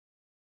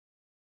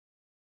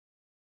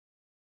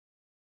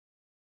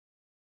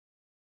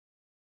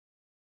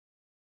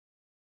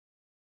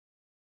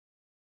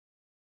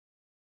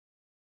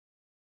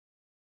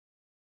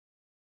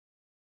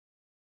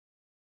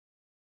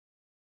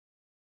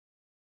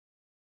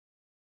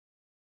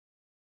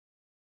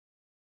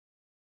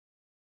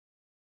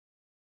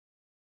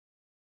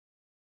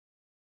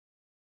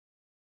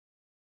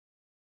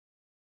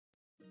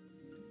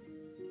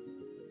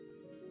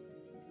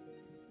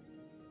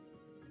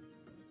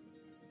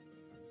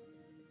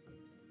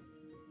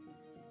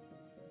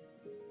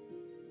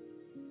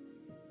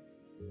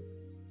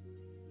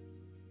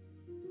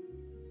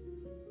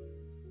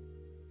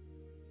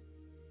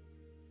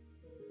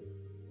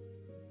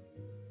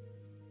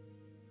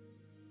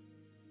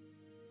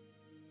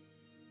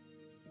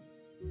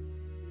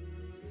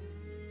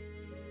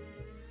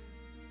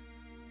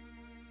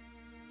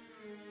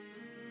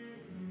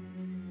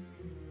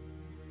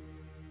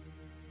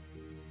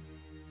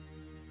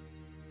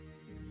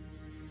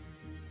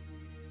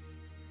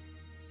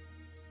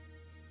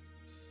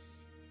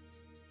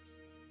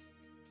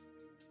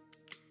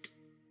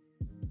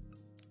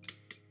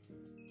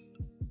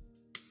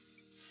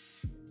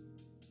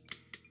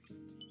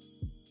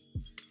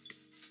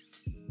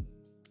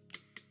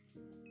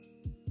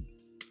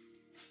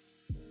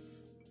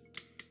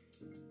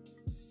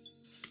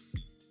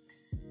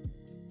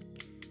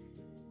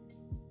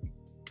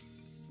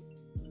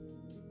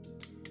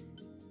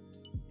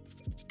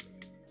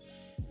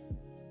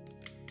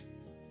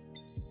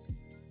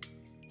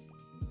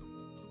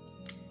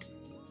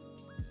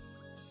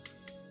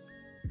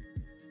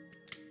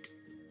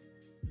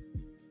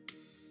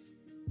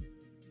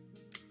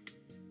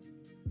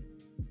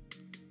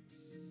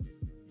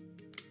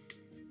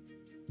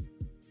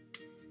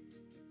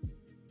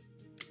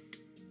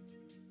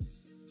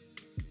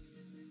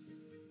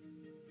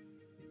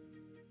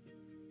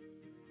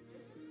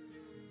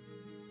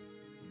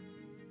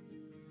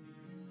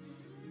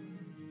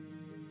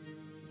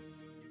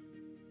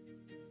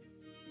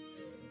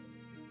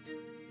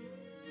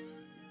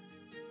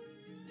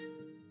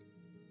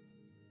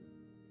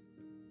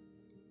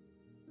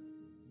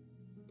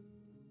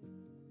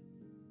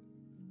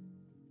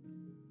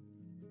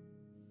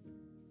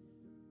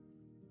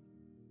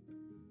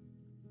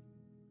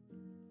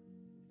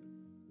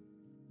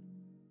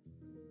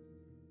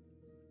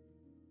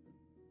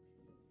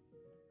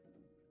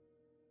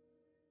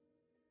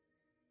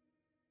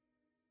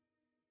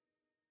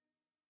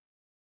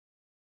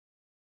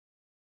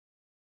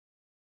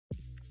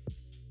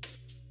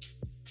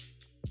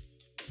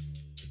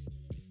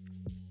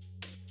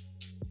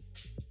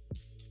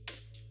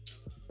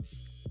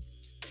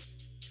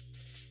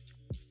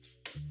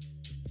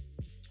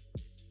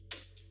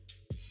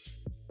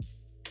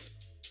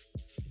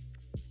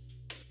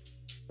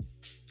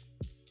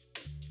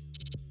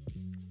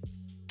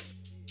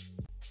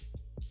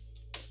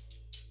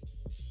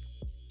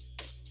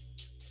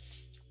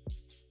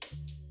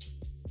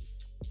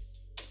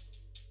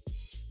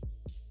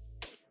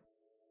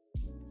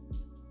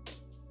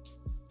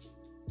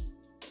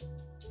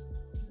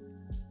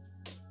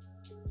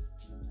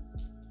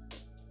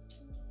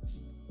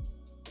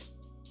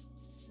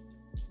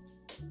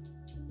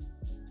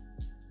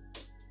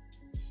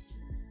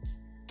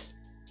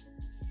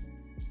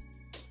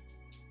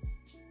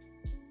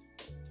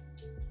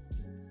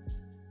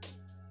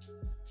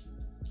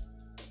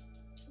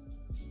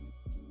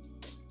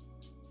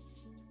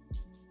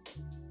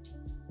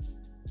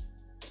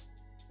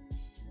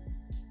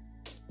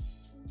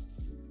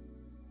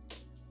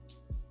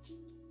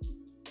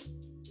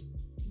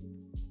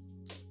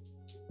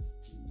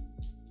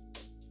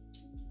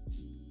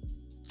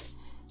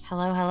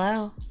Hello,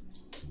 hello.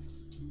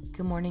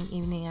 Good morning,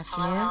 evening,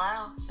 afternoon.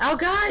 Hello. Oh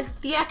god,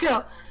 the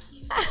echo.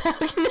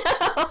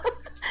 Oh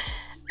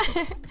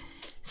no.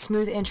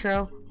 Smooth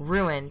intro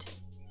ruined.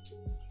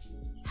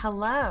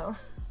 Hello.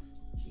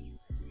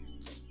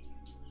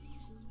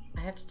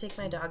 I have to take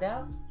my dog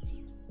out,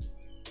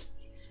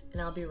 and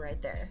I'll be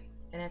right there.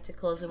 And I have to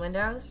close the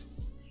windows.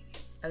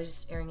 I was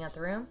just airing out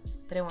the room,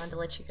 but I wanted to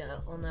let you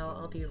go. Know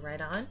I'll be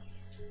right on,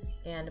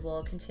 and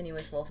we'll continue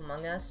with Wolf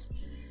Among Us.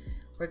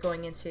 We're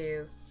going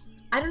into,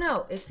 I don't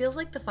know, it feels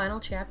like the final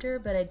chapter,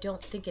 but I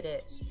don't think it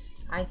is.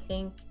 I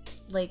think,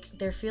 like,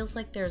 there feels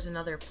like there's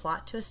another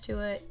plot twist to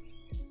it.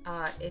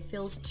 It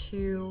feels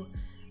too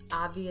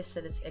obvious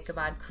that it's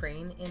Ichabod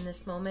Crane in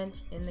this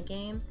moment in the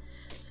game.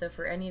 So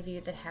for any of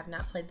you that have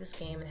not played this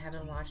game and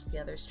haven't watched the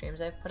other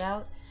streams I've put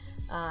out,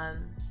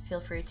 feel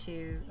free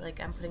to,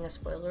 like, I'm putting a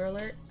spoiler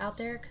alert out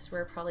there because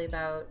we're probably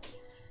about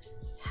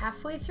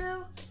halfway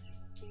through.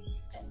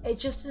 It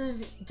just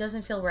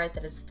doesn't feel right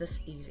that it's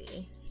this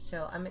easy.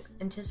 So I'm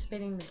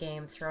anticipating the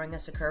game throwing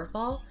us a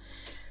curveball.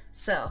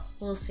 So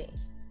we'll see.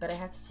 But I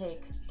have to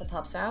take the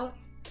pups out,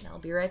 and I'll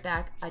be right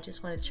back. I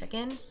just want to check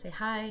in, say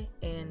hi,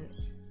 and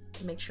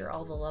make sure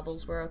all the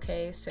levels were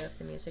okay. So if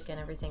the music and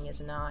everything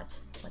is not,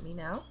 let me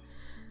know.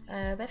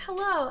 But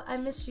hello, I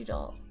missed you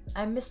all.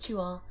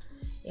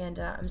 And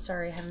I'm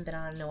sorry I haven't been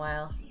on in a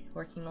while,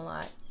 working a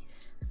lot.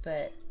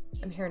 But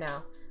I'm here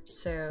now,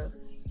 so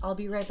I'll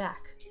be right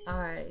back.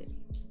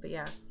 But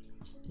yeah,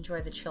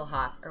 enjoy the chill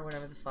hop or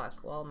whatever the fuck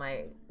while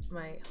my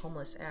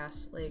homeless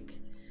ass, like,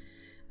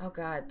 oh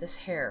god, this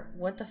hair,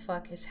 what the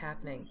fuck is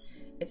happening?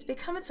 It's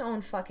become its own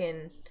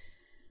fucking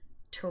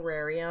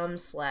terrarium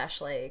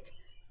slash, like,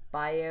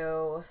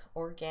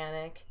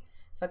 bio-organic.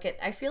 Fuck it,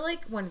 I feel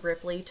like when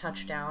Ripley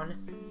touched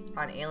down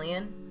on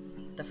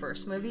Alien, the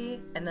first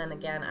movie, and then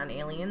again on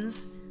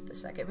Aliens, the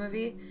second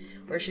movie,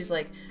 where she's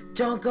like,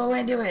 don't go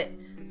into it!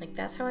 Like,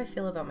 that's how I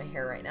feel about my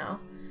hair right now.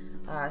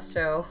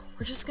 So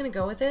we're just gonna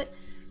go with it.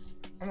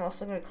 I'm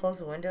also gonna close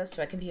the windows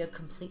so I can be a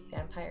complete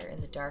vampire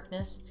in the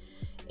darkness,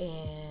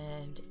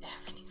 and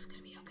everything's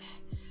gonna be okay.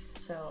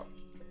 So,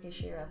 hey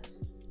Shira,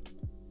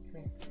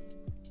 come here.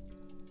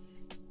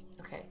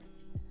 Okay.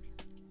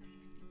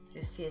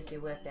 This is the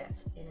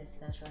whippet in its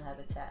natural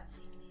habitat.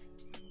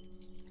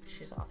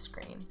 She's off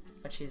screen,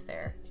 but she's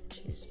there.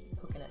 She's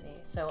poking at me.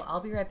 So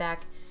I'll be right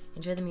back.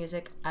 Enjoy the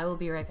music. I will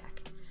be right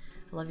back.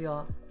 I love you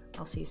all.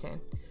 I'll see you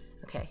soon.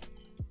 Okay.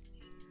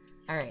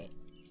 Alright.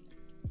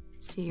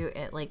 See you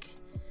at, like,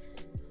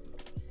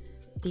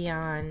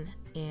 beyond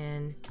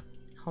in,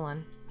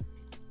 hold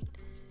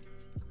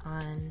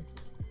on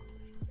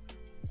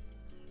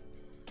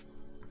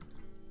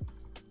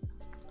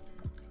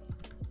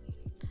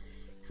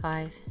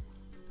 5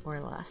 or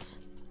less.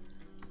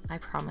 I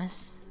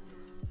promise.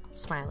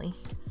 Smiley.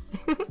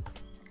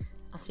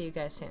 I'll see you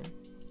guys soon.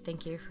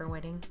 Thank you for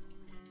waiting.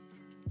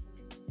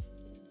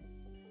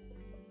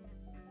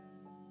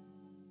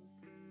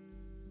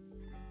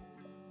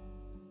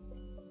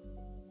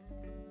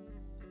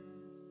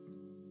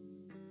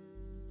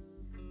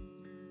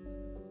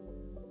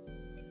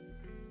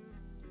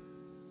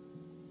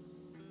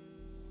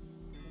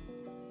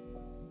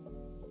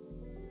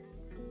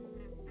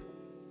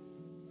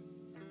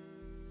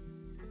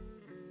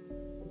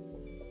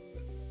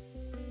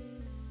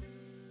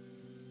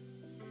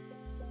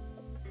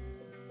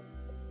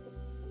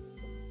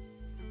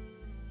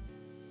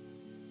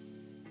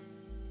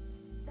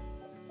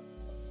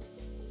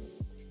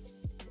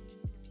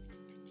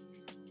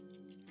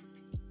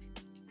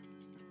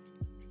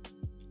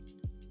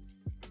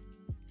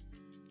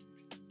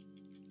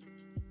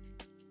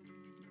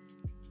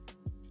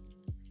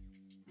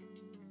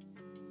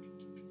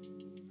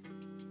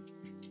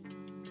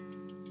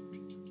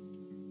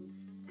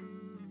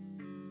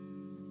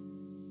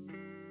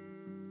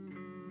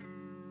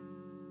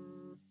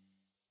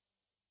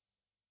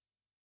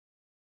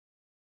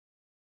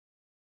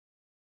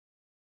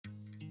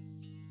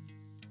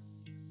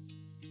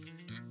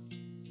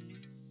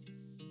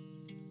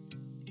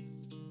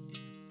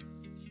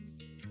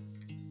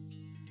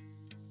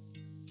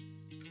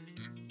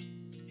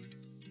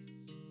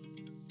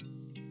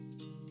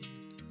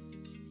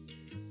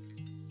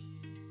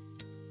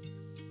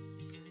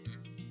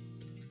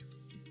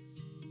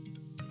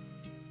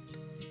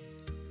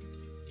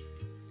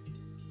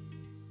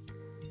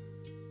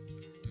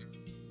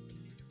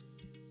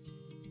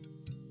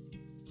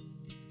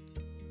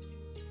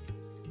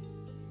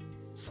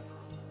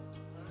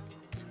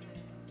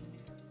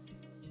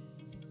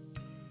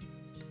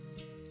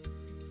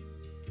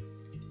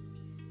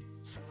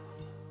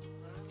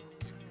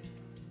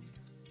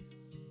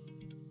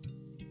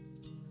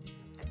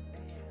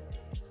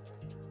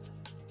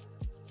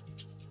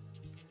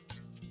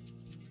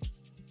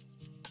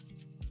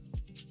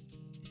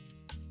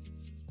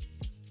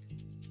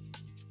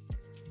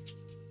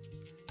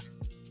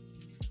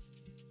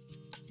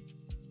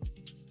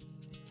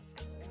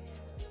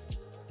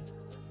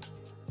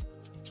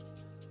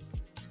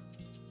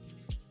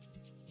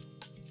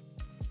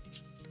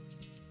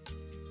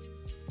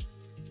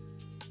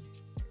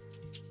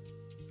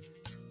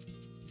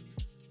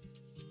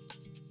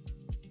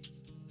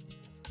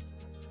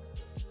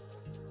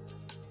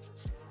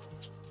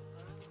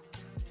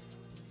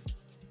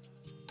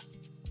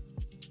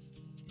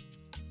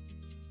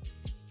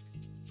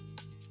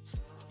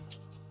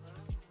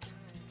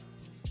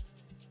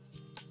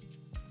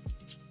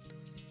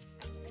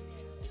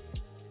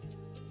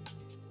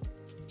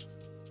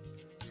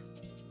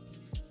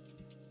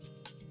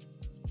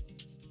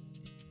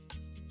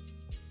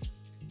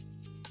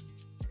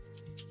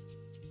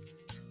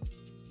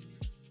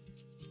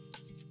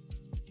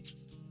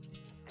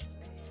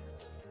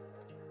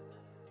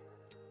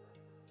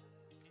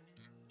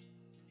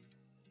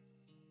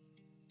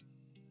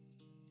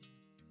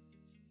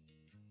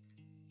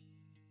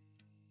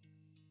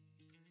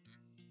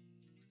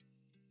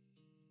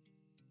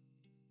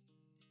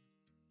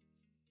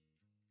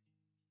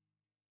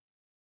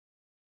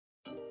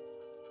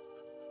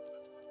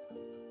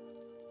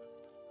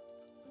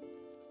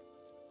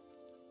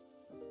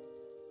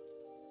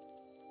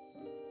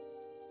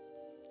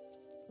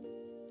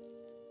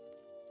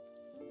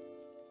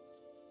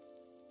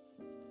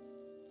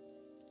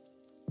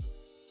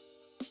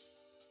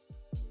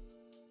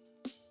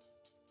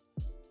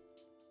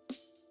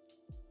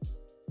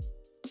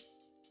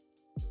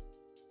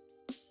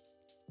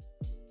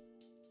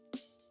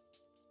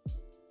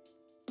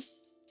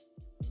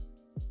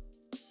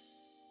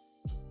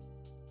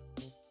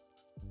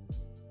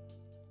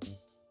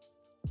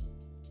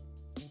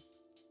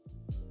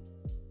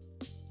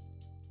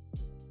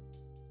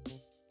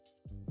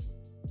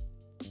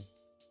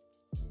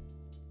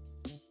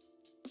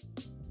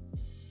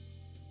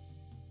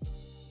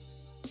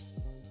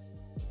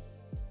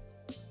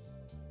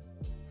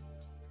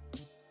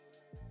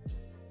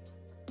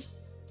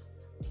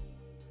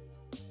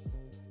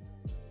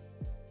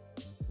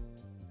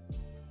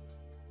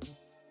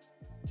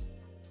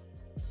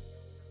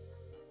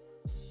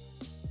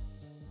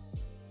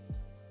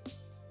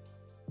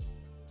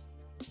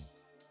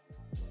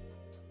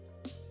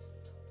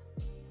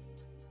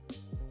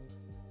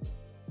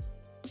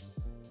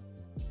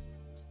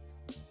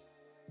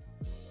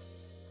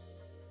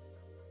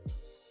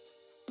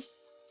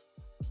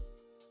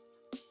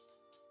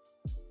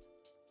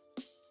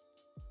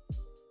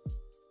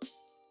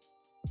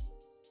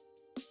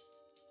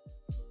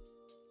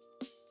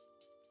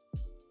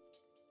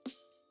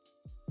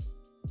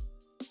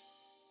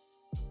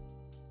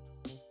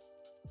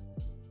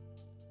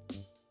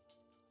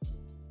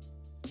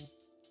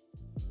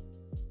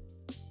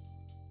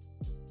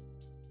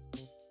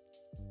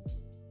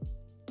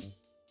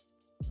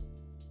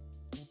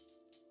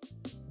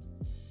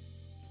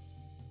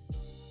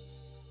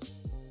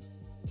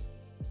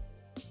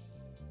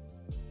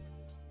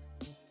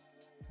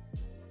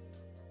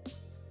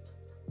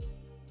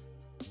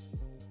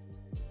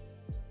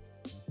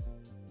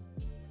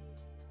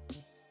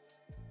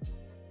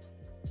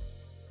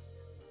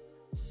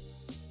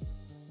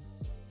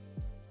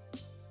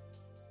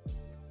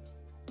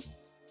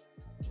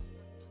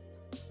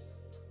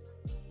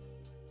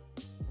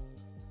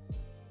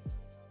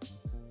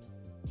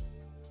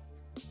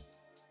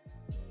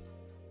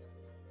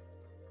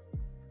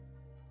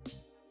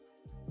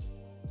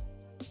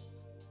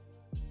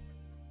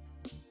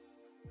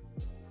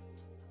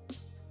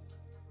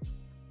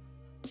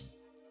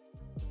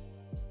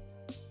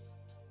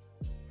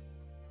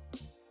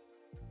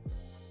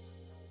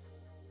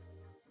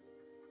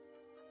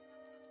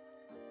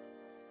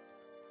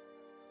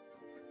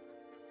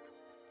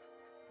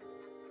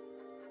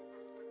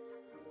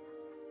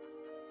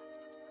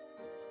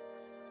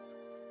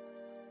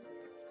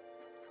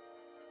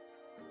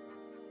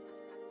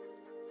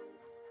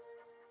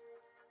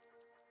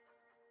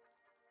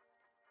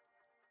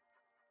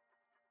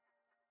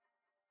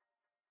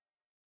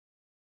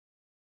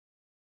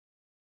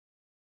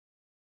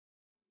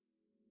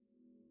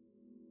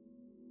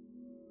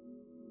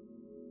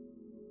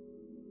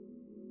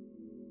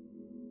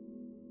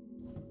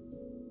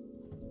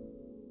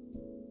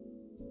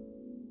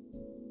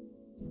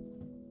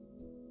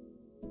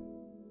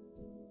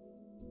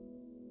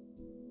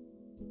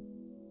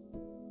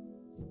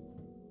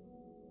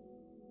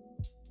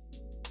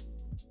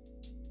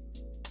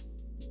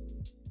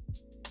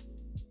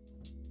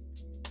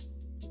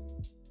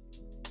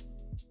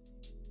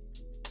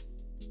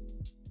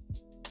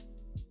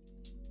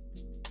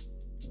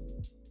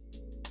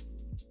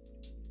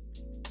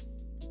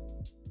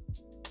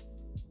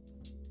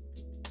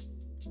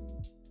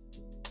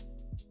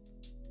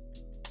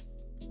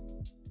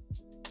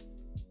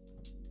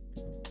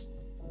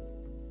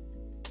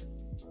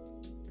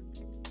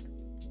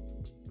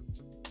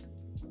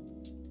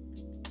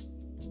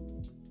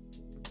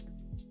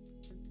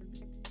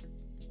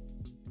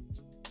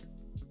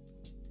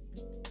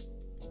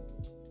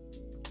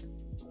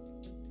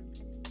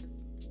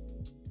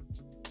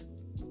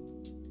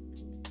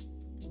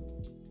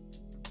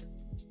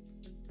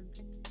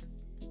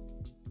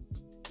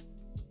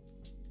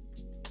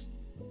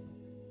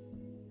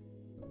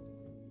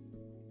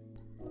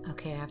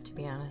 Okay, I have to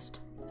be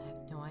honest. I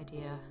have no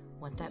idea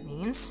what that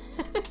means.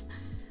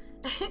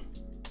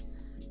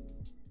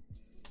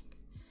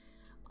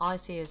 All I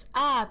see is,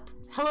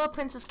 hello,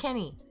 Princess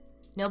Kenny.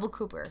 Noble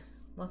Cooper.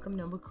 Welcome,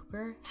 Noble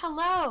Cooper.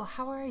 Hello,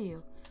 how are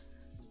you?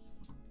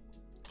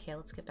 Okay,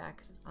 let's get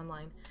back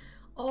online.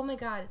 Oh my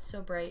god, it's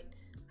so bright.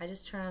 I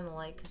just turned on the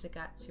light because it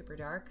got super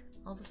dark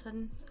all of a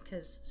sudden.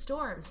 Because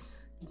storms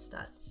and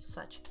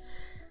such.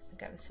 It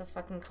got me so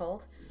fucking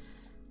cold.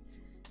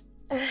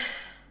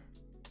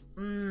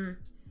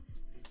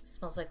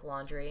 Smells like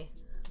laundry.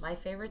 My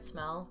favorite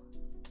smell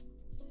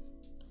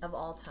of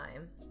all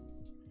time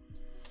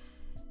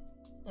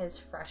is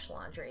fresh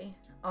laundry.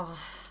 Oh.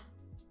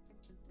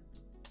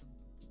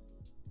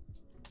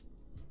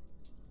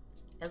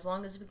 As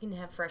long as we can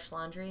have fresh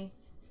laundry,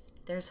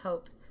 there's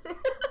hope. It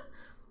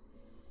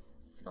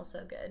smells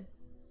so good.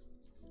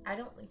 I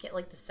don't get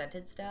like the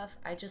scented stuff.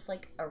 I just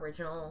like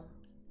original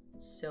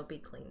soapy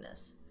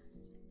cleanness.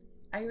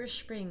 Irish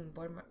Spring,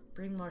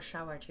 bring more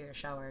shower to your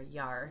shower,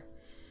 yar.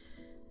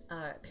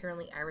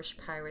 Apparently Irish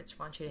pirates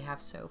want you to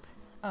have soap.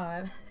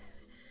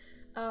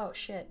 Oh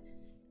shit.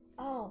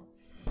 Oh.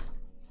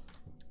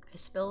 I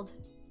spilled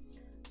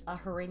a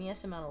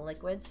horrendous amount of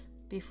liquids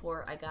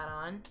before I got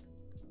on.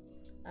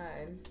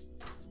 I'm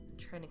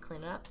trying to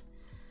clean it up.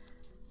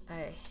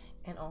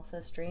 And also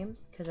stream,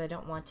 because I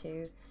don't want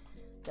to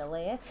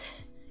delay it,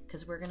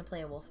 because we're going to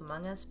play a Wolf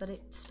Among Us, but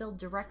it spilled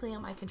directly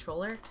on my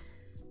controller.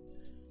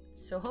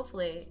 So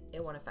hopefully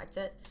it won't affect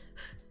it.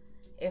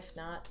 If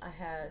not,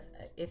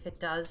 if it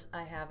does,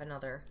 I have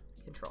another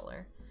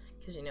controller.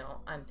 Because, you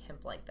know, I'm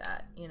pimp like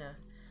that, you know.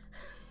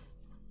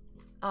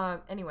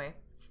 Anyway.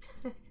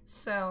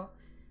 So,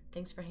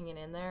 thanks for hanging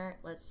in there.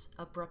 Let's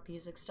abrupt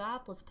music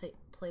stop. Let's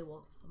play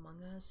Wolf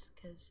Among Us,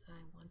 because I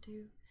want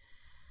to.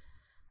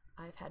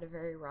 I've had a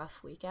very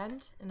rough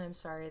weekend, and I'm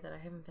sorry that I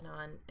haven't been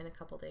on in a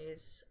couple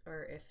days,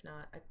 or if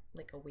not,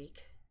 like a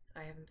week.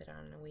 I haven't been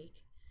on in a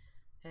week.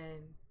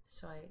 And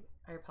so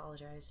I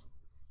apologize.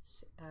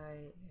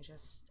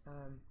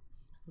 I'm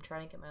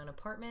trying to get my own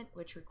apartment,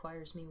 which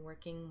requires me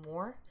working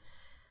more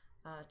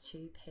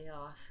to pay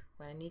off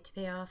what I need to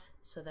pay off,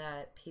 so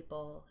that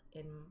people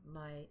in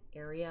my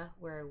area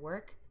where I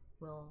work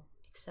will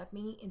accept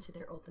me into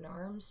their open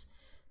arms,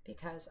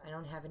 because I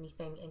don't have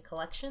anything in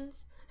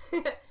collections,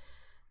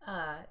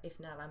 if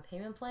not on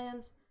payment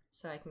plans,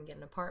 so I can get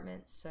an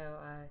apartment. So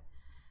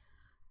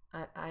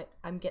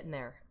I'm getting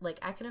there. Like,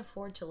 I can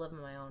afford to live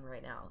on my own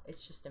right now.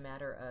 It's just a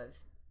matter of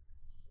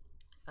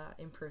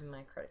improving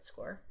my credit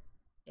score,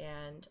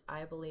 and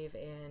I believe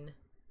in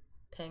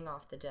paying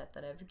off the debt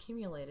that I've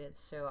accumulated.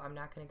 So I'm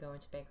not going to go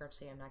into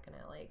bankruptcy. I'm not going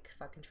to like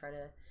fucking try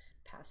to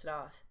pass it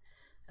off.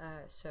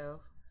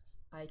 So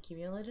I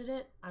accumulated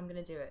it. I'm going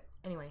to do it.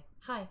 Anyway,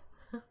 hi.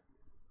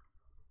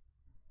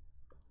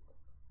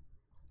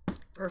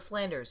 For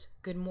Flanders,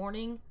 good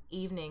morning,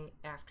 evening,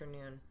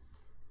 afternoon.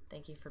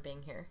 Thank you for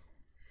being here.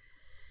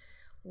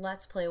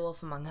 Let's play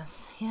Wolf Among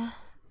Us. Yeah.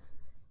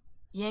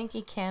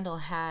 Yankee Candle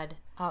had...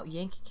 Oh,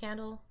 Yankee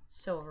Candle?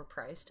 So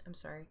overpriced. I'm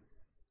sorry.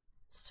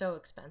 So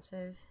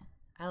expensive.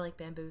 I like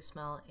bamboo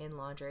smell in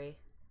laundry.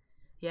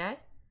 Yeah?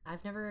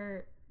 I've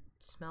never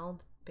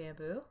smelled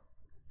bamboo,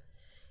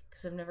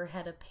 because I've never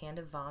had a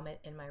panda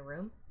vomit in my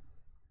room.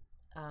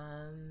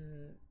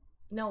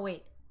 No,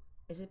 wait.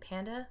 Is it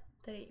panda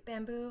that ate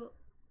bamboo?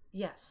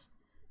 Yes.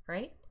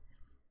 Right?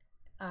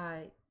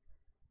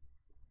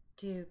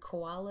 Do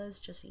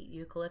koalas just eat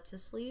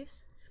eucalyptus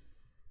leaves?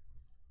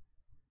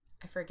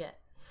 I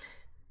forget.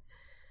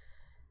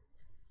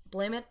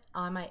 Blame it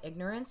on my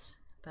ignorance,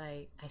 but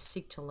I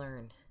seek to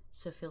learn,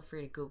 so feel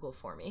free to Google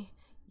for me.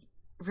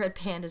 Red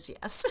pandas,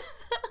 yes.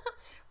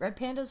 Red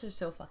pandas are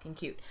so fucking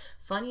cute.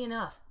 Funny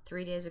enough,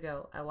 3 days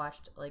ago, I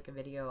watched like a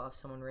video of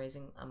someone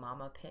raising a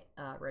mama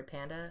red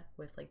panda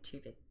with like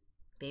 2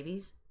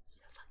 babies.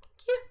 So fucking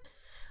cute.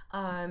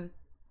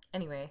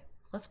 Anyway,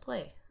 let's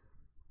play,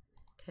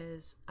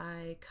 because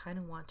I kind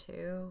of want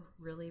to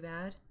really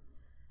bad.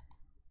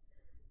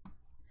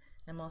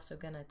 I'm also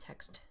gonna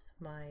text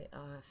my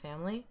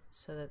family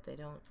so that they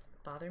don't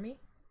bother me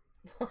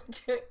while I'm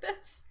doing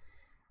this.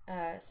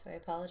 So I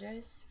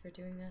apologize for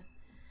doing that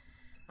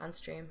on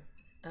stream.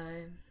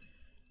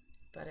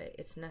 But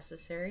it's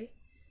necessary.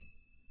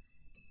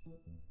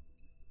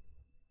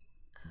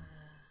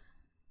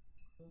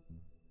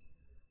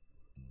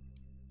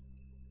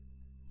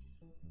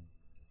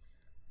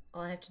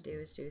 All I have to do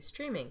is do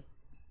streaming.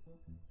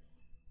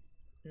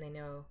 And they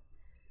know,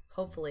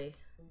 hopefully,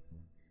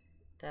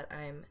 that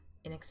I'm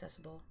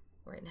inaccessible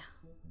right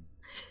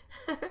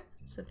now.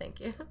 So thank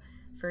you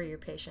for your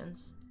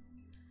patience.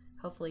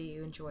 Hopefully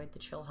you enjoyed the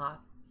chill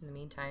hop in the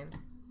meantime.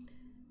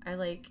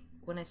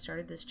 When I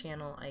started this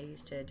channel, I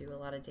used to do a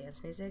lot of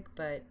dance music,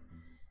 but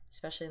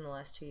especially in the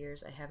last 2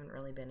 years, I haven't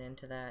really been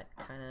into that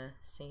kind of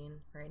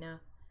scene right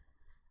now.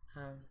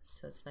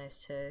 So it's nice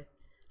to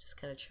just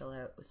kind of chill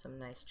out with some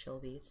nice chill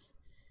beats.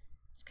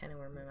 It's kind of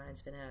where my mind's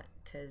been at,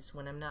 because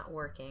when I'm not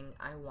working,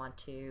 I want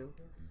to,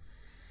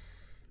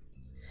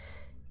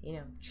 you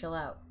know, chill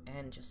out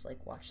and just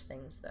like watch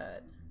things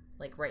that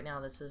Like right now,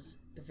 this is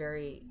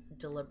very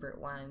deliberate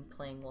why I'm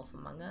playing Wolf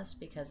Among Us,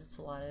 because it's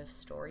a lot of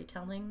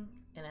storytelling,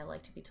 and I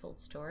like to be told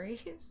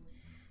stories.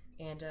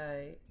 And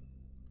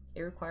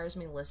it requires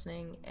me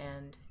listening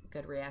and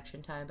good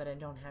reaction time, but I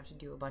don't have to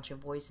do a bunch of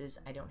voices.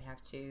 I don't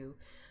have to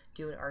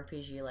do an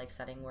RPG-like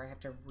setting where I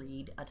have to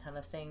read a ton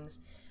of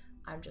things.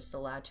 I'm just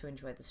allowed to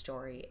enjoy the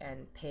story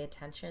and pay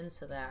attention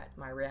so that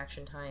my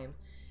reaction time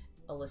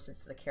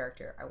elicits the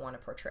character I want to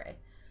portray.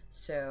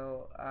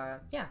 So,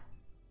 yeah.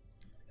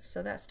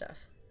 So that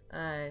stuff.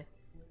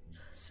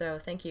 So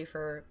thank you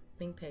for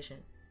being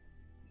patient.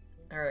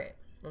 Alright,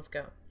 let's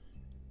go.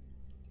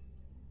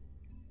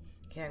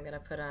 Okay,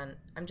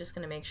 I'm just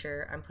gonna make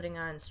sure, I'm putting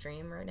on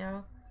stream right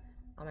now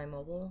on my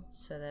mobile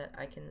so that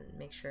I can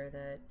make sure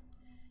that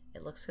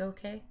it looks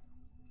okay.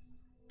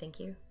 Thank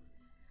you.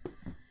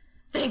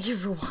 Thank you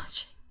for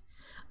watching.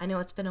 I know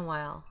it's been a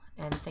while,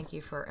 and thank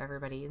you for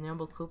everybody.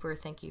 Noble Cooper,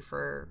 thank you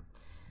for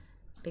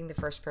being the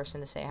first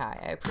person to say hi.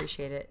 I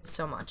appreciate it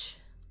so much.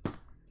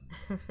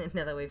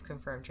 Now that we've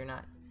confirmed you're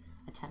not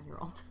a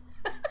 10-year-old.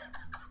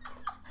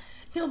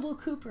 Noble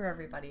Cooper,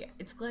 everybody.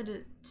 It's glad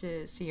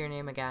to see your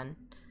name again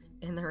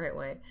in the right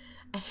way.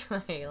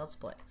 Anyway, let's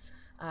play.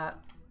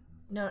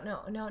 No,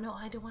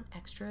 I don't want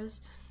extras.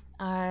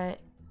 All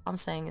I'm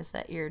saying is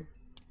that you're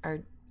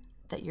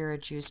a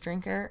juice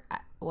drinker.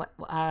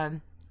 I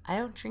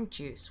don't drink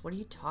juice. What are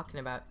you talking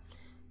about?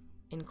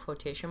 In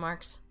quotation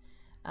marks.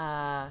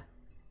 I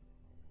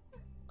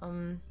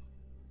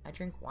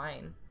drink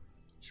wine,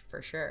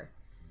 for sure.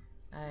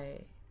 Are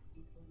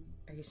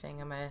you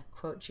saying I'm a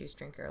quote juice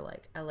drinker?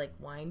 Like I like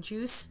wine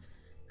juice,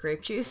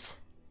 grape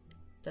juice,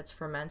 that's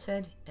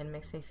fermented and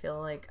makes me feel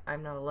like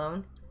I'm not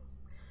alone?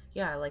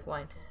 Yeah, I like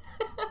wine.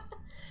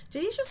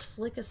 Did he just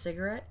flick a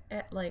cigarette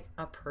at like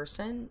a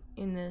person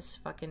in this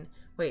fucking...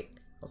 Wait,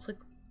 let's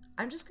look.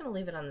 I'm just gonna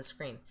leave it on the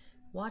screen.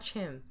 Watch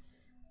him.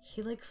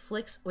 He like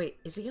flicks... Wait,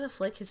 is he gonna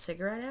flick his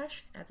cigarette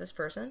ash at this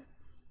person?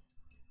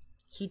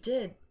 He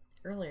did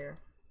earlier.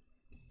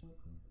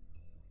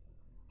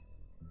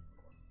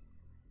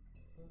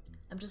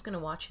 I'm just gonna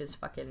watch his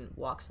fucking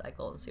walk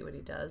cycle and see what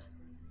he does.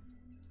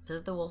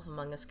 Visit the Wolf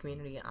Among Us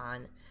community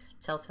on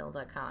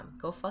telltale.com.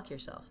 Go fuck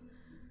yourself.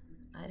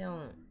 I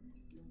don't...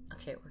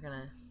 Okay, we're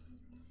gonna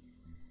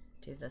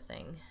do the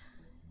thing.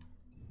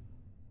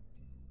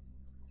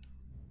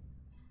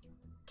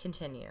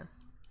 Continue.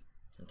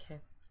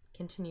 Okay.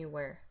 Continue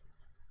where?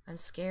 I'm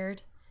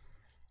scared.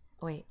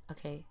 Wait,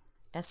 okay.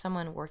 As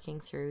someone working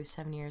through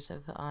 7 years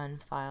of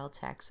unfiled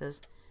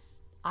taxes,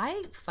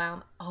 I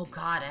filed... Oh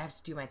god, I have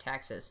to do my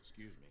taxes.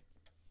 Excuse me.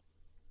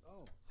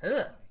 Oh,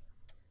 Ugh. hi.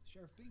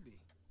 Sheriff Beebe.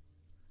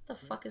 What the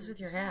fuck is with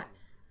your hat?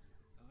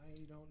 I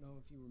don't know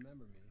if you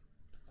remember me.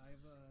 I've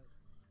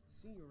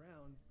seen you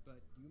around, but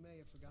you may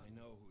have forgotten. I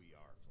know who you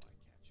are,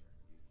 Flycatcher.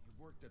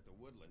 You've worked at the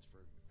Woodlands for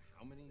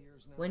how many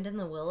years now? Wind in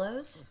the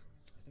Willows?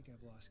 I think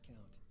I've lost count.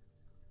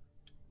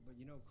 But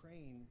you know,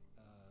 Crane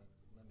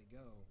let me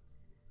go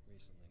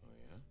recently. Oh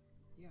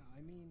yeah? Yeah,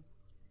 I mean,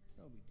 it's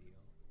no big deal.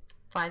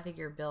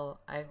 5-figure bill.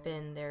 I've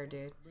been there,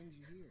 dude. What brings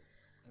you here?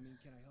 I mean,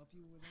 can I help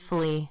you with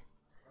anything? Flee.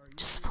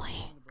 Just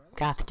flee.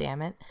 God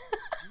damn it.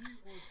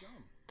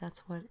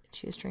 That's what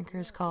juice drinker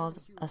is called.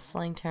 A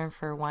slang term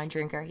for wine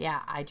drinker.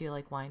 Yeah, I do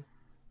like wine.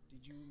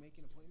 Did you make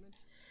an appointment?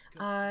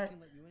 I can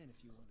let you in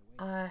if you want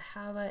to wait.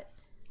 How about...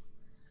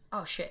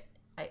 Oh, shit.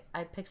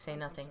 I picked say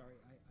nothing. I'm sorry,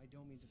 I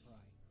don't mean to pry.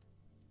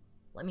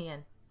 Let me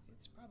in.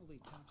 It's probably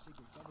top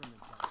secret government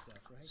type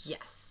stuff, right?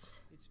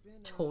 Yes. It's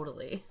been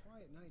totally. A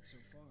quiet night so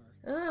far.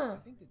 I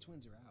think the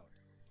twins are out,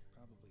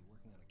 probably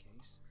working on a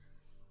case.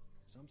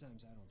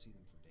 Sometimes I don't see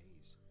them for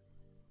days.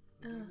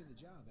 They gave me the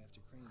job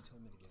after Crane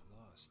told me to get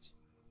lost.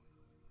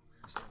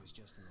 He said I was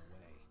just in the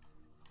way.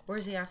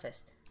 Where's the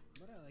office?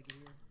 But I like it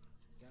here.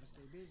 Gotta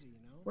stay busy,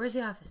 you know? Where's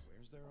the office?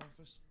 Where's their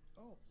office?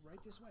 Oh,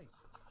 right this way.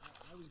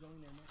 I was going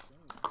there next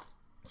anyway.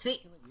 Sweet.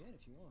 I can let you in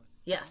if you want.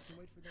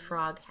 Yes.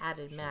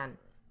 Frog-hatted man.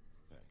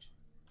 Thanks.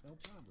 No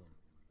problem.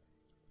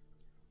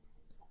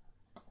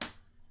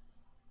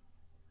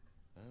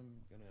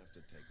 I'm gonna have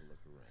to take a look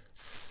around.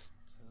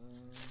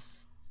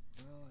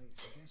 Well, I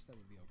guess that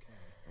would be okay.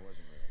 I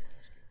wasn't really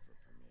asking for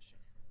permission.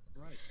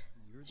 Right.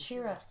 You're the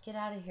Shira, sheriff. get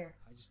out of here.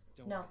 I just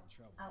don't want to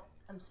get in trouble. Out.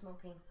 I'm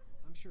smoking.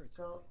 I'm sure it's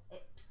Go.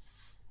 okay.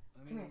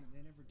 I mean,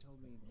 they never told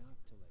me not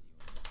to let you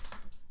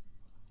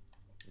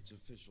in. It's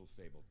official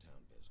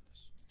Fabletown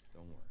business.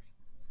 Don't worry.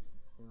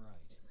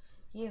 Right.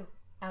 You.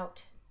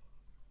 Out.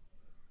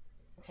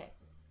 Okay.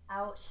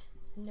 Out.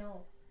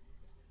 No.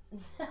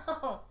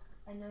 No.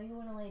 I know you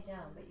want to lay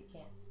down, but you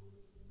can't.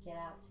 Get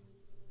out.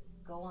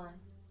 Go on.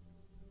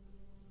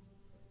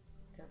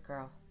 Good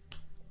girl.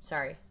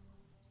 Sorry.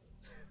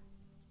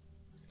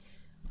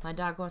 My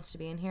dog wants to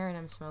be in here and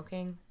I'm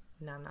smoking.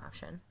 Not an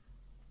option.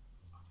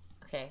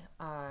 Okay,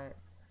 alright.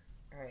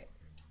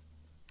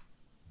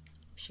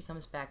 If she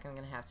comes back, I'm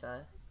gonna have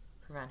to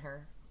prevent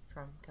her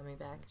from coming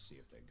back. Let's see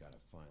if they got a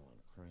file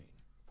on Crane.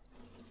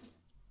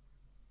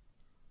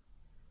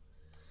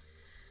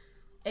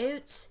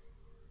 Oots!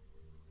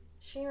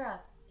 Shira,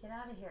 get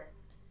out of here.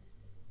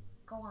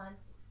 Go on.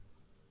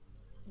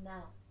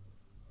 Now.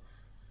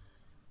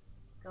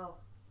 Go.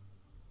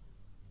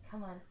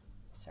 Come on.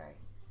 Sorry.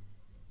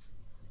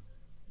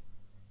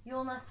 You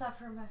will not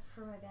suffer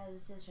for my bad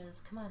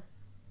decisions. Come on.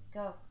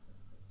 Go.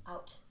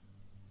 Out.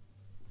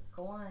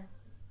 Go on.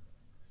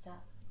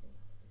 Stop.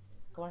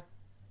 Go on.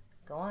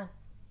 Go on.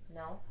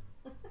 No.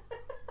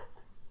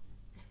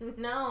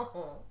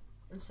 No.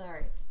 I'm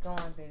sorry. Go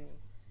on, baby.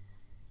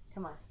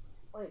 Come on.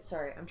 Wait,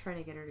 sorry. I'm trying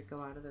to get her to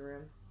go out of the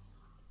room.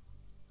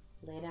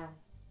 Lay down.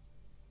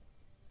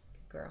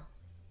 Good girl.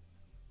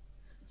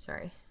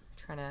 Sorry. I'm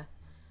trying to...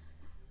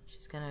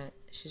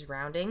 She's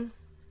rounding.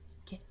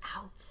 Get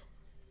out.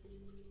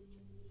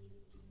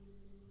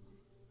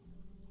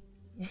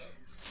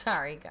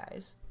 Sorry,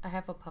 guys. I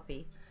have a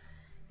puppy.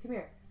 Come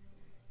here.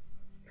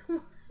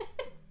 Come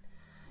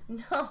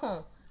on.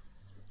 No.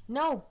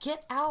 No,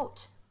 get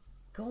out.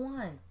 Go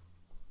on.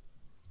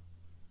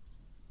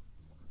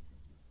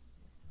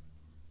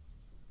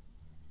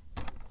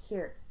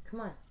 Here,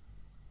 come on.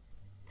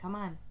 Come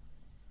on.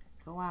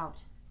 Go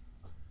out.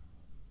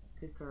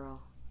 Good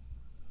girl.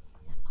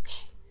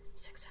 Okay,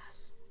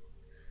 success.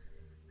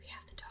 We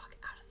have the dog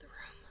out of the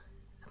room.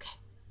 Okay.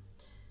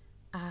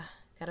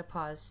 Gotta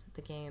pause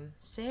the game.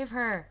 Save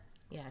her!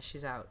 Yeah,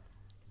 she's out.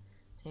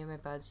 Many of my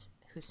buds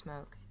who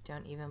smoke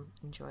don't even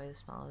enjoy the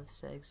smell of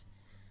cigs.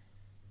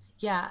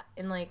 Yeah,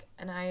 and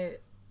I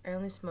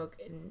only smoke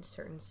in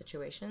certain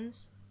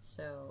situations,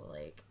 so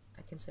like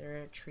I consider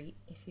it a treat,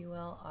 if you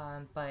will.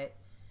 But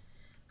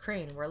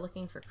Crane, we're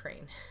looking for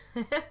Crane.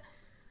 Hold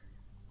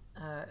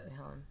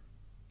on.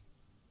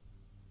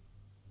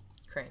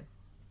 Crane.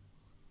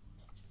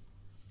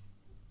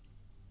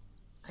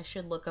 I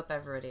should look up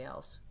everybody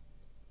else.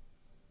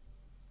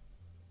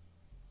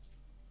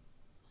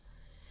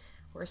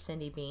 Where's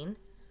Cindy Bean?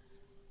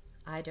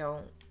 I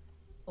don't...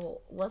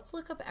 Oh, let's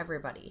look up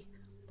everybody.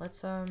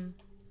 Let's,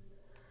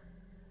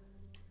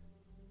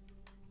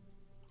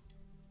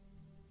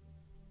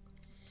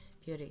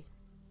 Beauty.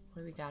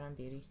 What do we got on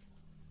Beauty?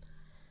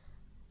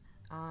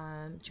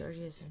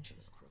 Georgia's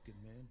interest. Crooked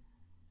man?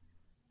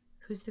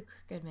 Who's the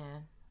Crooked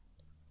Man?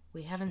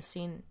 We haven't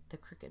seen the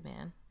Crooked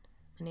Man.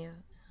 Any of...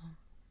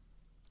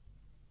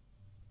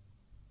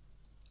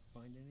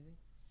 Find anything?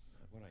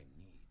 Not what I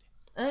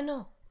need.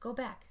 No. Go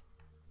back.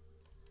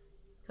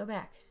 Go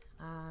back.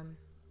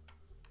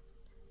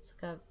 Let's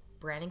look up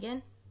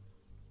Brannigan.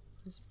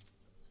 Who's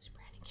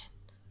Brannigan?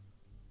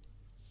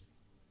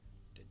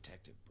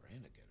 Detective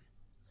Brannigan.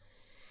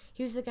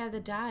 He was the guy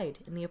that died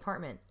in the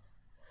apartment.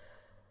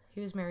 He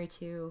was married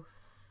to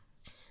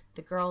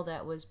the girl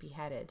that was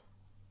beheaded.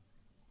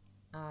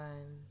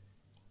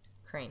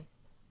 Crane.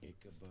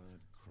 Ichabod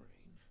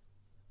Crane.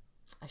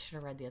 I should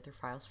have read the other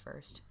files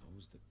first.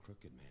 Owes the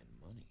Crooked Man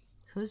money.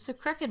 Who's the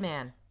Crooked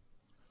Man?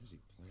 Who's he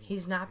playing?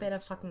 He's not been a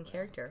fucking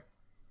character.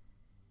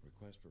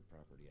 Request for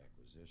property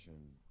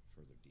acquisition.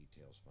 Further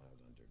details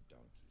filed under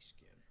donkey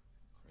skin.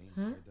 Crane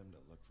hired them to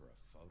look for a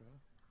photo?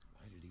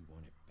 Why did he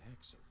want it back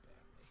so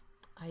badly?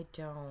 I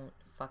don't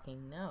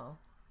fucking know.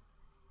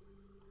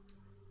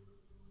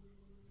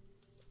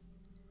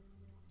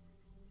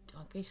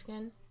 Donkey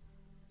skin?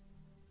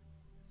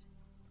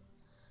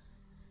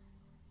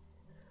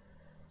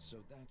 So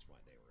that's why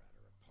they were at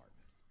her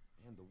apartment.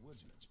 And the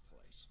woodsman's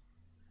place.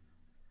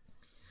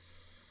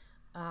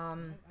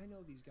 I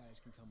know these guys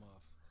can come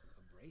off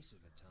abrasive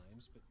at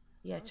times, but...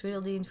 Yeah,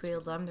 Tweedledee and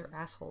Tweedledum, they're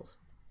assholes.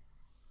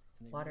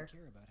 And they Water.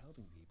 really care about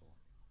helping people.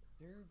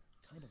 They're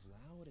kind of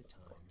loud at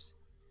times,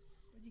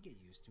 but you get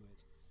used to it.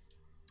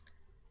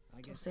 I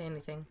guess Don't say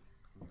anything.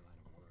 in your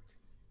line of work.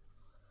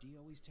 Dee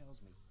always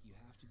tells me you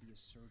have to be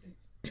assertive.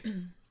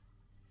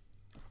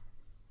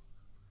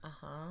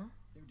 Uh-huh.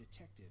 They're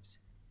detectives.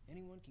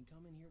 Anyone can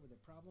come in here with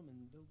a problem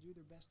and they'll do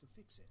their best to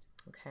fix it.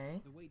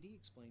 Okay. The way Dee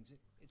explains it,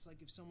 it's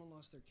like if someone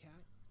lost their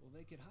cat, well,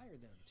 they could hire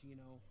them to,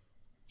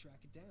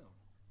 track it down.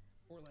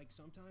 Or like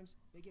sometimes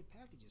they get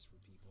packages for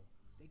people.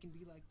 They can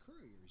be like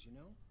couriers,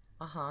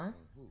 Uh-huh.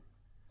 Who?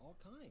 All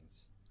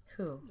kinds.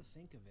 Who? Come to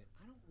think of it,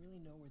 I don't really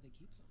know where they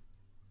keep them.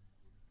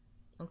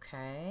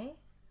 Okay.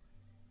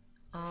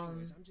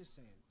 Anyways, I'm just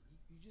saying,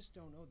 you just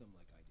don't know them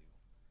like I do.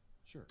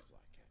 Sure,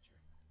 Flycatcher.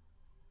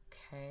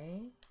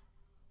 Okay.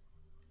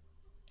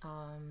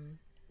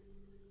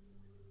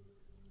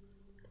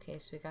 Okay,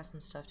 so we got some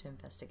stuff to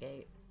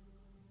investigate.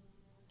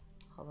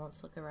 Hold on,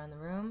 let's look around the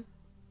room.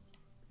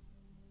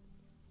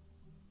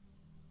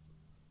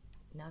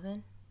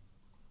 Nothing?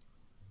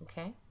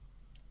 Okay.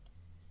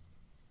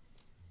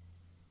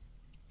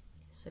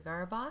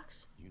 Cigar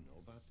box? You know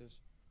about this?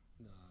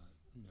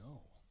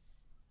 No.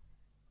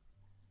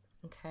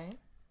 Okay.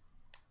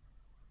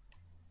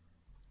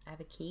 I have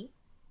a key.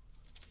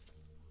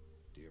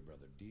 Dear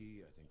Brother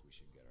D, I think we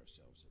should get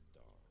ourselves a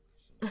dog.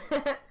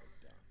 Since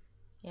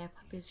Yeah,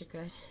 puppies are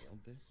good.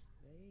 Nailed this?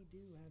 They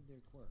do have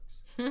their quirks.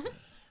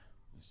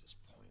 This is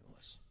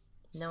pointless.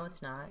 No,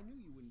 it's not. I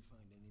knew you wouldn't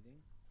find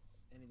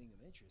anything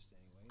of interest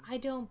anyway. I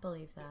don't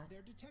believe that.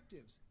 They're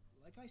detectives,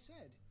 like I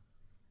said.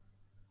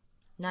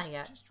 Not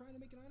yet. Just trying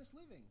to make an honest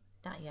living.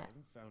 Not yet. I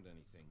haven't found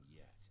anything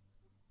yet.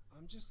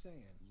 I'm just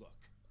saying.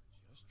 Look,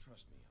 just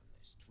trust me on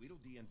this.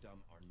 Tweedledee and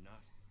Dum are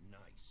not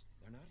nice.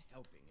 They're not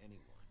helping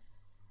anyone.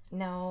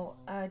 No,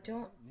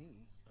 don't.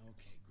 Me.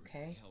 Okay, great.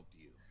 Okay. I helped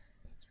you.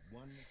 That's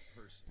one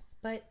person.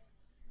 But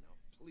Now,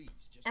 please,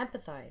 just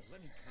empathize.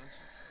 let me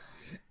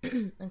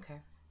concentrate.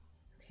 Okay.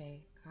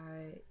 Okay.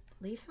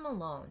 Leave him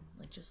alone.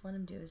 Like, just let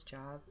him do his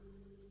job.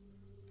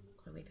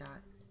 What do we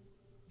got?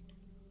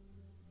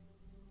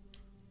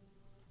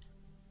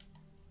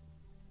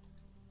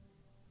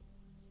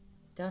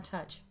 Don't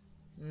touch.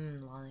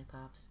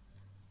 Lollipops.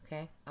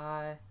 Okay.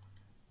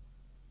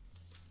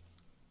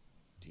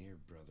 Dear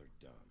brother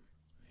Dunn,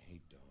 I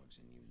hate dogs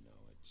and you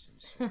know it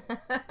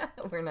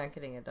since We're not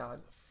getting a dog.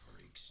 the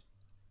freaks.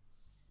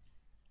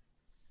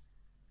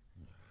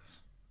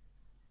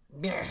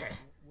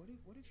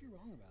 What if you're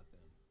wrong about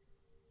them?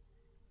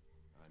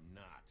 I'm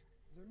not.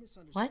 They're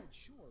misunderstood, What?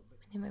 sure, but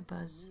Name my that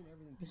buzz. doesn't mean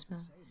everything Whisper.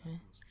 people say about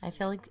them is I true.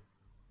 feel like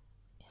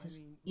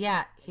his, I mean,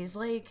 yeah, he's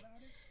about like it,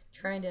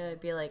 trying to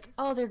be like,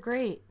 oh, they're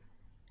great.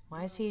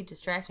 Why is he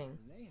distracting?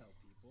 and they help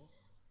people.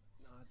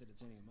 Not that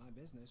it's any of my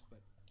business,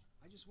 but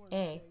I just wanted A,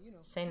 to say,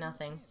 say give them a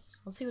nothing. chance.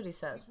 Let's see what he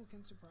says. People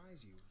can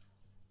surprise you.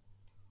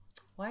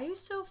 Why are you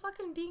so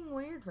fucking being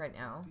weird right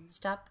now?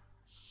 Stop.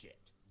 Shit.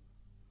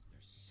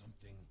 There's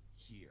something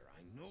here.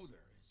 I know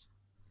there is.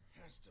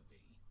 There has to be.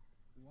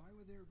 Why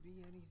would there be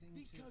anything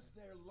Because to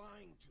they're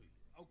lying to you.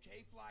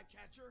 Okay,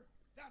 Flycatcher?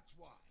 That's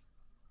why.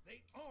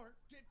 They aren't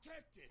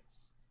detectives.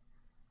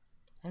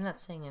 I'm not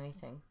saying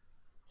anything.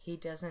 He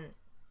doesn't.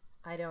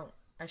 I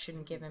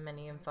shouldn't give him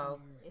any info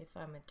if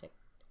I'm a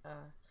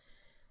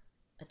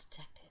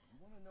detective. You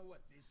want to know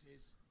what this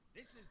is?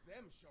 This is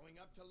them showing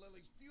up to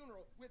Lily's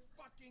funeral with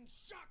fucking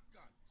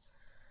shotguns.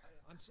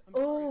 I'm sorry.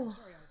 Oh. I'm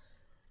sorry.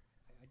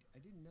 I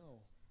didn't know.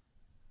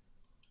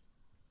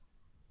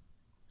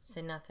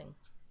 Say nothing.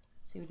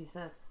 See what he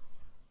says.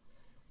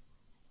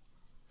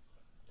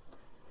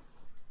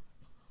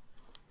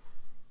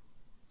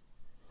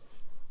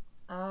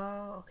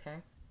 Oh, okay.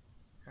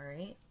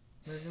 Alright.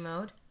 Movie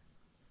mode.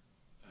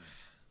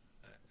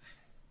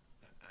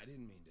 I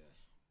didn't mean to.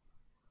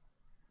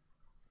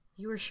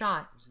 You were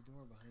shot. There's a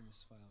door behind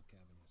this file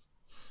cabinet.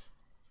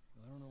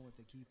 Well, I don't know what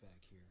they keep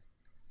back here,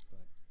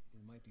 but it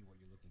might be what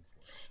you're looking for.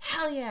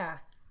 Hell yeah!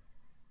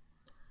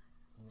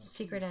 Well, that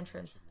Secret should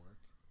entrance. work.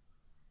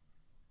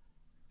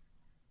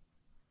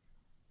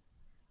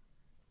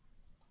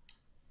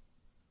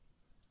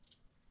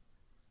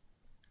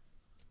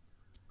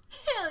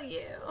 Hell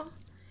yeah!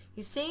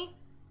 You see?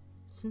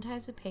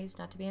 Sometimes it pays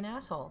not to be an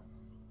asshole.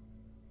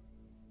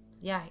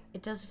 Yeah,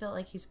 it does feel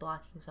like he's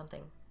blocking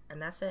something.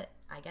 And that's it,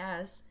 I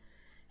guess.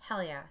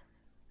 Hell yeah.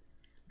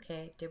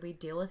 Okay, did we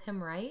deal with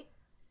him right?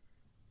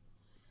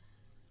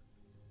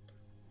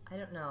 I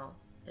don't know.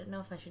 I don't know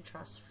if I should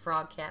trust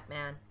Frog Cat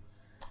Man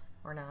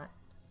or not.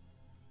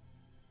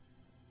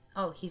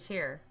 Oh, he's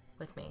here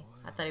with me.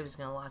 I thought he was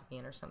gonna lock me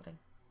in or something.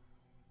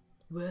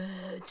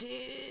 Whoa,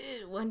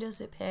 dude! When does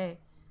it pay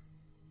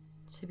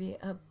to be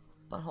a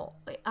butthole?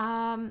 Wait,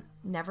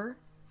 never.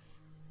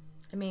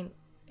 I mean,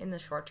 in the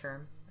short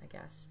term, I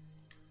guess.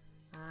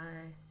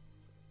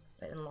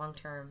 But in long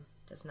term,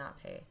 does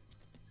not pay.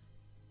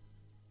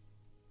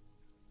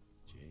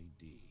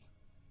 JD.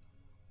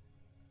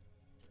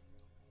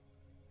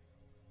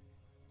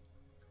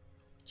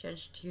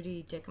 Judge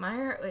Judy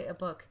Dickmeyer? Wait, a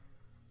book.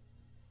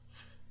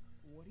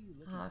 What are you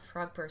looking for?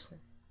 Frog person.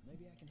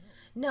 Maybe I can help.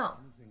 No,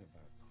 Anything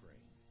about Crane?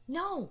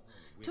 no!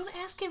 Don't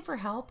ask him for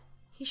help.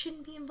 He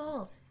shouldn't be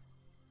involved.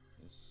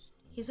 This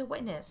He's a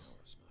witness.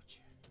 as much.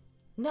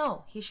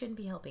 No, he shouldn't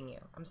be helping you.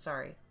 I'm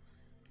sorry.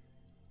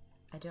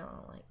 I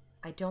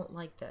don't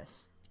like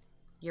this.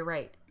 You're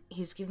right.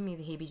 He's giving me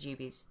the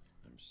heebie-jeebies.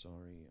 I'm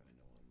sorry. I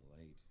know I'm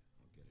late.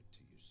 I'll get it to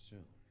you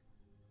soon.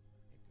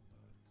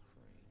 Ichabod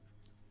Crane.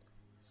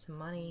 Some Who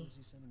money. is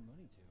he sending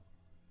money to?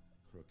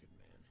 Crooked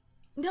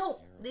man. No,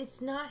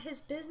 it's not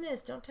his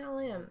business. Don't tell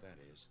him. That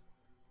is.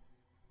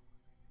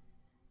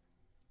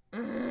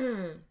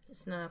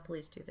 It's not how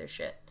police do their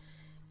shit.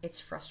 It's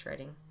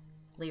frustrating.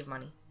 Leave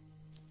money.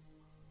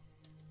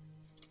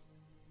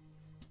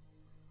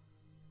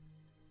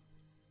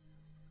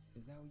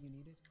 Is that what you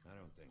needed? I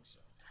don't think so.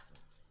 But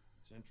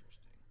it's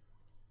interesting.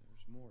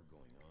 There's more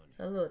going on.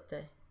 Salute.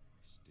 I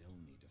still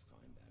need to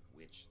find that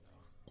witch,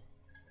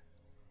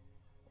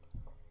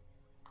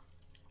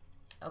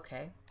 though.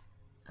 Okay.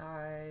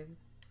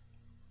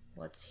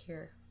 What's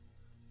here?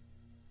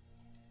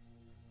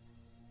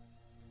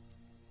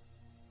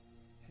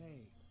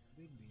 Hey,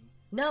 Bigby.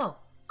 No!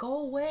 Go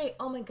away!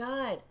 Oh my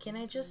god! Can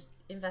I just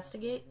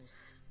investigate? Do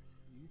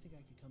you think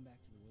I could come back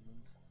to the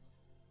woodlands?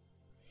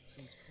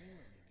 Since Crane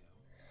let me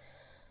go.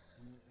 I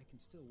mean, I can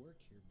still work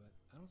here, but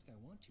I don't think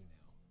I want to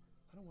now.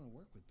 I don't want to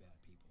work with bad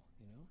people,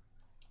 you know?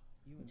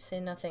 You and Say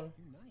Crane, nothing.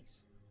 You're nice.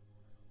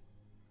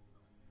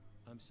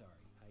 I'm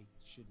sorry. I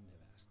shouldn't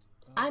have asked.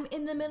 I'm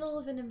in the middle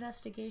of an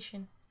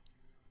investigation.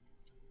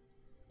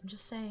 I'm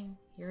just saying,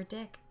 you're a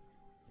dick.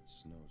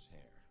 It's Snow's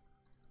hair.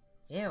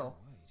 Ew.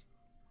 White.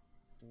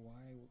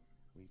 Why?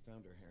 We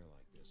found her hair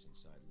like this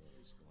inside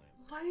Lily's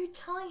glamour. Why are you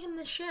telling him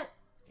this shit?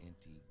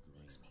 Anti-green.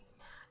 Makes me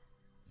mad.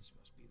 This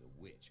must be the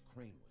witch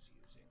Crane was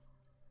using.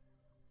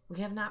 We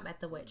have not met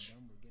the witch.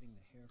 Dumb we're getting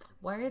the hair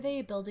Why are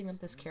they building up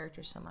this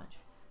character so much?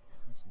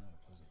 That's not a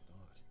pleasant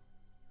thought.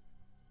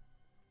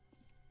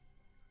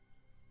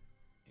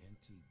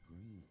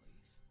 Anti-Greenleaf.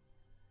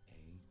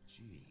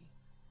 AG.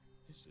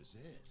 This is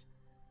it.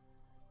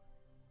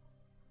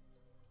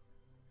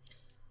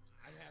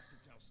 I have to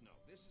tell Snow.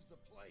 This is the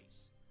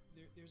place.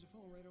 There's a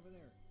phone right over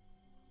there.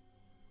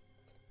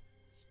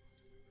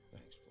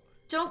 Thanks, Fly.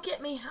 Don't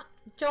get me.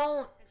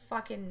 Don't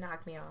fucking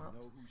knock me off.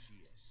 Know who she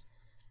is.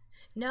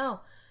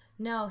 No,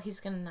 no, he's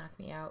gonna knock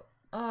me out.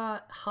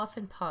 Huff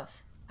and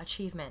Puff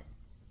achievement.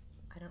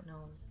 I don't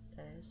know what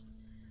that is.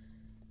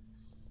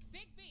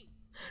 Big B.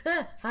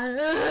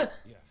 Yeah.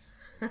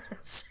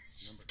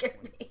 She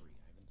scared me. 23. I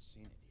haven't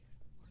seen it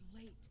yet. We're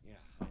late.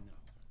 Yeah,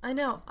 I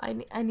know. I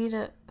know. I need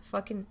a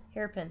fucking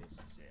hairpin. This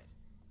is it.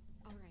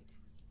 All right.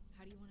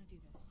 How do you want to do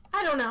this?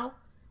 I don't know.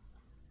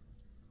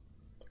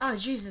 Oh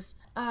Jesus.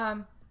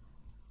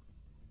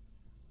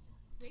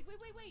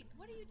 Wait.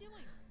 What are you doing?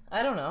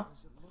 I don't know. What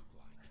does it look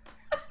like?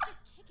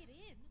 Just kick it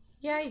in.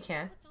 Yeah, you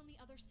can. What's on the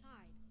other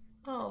side?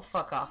 Oh,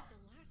 fuck off. Save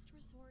the last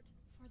resort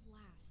for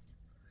last.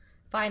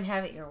 Fine,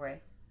 have it your way.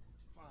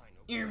 Fine,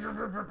 okay. What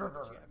would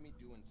you have me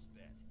do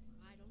instead?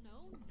 I don't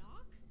know.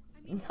 Knock? I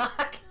mean, Knock?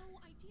 I have no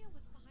idea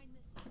what's behind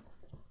this.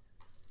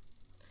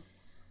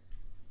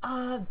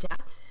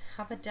 Death.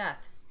 How about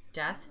death?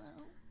 Death?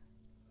 Hello?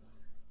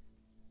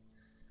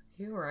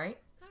 You alright?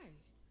 Hi.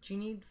 Do you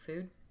need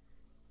food?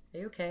 Are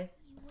you okay?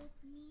 You woke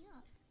me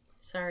up.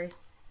 Sorry.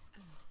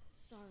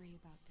 Sorry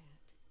about that.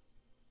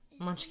 Is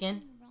Munchkin?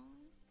 something wrong?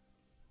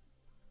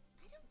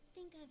 I don't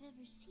think I've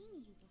ever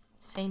seen you before.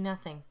 Say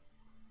nothing.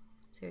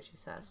 See what she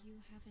says. Do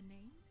you have a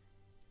name?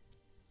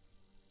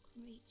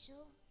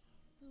 Rachel?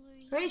 Who are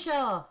you?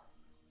 Rachel!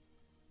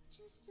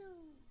 Just so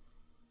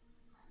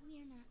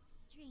we're not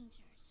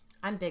strangers.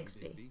 I'm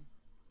Bigsby. Bibby,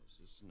 this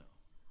is Snow.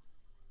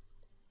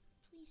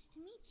 Pleased to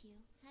meet you.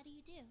 How do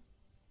you do?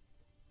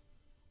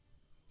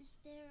 Is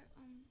there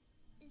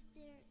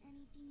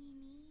anything you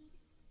need?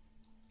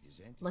 Is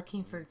Auntie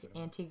Looking for Greenleaf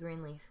around? Auntie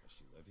Greenleaf. Does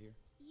she live here?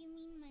 You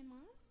mean my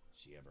mom?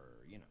 She ever,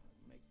 make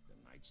the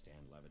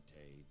nightstand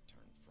levitate,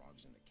 turn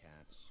frogs into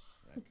cats?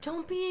 That kind of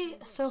Don't thing?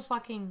 be so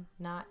fucking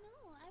not.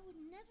 No, I would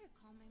never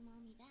call my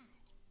mommy that.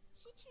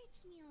 She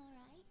treats me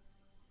alright.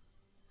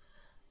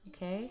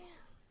 Okay.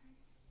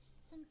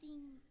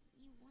 Something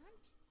you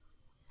want?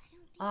 I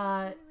don't think Uh, I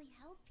can really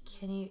help you.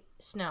 Can you.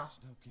 Snow.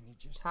 Snow, can you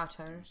just Talk to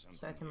do her so I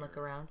something can look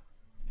here? around. I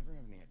never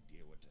have any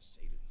idea what to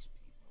say to these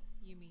people.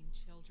 You mean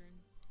children?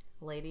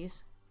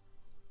 Ladies.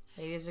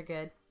 Ladies are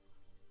good.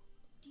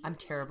 Do you I'm mind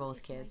terrible with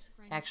if my kids.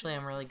 friend Actually,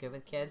 I'm takes really a good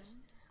with look kids.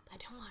 around? But I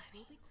don't want Promise any.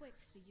 we'll be quick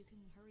so you can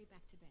hurry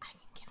back to bed. I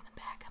can give them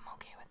back. I'm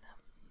okay with them.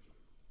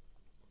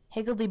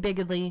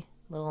 Higgledy-biggledy,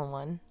 little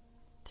one.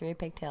 3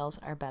 pigtails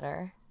are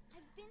better.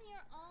 I've been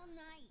here all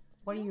night.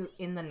 What are you,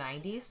 in the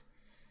 90s?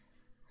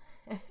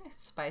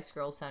 Spice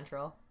Girls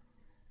Central.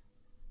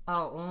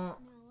 Oh, well,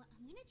 No,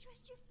 I'm gonna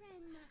trust your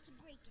friend not to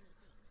break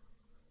anything.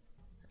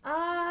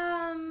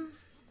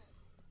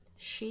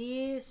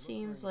 she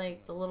seems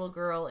like the little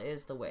girl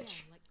is the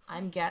witch.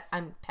 I'm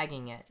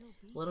pegging it.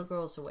 Little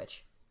girl's the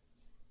witch.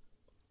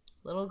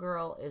 Little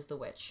girl is the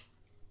witch.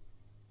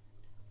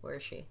 Where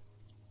is she?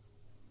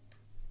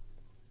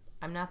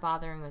 I'm not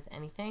bothering with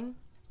anything.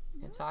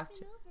 No, Can talk it's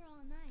to. been over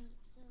all night,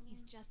 so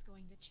He's just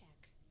going to check.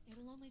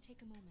 It'll only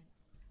take a moment.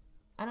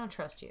 I don't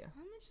trust you.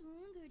 how much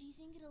longer do you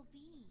think it'll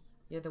be?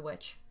 You're the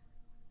witch.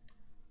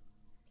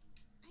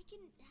 I can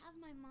have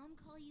my mom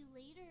call you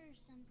later or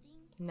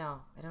something. No,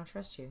 I don't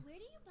trust you. Where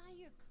do you buy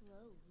your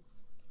clothes?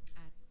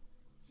 At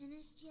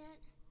Finished yet?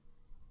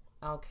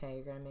 Okay,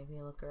 you're gonna make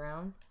me look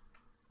around?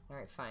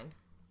 Alright, fine.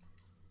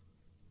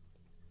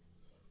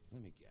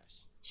 Let me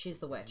guess. She's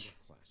the witch.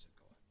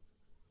 Classical.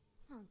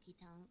 Honky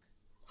tonk.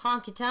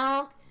 Honky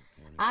tonk!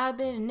 Okay. I've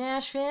been to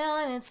Nashville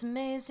and it's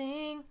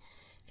amazing.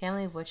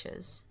 Family of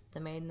witches. The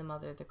maid and the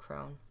mother, the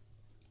crone.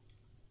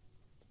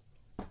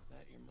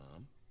 That your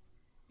mom?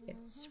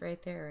 It's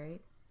right there,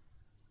 right?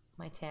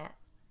 My tat.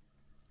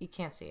 You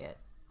can't see it.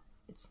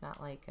 It's not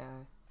like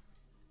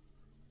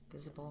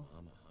visible.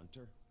 Mom a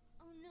hunter?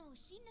 Oh no,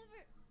 she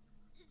never.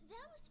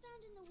 That was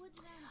found in the woods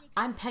around Dixon.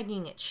 I'm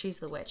pegging it. She's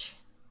the witch.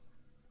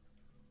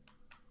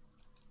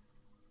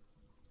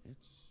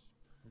 It's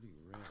pretty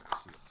rare to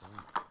see a phone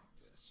like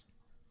this.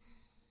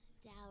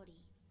 Dowdy.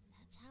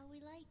 That's how we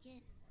like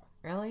it.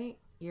 Really?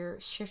 You're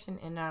shifting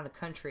in and out of the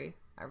country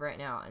right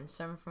now, and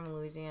someone from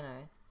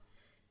Louisiana.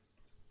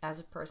 As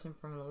a person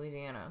from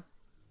Louisiana,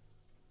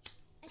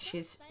 I saw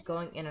she's Spider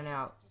going in and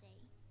out.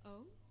 yesterday.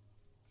 oh,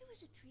 It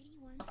was a pretty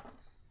one.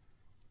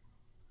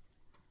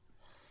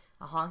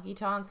 A honky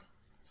tonk,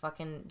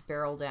 fucking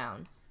barrel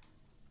down.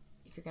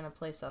 If you're gonna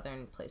play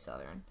Southern, play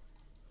Southern.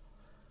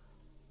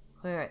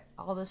 Wait,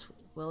 all this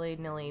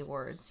willy-nilly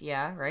words,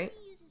 yeah, right?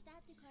 He uses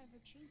that to carve her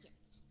trinkets.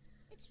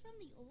 It's from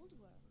the old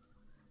world.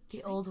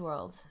 The old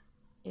world.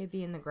 It'd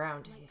be in the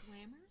ground like if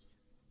glamours?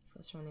 it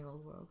was from the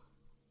old world.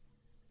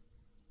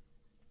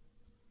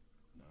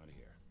 Not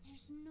here.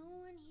 There's no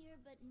one here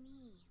but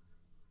me.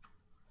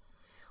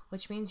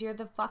 Which means you're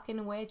the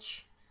fucking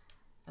witch.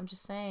 I'm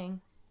just saying.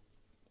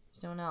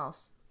 There's no one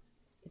else.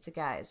 It's a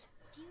guy's.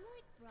 Do you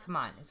like broccoli? Come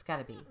on, it's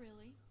gotta be. Not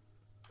really.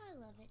 I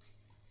love it.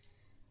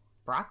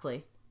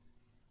 Broccoli?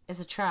 As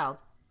a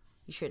child,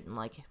 you shouldn't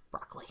like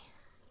broccoli.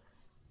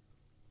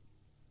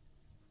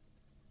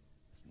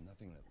 There's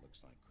nothing that looks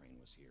like Crane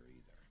was here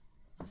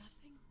either.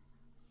 Nothing?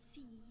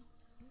 See?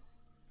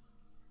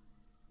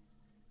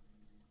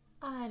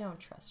 I don't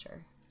trust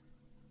her.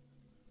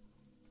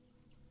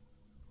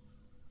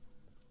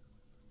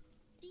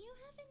 Do you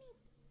have any...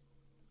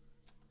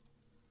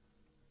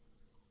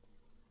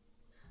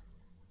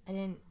 I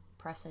didn't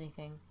press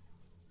anything.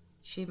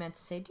 She meant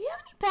to say, do you have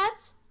any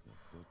pets? The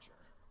Butcher.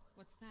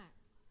 What's that?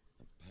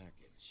 A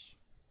package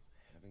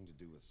having to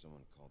do with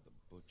someone called the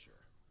Butcher.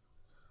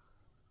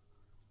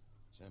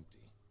 It's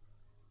empty.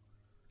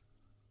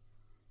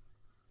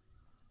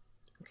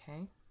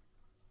 Okay.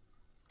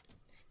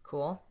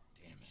 Cool.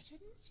 Damn it.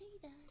 Shouldn't say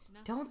that.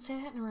 Nothing? Don't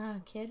say that around a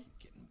kid,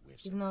 Getting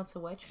whiffs even of though it's a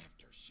witch.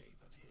 aftershave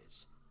of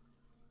his.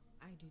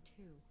 I do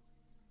too.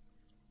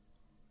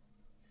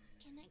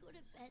 Can I go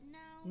to bed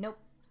now? Nope.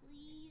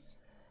 Please?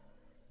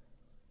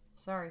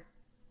 Sorry.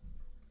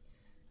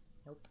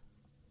 Nope.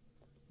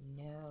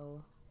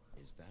 No.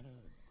 Is that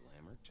a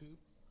glamour tube?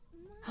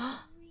 Mom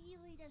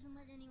really doesn't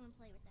let anyone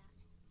play with that.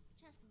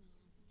 Trust me,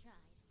 I've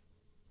tried.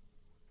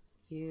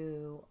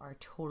 You are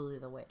totally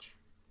the witch.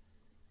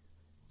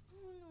 Oh,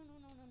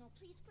 no.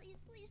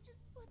 Please,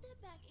 just put that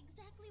back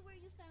exactly where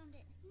you found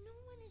it. No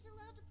one is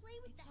allowed to play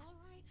with It's that. all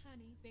right,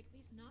 honey.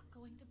 Bigby's not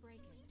going to break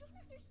You it. don't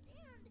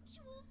understand. She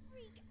will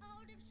freak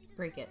out if she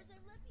Break it. discovers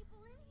I've let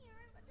people in here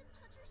and let them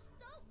touch her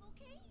stuff,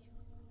 okay?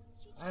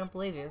 She I don't checks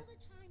believe you. all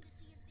the time to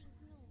see if things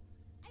move.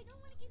 I don't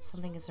want to get in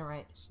Something trouble. isn't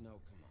right. Snow,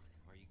 come on.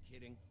 Are you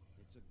kidding?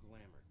 It's a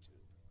glamour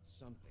tube.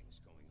 Something's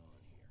going on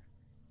here.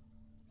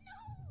 No!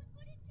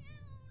 Put it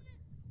down!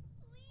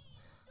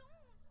 Please,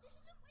 don't! This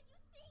isn't what you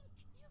think!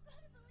 You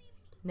gotta believe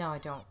me! No, I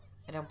don't.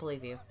 I don't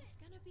believe you. It's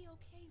gonna be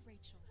okay,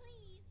 Rachel.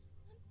 Please!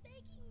 I'm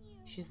begging you!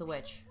 She's the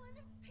witch.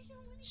 I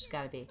don't wanna She's get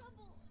gotta in be.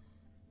 trouble.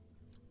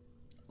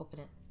 Open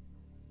it.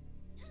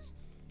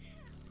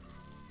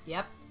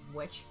 Yep,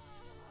 witch.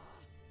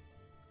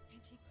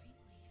 Auntie Greenleaf.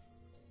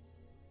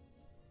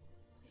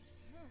 It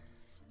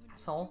hurts when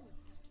Asshole. you do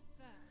it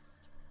that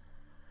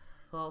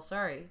fast. Well,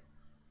 sorry.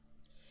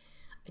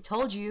 I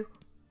told you.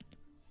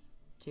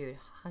 Dude,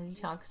 honky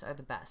tonks are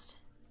the best.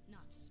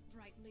 Not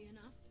sprightly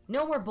enough.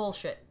 No more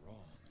bullshit.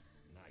 Wrong.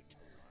 Night to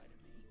lie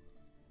to me.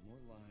 More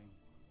lying,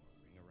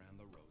 more ring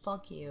around the rosy.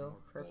 Fuck you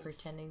More for bullshit,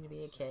 pretending to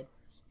be a no kid.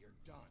 slurs. You're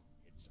done.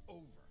 It's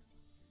over.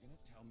 You're gonna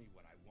tell me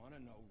what I want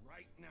to know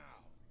right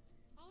now.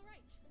 All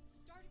right,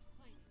 start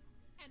explaining.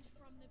 And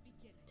from the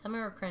beginning. Tell me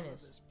where Crane None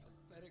of is. This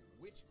pathetic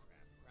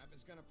witchcraft crap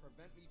is gonna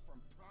prevent me from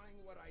prying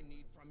what I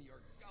need from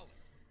your gullet.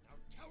 Now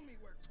tell me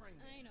where Crane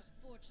is. I ain't a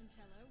fortune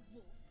teller,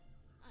 Wolf.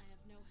 I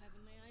have no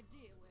heavenly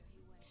idea where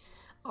he went.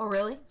 Oh,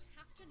 really? You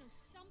have to know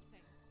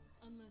something.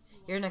 Unless you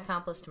You're an want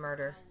accomplice to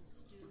murder. foul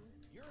stew,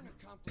 You're an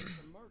accomplice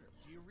to murder.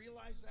 Do you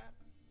realize that?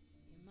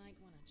 you might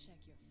want to check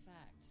your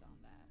facts on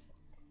that.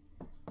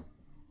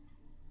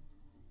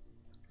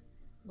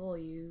 Well,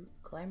 you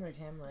glamored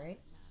him, right?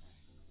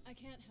 Matter. I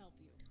can't help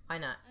you. Why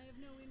not? I have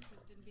no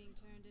interest in being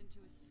turned into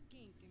a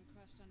skink and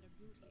crushed under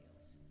boot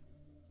heels.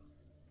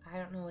 I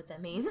don't know what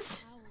that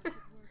means. Owls at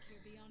work here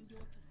beyond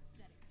your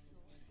pathetic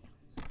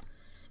authority.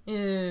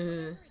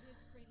 Ew.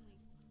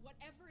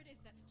 Whatever it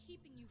is that's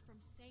keeping you from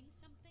saying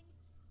something,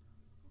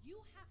 you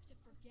have to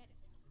forget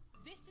it.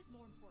 This is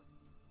more important.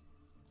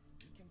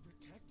 We can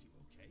protect you,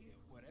 okay?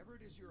 Whatever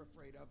it is you're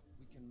afraid of,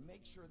 we can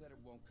make sure that it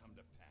won't come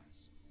to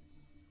pass.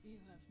 You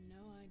have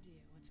no idea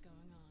what's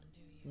going on, do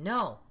you?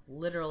 No,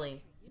 literally,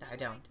 You know I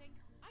what don't.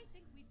 I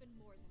think we've been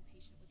more than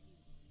patient with you.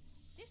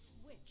 This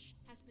witch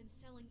has been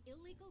selling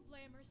illegal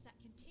glamours that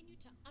continue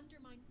to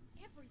undermine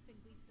everything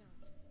we've built.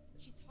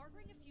 She's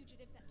harboring a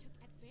fugitive that took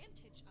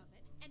advantage of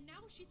it, and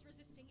now she's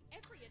resisting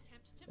every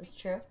attempt to That's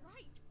make true. things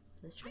right.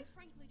 That's true. I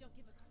frankly don't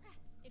give a crap.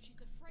 If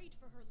she's afraid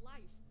for her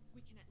life,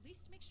 we can at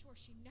least make sure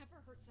she never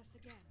hurts us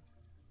again.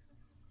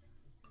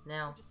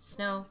 No, Or destroy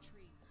Snow. the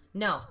tree.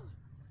 No.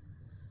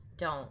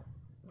 Don't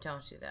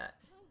do that.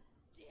 How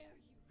dare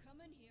you come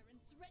in here and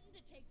threaten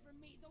to take from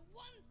me the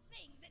one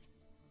thing that...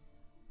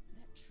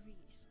 That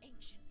tree is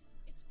ancient.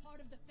 It's part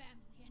of the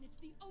family, and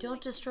it's the only... Don't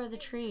destroy the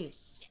tree. thing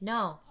that shit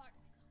No. apartment.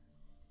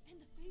 And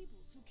the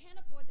fables who can't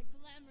afford the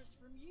glamours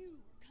from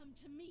you come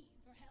to me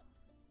for help.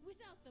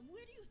 Without them,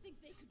 where do you think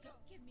they could go?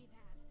 Don't give me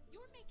that.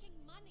 You're making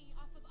money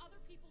off of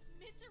other people's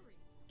misery.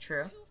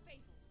 True. 2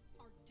 fables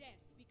are dead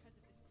because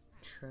of this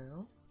crap.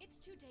 True. It's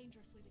too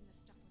dangerous leaving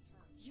this stuff with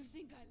her. You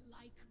think I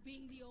like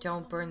being the old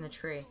Don't burn woman the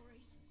with tree.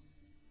 stories?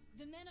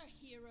 The men are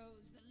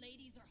heroes, the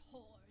ladies are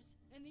whores,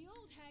 and the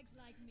old hags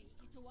like me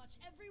get to watch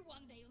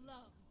everyone they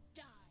love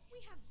die.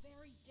 We have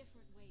very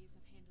different ways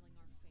of handling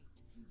our fate.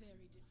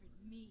 Very different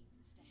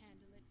means to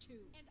handle it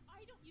too. And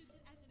I don't use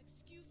it as an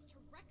excuse to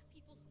wreck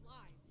people's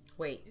lives.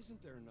 Wait. Isn't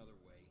there another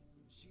way?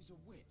 She's a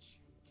witch.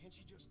 Can't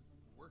she just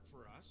work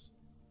for us?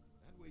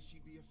 That way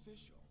she'd be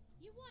official.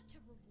 You want to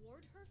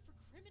reward her for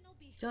criminal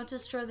behavior? Don't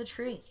destroy the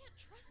tree. You can't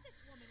trust this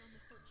woman on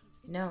the 13th.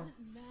 It No.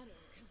 doesn't matter,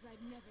 because Because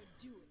I'd never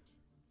do it.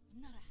 I'm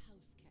not a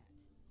house cat,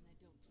 and I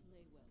don't play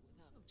well with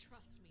others. Oh,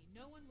 trust me,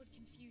 no one would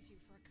confuse you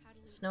for a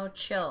cuddly... Snow,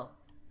 chill.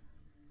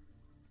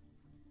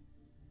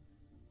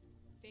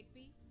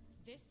 Bigby,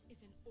 this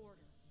is an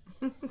order.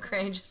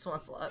 Crane just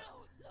wants love.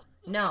 Look,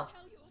 No.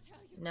 I'll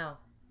tell you. No.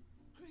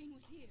 Crane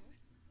was here.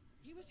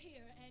 He was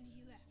here, and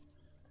he left.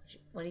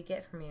 What did he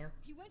get from you?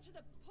 He went to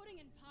the pudding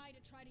and pie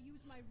to try to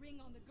use my ring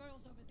on the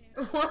girls over there.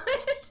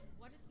 What?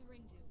 What does the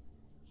ring do?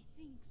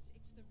 He thinks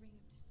it's the ring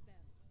of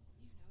dispel.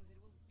 You know, that it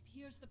will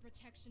pierce the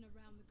protection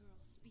around the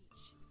girl's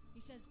speech.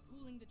 He says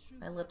pulling the truth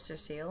My lips are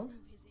out will sealed.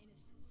 prove his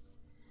innocence.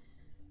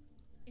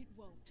 It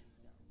won't,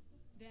 though.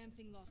 Damn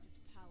thing lost its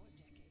power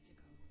decades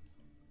ago.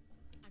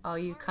 I'm Oh,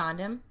 you sorry, conned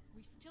him?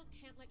 We still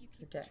can't let you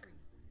Your keep the dick.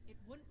 tree. It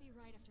wouldn't be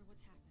right after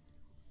what's happened.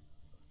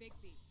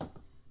 Bigby,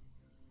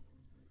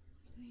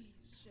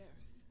 Please,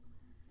 Sheriff.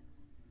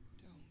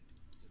 Don't.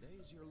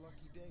 Today's your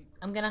lucky day.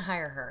 I'm gonna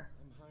hire her.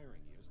 I'm hiring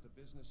you as the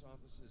business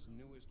office's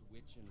newest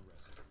witch in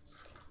residence.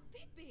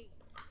 Bigby!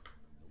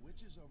 The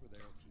witches over there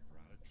will keep her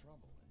out of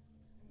trouble.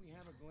 And we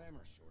have a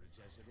glamour shortage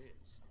as it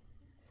is.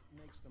 It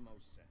makes the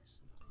most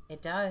sense. It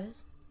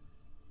does.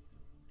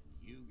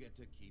 And you get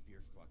to keep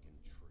your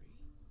fucking tree.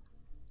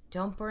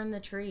 Don't burn the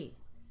tree.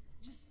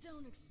 Just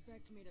don't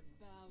expect me to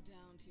bow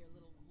down to your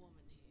little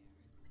woman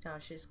here. No,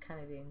 she's kind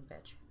of being a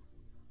bitch.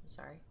 I'm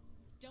sorry.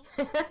 Don't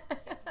think for a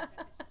second that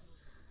this is over.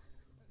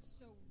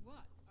 So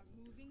what? Are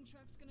moving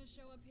trucks gonna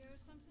show up here or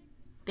something?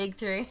 Big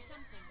 3. Something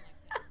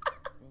like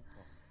that. We'll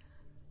call.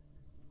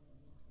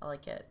 I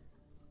like it.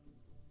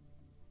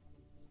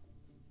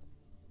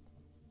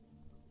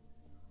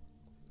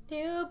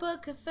 New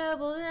book of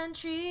fable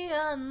entry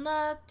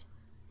unlocked.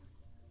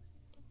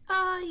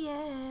 Oh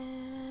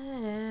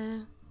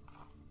yeah.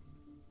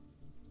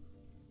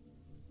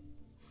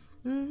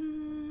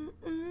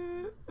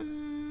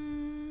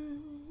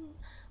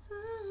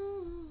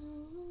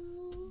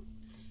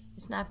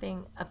 It's not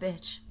being a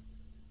bitch.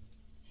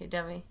 You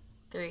dummy.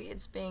 3.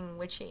 It's being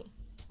witchy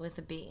with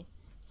a B.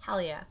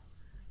 Hell yeah.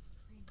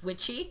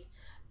 Witchy?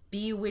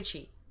 Be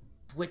witchy.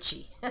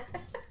 Witchy.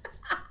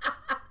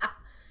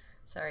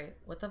 Sorry,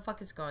 what the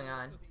fuck is going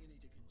on?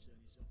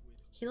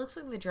 He looks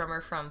like the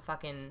drummer from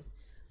fucking,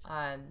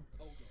 God,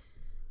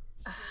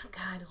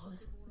 what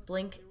was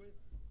Blink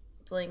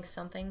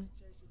something?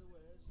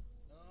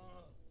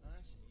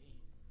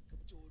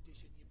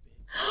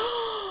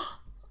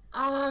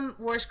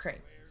 Where's Crane?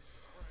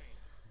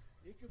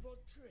 Ichabod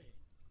Crane?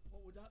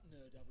 What would that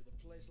nerd have with a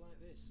place like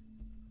this?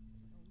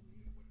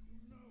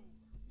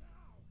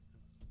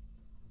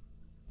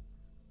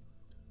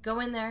 Go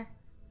in there.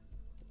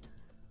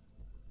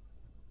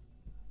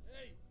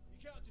 Hey, you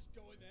can't just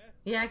go in there.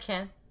 Yeah, I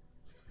can.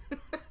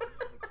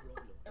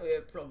 We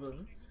have a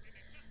problem.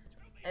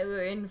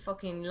 We're in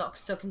fucking lock,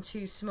 stock, and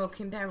 2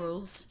 smoking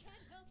barrels. I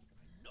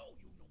know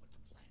you know what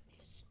the plan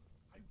is.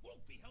 I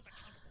won't be held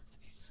accountable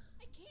for this.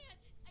 I can't.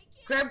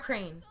 Grab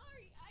Crane.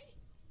 Sorry,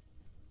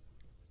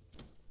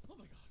 Oh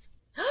my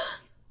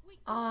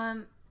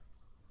god.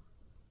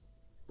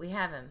 We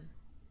have him.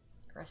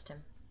 Arrest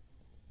him.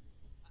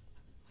 I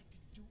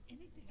didn't do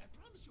anything. I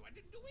promise you, I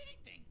didn't do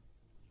anything.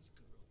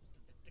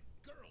 These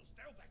girls,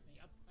 they'll back me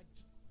up. I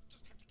just have to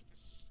get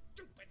this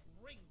stupid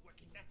ring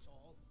working, that's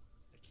all.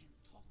 They can't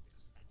talk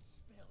because of that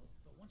spell.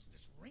 But once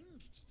this ring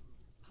gets through,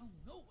 I'll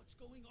know what's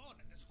going on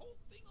and this whole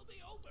thing will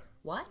be over.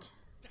 What?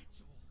 That's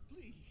all.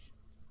 Please.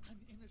 I'm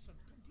innocent.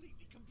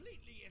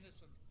 Completely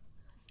innocent.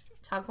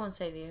 Just Talk won't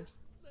save you.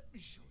 let me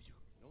show you.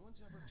 No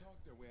one's ever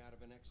talked their way out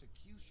of an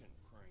execution,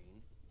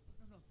 Crane.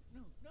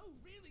 No,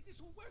 really, this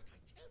will work, I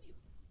tell you.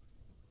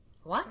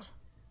 What?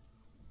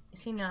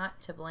 Is he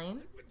not to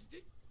blame?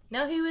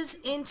 No, he was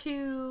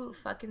into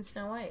fucking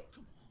Snow White.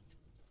 Come on,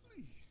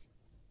 please.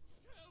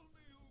 Tell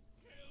me who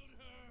killed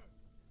her.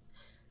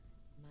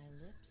 My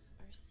lips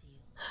are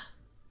sealed.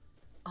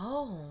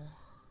 Oh.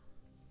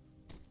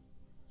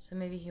 So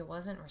maybe he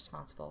wasn't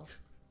responsible.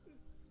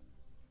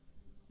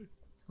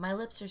 My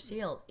lips are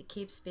sealed. It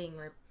keeps being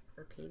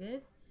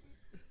repeated.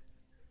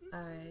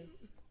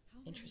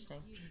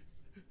 Interesting.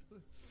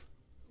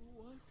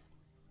 What?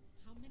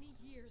 How many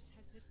years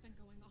has this been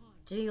going on?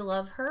 Did he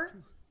love her?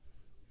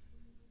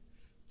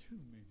 Too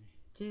many.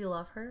 Did he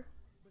love her?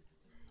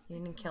 He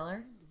didn't kill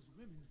her? Those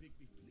women,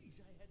 Bigby, please.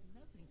 I had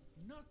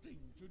nothing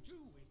to do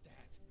with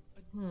that.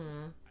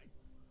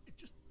 It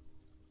just.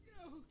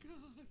 Oh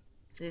God.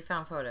 They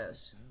found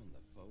photos. Found the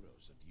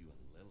photos of you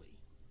and Lily.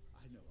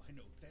 I know.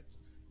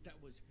 That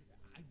was.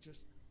 I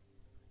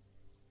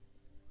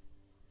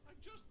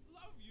just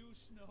love you,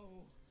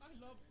 Snow. I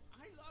love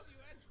you,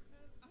 and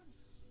I'm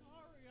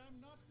sorry. I'm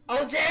not.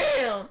 Oh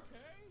damn!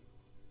 Okay.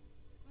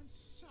 I'm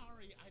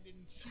sorry I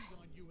didn't cheat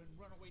on you and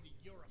run away to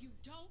Europe. You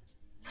don't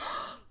know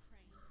me,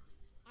 Crane.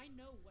 I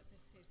know what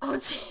this is. Oh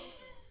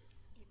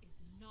damn! It is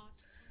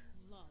not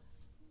love.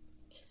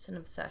 It's an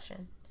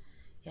obsession.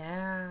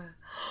 Yeah.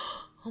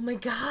 Oh my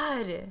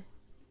god!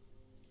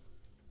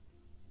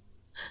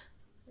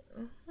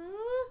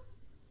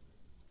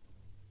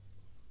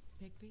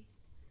 Bigby,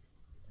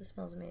 This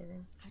smells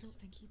amazing. I don't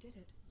think he did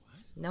it.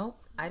 What?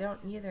 Nope, I don't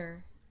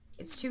either.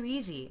 It's too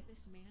easy.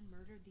 This man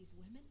murdered these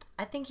women?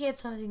 I think he had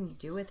something to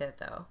do with it,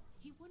 though.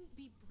 He wouldn't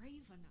be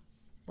brave enough.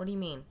 What do you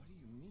mean? What do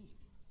you mean?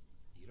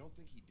 You don't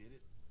think he did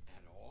it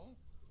at all?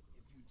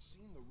 If you'd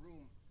seen the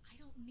room... I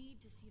don't need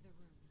to see the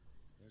room.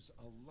 There's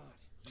a lot.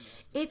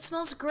 It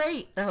smells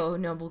great, though,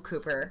 Noble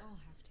Cooper. I'll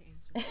have to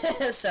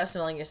answer. Stop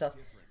smelling yourself.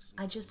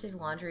 I just did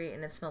laundry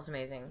and it smells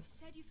amazing. You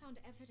said you found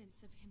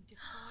evidence of him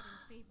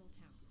defrauding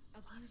Fabletown,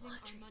 abusing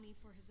our money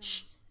for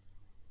his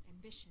own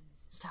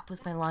ambitions. Stop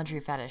with my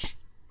laundry fetish.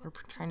 We're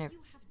trying to You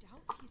have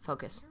doubts he's a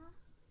focus. murderer?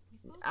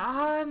 We've both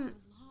known him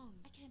so long.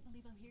 I can't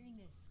believe I'm hearing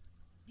this.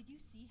 Did you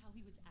see how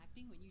he was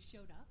acting when you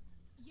showed up?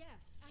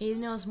 Yes. He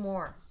knows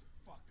more.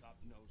 Fuck up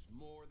knows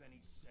more than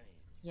he's saying.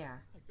 Yeah.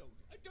 I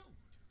don't.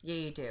 Yeah,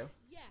 you do.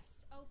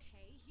 Yes,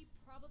 okay, he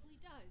probably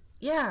does.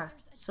 Yeah,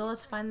 There's a so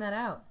let's find that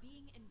out.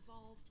 being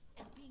involved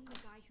and being the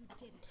guy who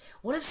did it.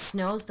 What if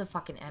Snow's the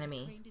fucking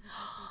enemy? Crane didn't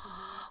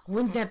translate the word.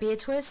 Wouldn't that be a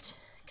twist?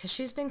 Because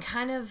she's been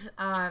kind of,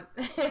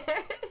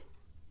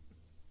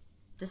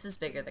 This is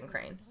bigger than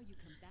Crane. I saw you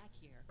come back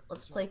here.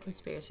 Let's play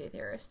conspiracy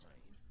theorist.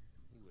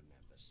 He wouldn't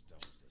have the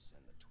stones to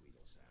send the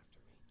Tweedles after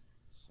me.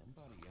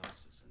 Somebody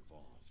else is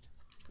involved.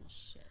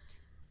 Bullshit.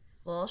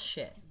 Well,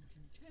 shit.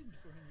 Intend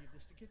for any of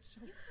this to get so...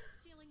 You've been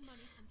stealing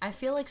money from I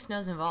feel like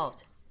Snow's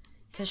involved.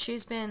 Because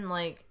she's been,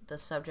 like, the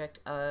subject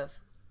of...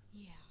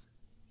 Yeah,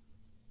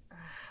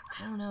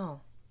 I don't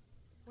know.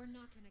 we're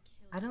not gonna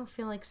kill I don't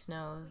feel like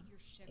Snow you, but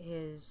you're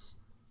shivering. is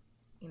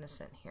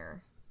innocent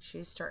here.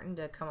 She's starting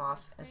to come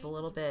off as a Crane,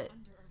 little you are bit...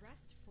 under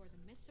arrest for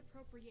the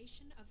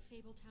misappropriation of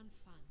Fabletown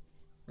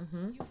funds.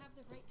 Mm-hmm. You have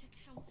the right to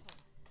counsel,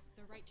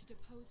 the right to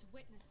depose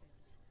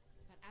witnesses,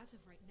 but as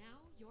of right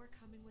now, you're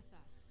coming with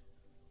us.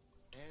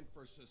 And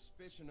for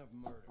suspicion of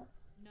murder.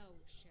 No,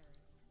 Sheriff.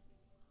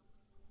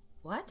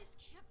 What? This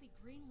can't be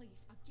Greenleaf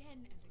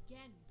again and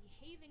again,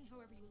 behaving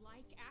however you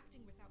like,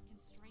 acting without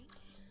constraint.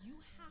 You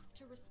have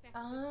to respect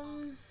this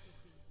office,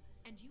 Vicky,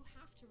 and you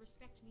have to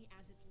respect me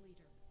as its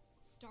leader,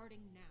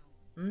 starting now.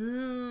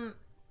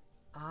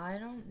 I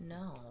don't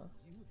know.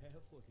 You have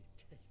what it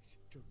takes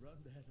to run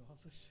that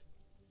office?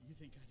 You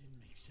think I didn't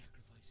make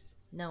sacrifices?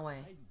 No way.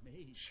 I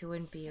made She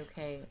wouldn't be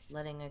okay sacrifices.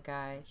 letting a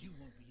guy You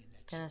won't be in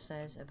that kind of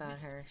says about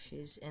her.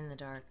 She's in the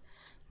dark.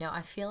 No,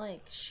 I feel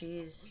like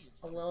she's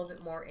a little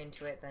bit more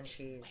into it than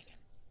she's...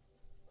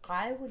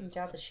 I wouldn't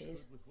doubt that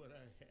she's... with what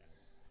I had.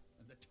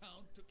 And the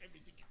town took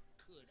everything it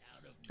could out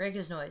of me. Break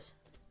his noise.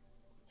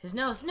 His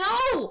nose. No!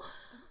 Oh,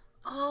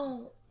 How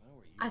are you?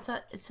 I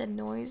thought it said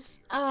noise.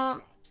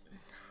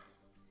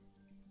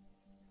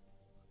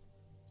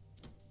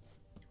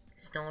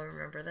 Still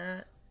remember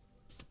that?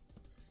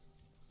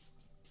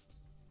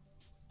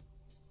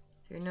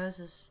 Your nose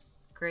is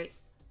great.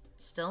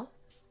 Still?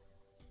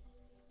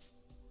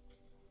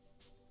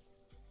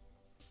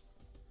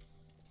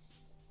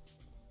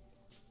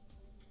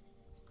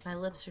 My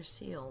lips are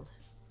sealed.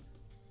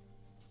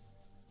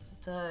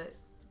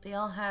 They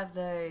all have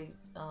the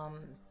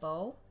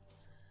bow.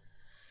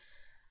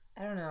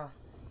 I don't know.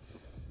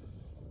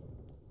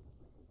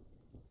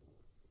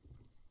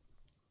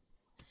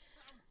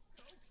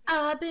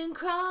 I've been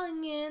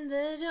crawling in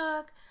the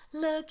dark,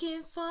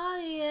 looking for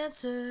the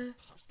answer.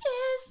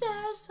 Is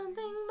there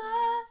something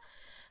more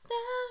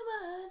than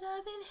what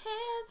I've been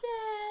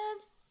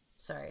handed?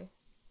 Sorry.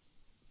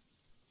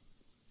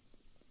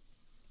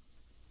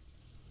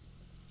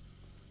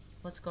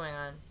 What's going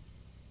on?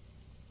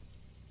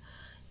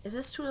 Is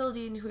this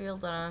Tweedledee and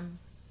Tweedledum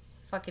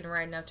fucking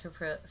riding up to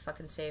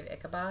fucking save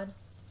Ichabod?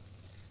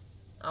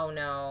 Oh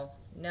no.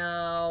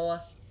 No.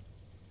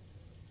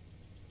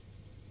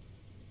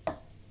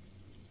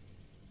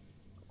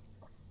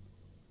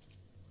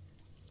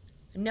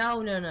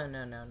 No, no, no,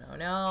 no, no, no,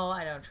 no.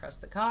 I don't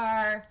trust the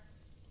car.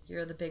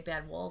 You're the big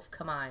bad wolf.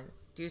 Come on.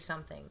 Do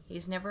something.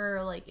 He's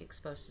never, like,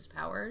 exposed his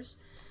powers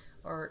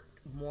or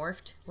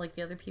morphed like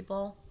the other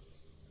people.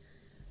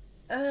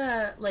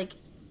 Like,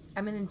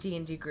 I'm in a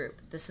D&D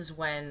group. This is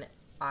when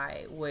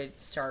I would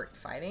start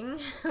fighting.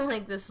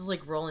 Like, this is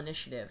like roll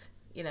initiative,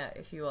 you know,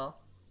 if you will.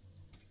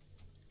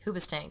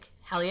 Hoobastank.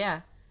 Hell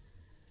yeah.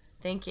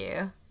 Thank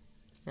you.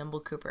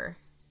 Nimble Cooper.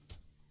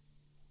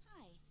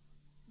 Hi.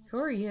 Who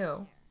are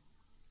you?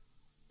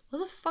 Who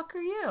the fuck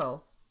are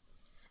you?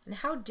 And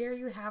how dare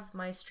you have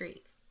my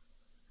streak?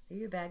 Are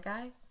you a bad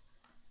guy?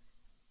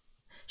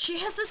 She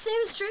has the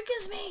same streak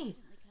as me!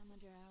 Recently come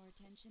under our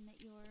attention that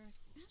you're,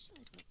 how shall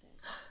I put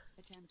this?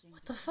 Attempting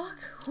What the fuck?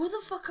 Who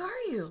the fuck are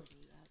you?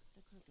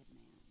 The crooked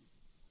man.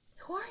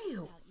 Who are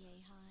you? About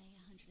yay high,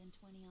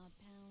 120 odd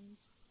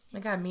pounds. Oh my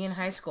god, me in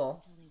high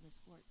school. Until he was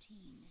 14.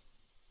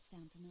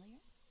 Sound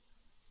familiar?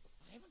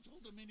 I haven't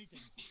told him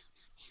anything.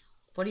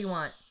 What do you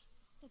want?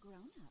 The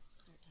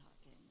grown-ups are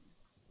talking.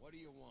 What do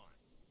you want?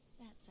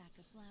 That sack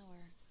of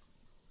flour.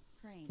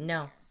 Crane.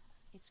 No. here.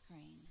 It's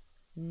Crane.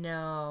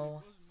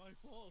 No. It wasn't my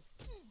fault.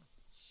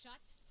 Shut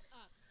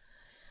up.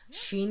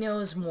 She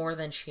knows more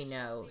than she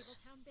knows.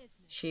 Fabletown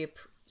business. She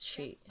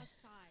Step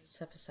aside.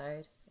 step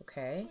aside.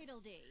 Okay.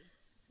 Tweedledee.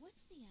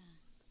 What's the, you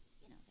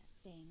know,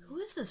 that thing? Who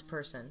is this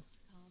person?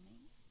 Call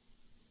me?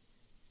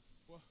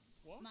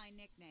 What? My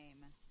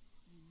nickname.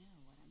 You know.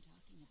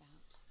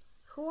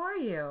 Who are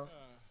you?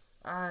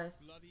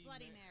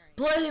 Bloody Mary.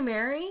 Bloody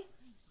Mary? Thank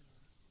you.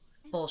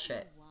 And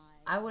Bullshit. you know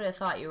why? I would have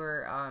thought you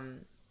were,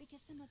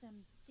 Because some of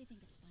them, they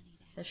think it's funny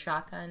to the have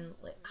shotgun.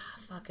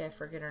 Fuck, I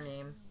forget her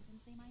name.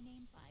 and say my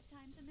name 5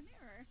 times in the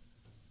mirror.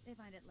 They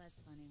find it less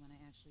funny when I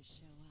actually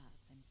show up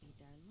and feed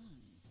their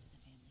lungs to the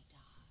family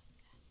dog.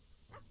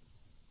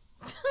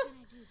 And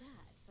I do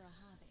that for a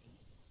hobby,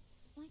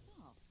 like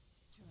golf,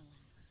 to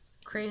relax.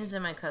 Creighton's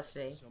in my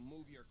custody. So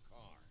move your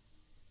car.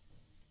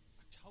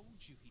 I told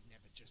you he'd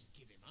never just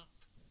give him up.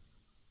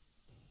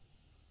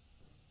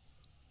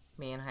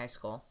 Me in high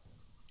school.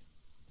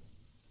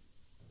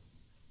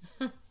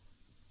 Fuck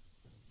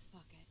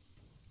it.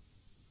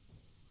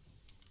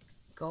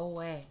 Go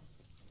away.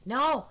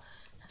 No!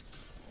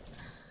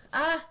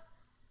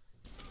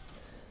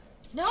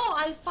 No,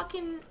 I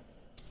fucking...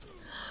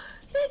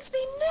 Bixby,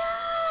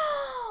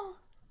 no!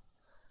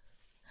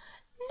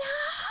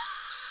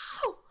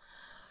 No!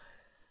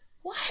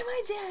 Why am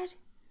I dead?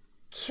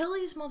 Kill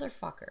these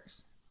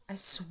motherfuckers. I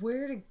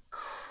swear to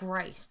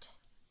Christ.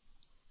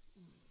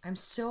 I'm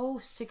so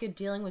sick of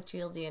dealing with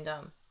Tweedledee and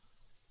Dumb.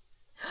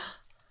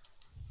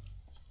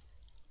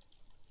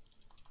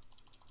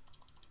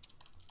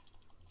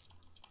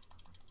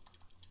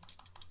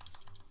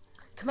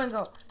 Come on,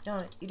 go.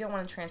 No, you don't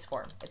want to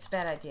transform. It's a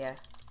bad idea.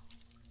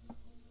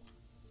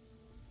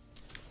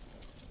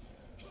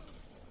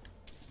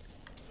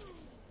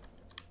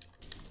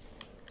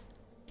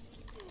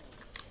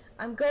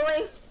 I'm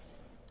going.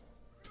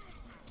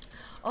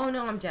 Oh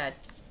no, I'm dead.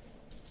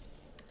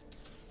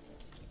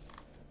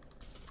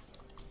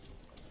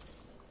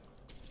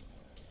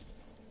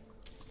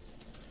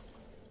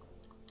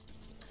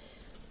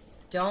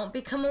 Don't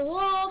become a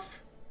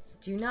wolf.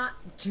 Do not.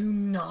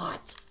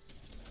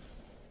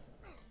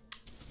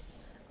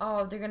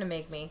 Oh, they're gonna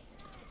make me.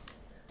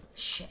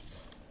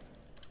 Shit.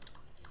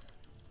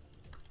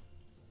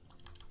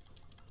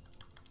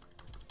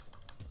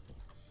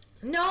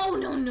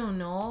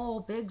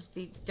 No,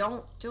 Bigsby,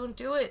 don't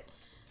do it.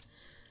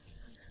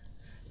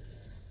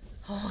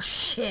 Oh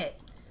shit.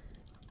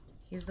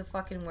 He's the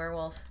fucking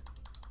werewolf.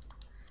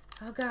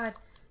 Oh god,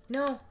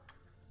 no.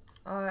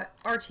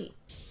 Archie.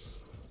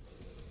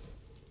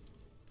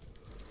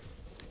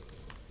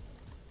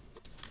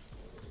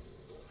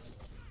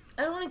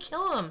 I don't want to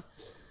kill him.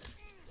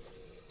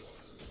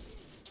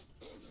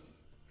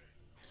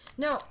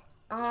 No,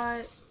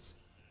 I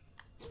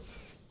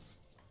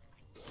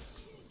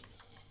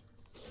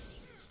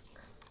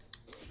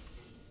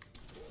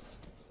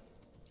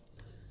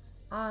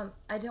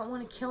don't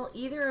want to kill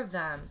either of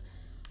them.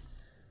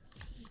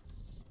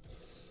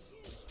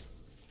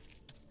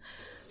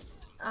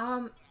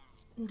 No,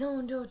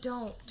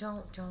 don't.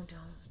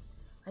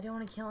 I don't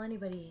want to kill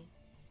anybody.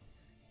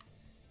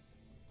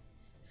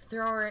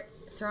 Throw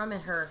him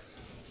at her.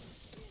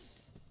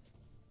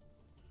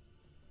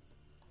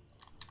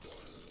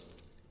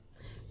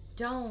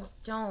 Don't.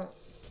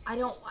 I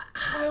don't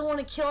want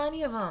to kill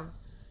any of them.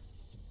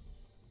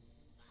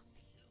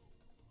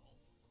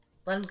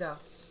 Let him go.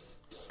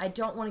 I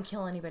don't want to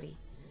kill anybody.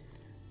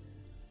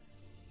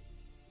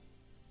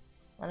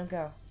 Let him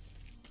go.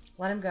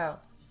 Let him go.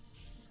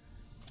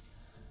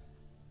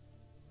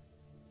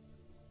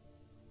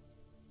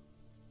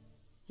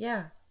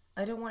 Yeah,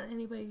 I don't want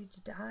anybody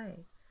to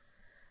die.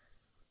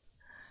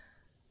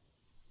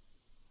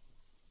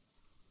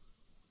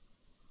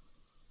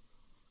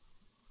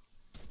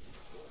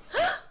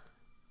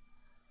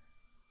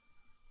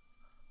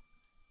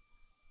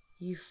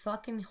 You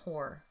fucking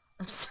whore.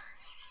 I'm sorry.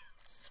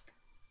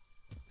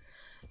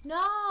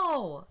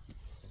 No!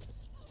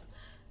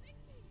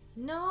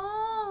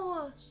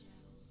 No!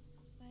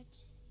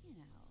 But, you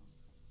know,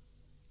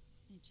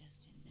 it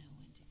just didn't know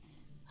when to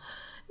end.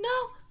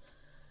 No!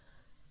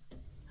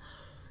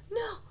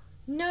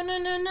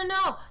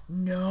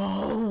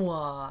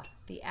 No!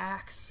 The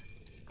axe.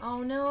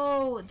 Oh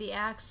no! The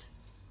axe.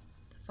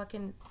 The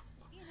fucking...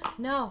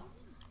 No!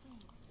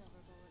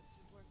 Silver bullets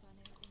would work on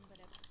anything but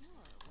a pure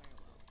werewolf.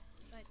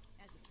 But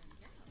as it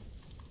turns out...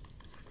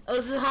 Oh,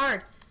 this is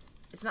hard.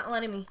 It's not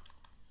letting me.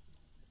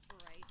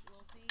 Right,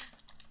 Wolfie?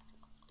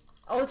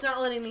 Oh, it's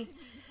not letting me.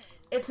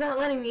 It's not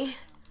letting me. Sounds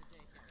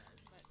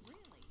ridiculous, but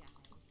really, guys.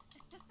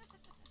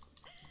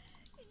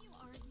 Can you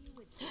argue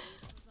with Dave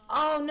was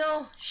all Oh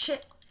no!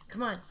 Shit!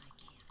 Come on.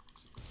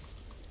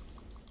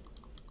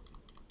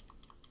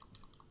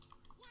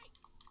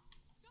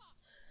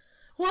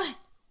 What?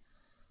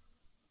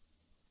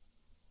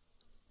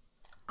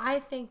 I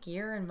think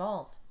you're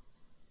involved.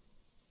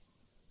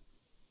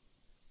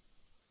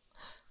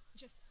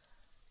 Just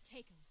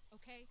take him,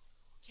 okay?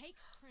 Take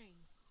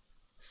Crane.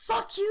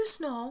 Fuck you,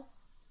 Snow.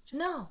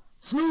 No.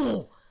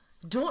 Snow!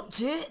 Don't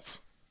do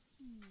it!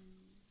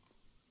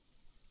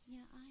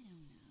 Yeah, I don't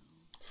know.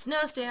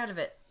 Snow, stay out of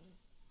it.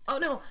 Oh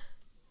no!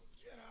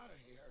 Get out of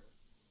here.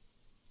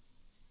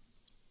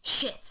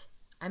 Shit!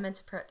 I meant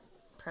to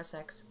press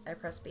X. I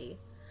pressed B.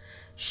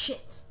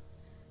 Shit!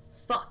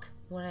 Fuck!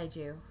 What'd I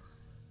do?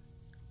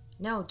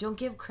 No, don't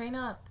give Crane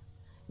up.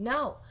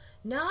 No!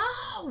 No!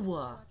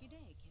 Lucky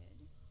day,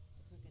 kid.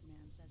 The crooked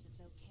man says it's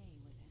okay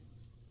with him.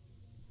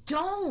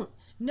 Don't!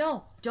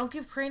 No! Don't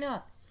give Crane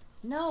up!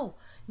 No!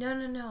 No,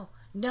 no, no.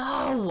 No!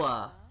 Got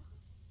a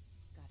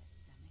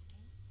stomachache?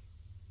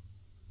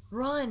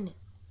 Run!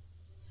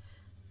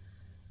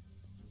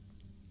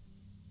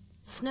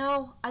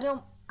 Snow, I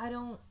don't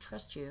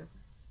trust you.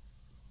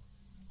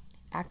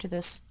 After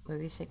this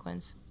movie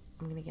sequence,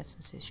 I'm gonna get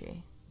some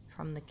sushi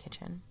from the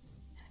kitchen.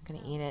 And I'm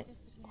gonna eat it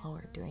while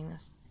we're doing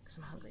this, because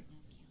I'm hungry.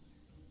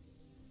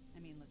 I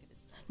mean, look at his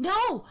face.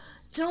 No!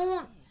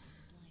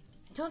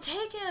 Don't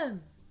take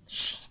him!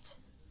 Shit.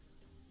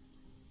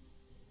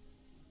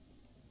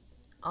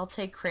 I'll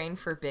take Crane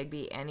for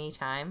Bigby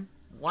anytime.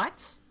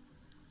 What?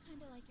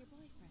 Kinda like your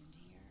boyfriend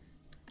here.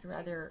 I'd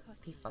rather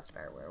be fucked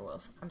by a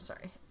werewolf. I'm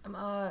sorry.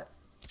 No!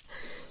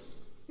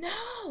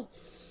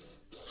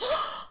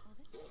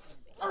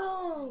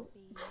 Oh,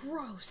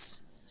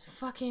 gross.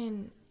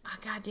 Fucking, oh,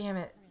 god damn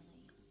it.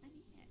 Really, I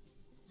mean it.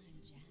 I'm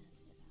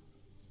jazzed about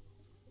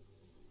it.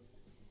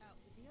 Out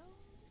with the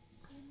old,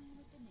 in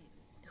with the new.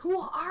 Who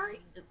are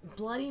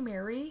Bloody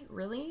Mary?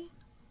 Really?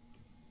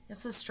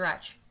 That's a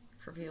stretch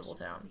for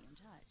Peopletown. Be in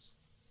touch.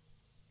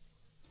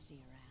 See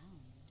you around.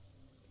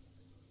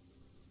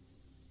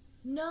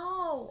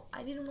 No,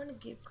 I didn't want to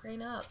give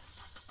Crane up.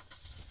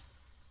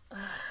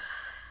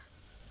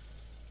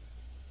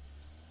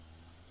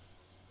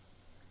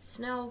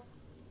 Snow,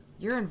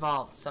 you're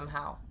involved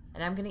somehow,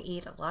 and I'm gonna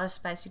eat a lot of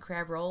spicy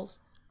crab rolls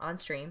on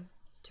stream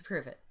to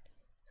prove it.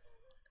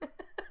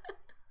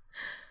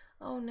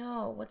 Oh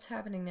no, what's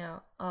happening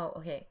now? Oh,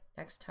 okay,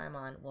 next time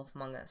on Wolf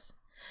Among Us.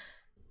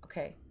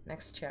 Okay,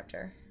 next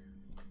chapter.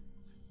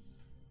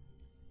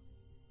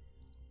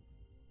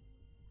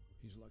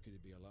 He's lucky to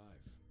be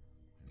alive,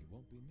 and he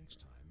won't be next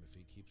time if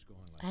he keeps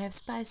going like I have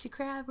spicy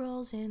crab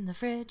rolls in the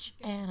fridge,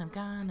 and I'm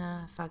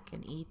gonna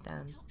fucking eat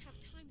them Don't have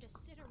time to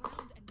sit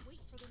around and wait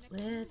for the next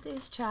with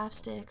these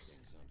chopsticks.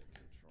 he's under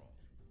control.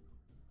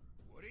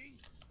 Woody,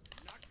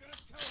 I'm not gonna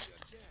tell you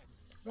again.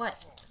 What?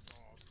 Talk,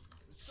 dog.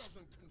 This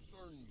doesn't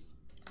concern you.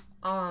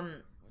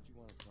 What do you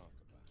want to talk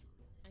about?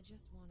 I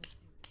just wanted to,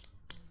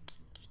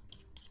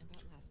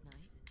 about last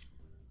night.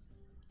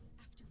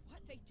 After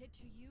what they did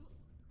to you,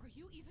 are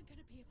you even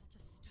gonna be able to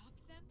stop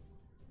them?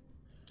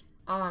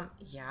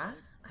 Yeah,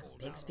 I'm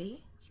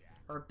Bigsby,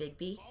 or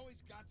Bigby.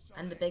 Always got some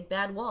I'm the big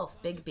bad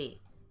wolf, Bigby.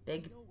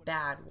 Big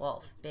bad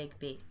wolf,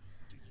 Bigby.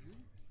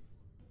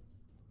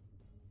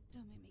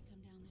 Don't make me come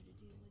down there to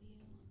deal with you.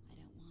 I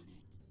don't want it.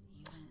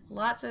 You don't want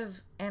Lots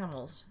of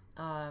animals.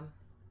 Then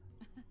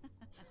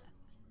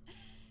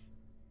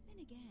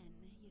again,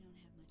 you don't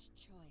have much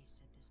choice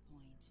at this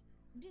point,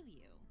 do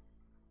you?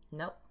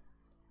 Nope.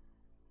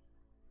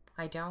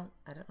 I don't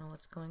know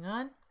what's going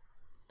on.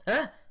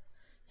 Ugh!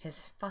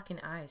 His fucking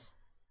eyes.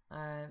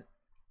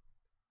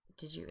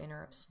 Did you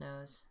interrupt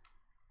Snow's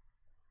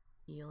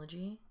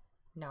eulogy?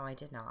 No, I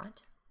did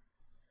not.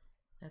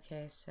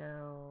 Okay,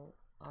 so,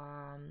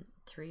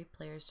 3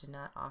 players did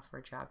not offer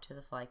a job to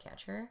the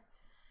flycatcher.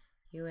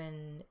 You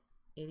and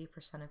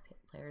 80% of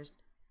players,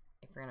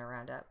 if we're gonna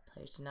round up,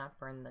 players did not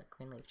burn the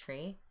greenleaf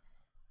tree.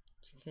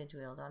 GK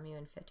Tweedledum, you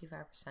and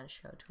 55%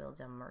 showed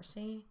Tweedledum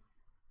mercy.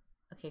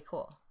 Okay,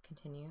 cool.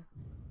 Continue.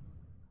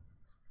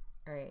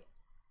 Alright.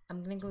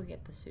 I'm gonna go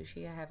get the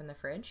sushi I have in the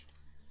fridge.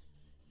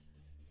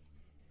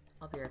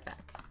 I'll be right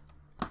back.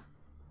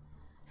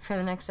 For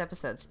the next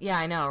episodes. Yeah,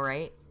 I know,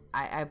 right?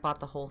 I bought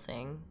the whole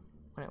thing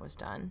when it was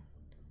done.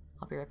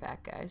 I'll be right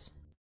back, guys.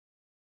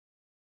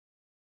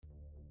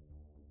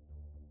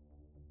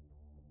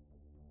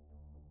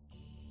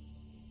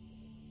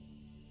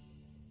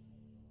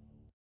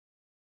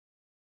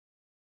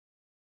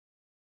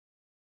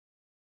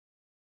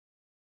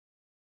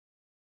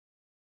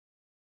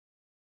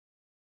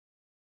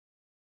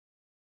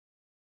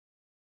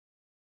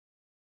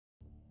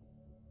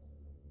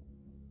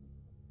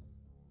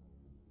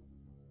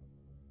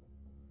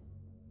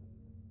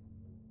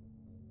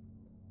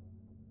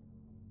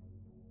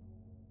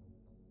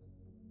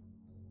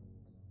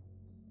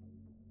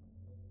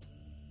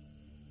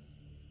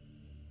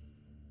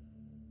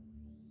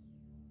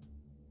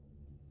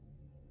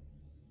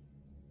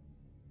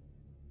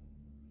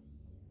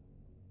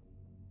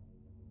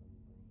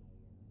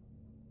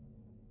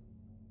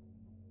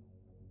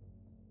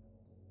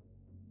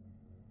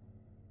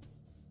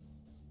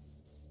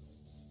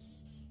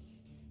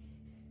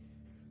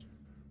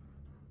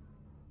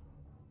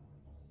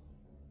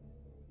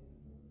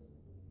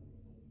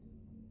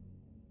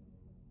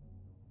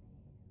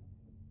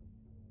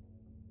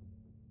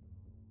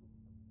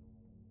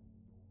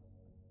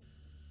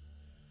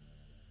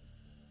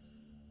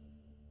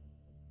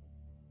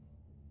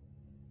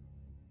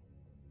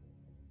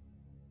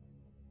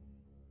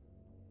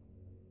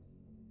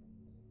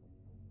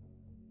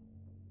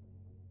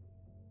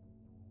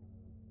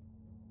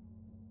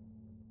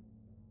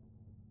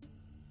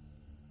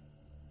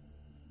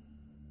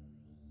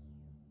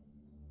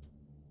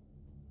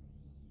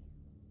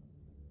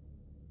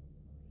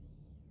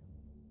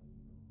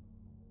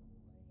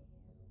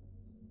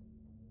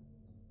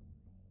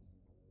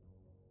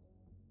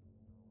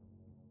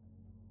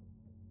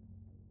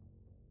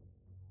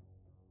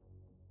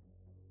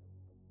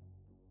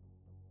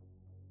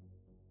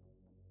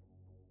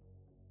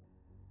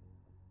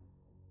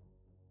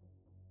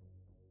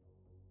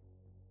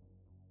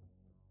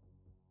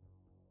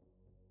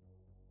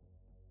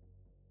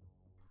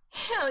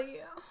 Hell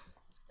yeah.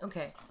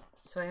 Okay,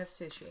 so I have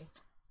sushi.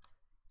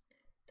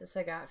 This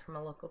I got from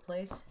a local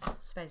place.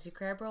 Spicy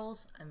crab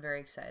rolls. I'm very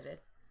excited.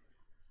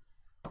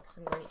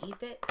 So I'm going to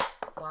eat it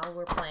while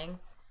we're playing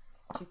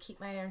to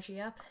keep my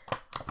energy up.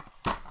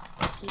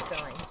 Keep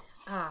going.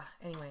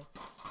 Anyway.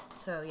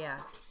 So yeah.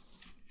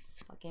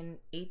 Fucking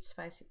 8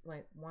 spicy.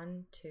 Wait,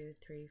 1, 2,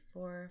 3,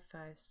 4,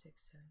 5,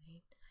 6, 7, 8,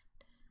 9,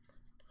 10,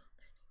 11, 12,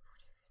 13,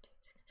 14, 15,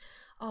 16.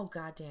 Oh,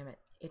 god damn it.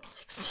 It's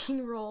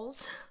 16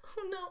 rolls.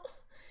 Oh no.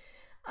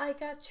 I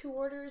got 2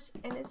 orders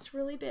and it's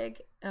really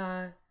big.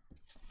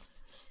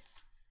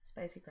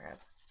 Spicy crab.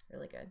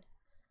 Really good.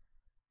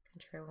 Can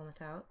try one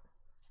without.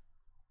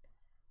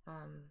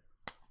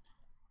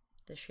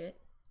 The shit.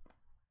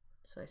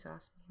 Soy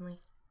sauce mainly.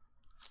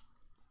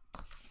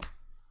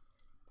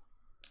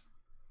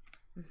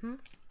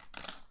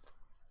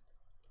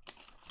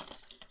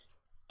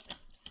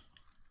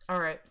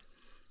 Alright.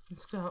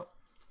 Let's go.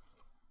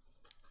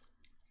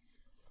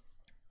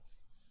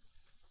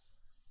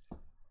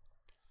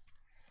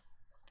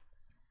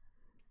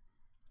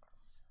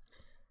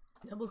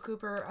 Double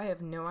Cooper, I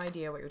have no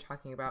idea what you're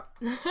talking about.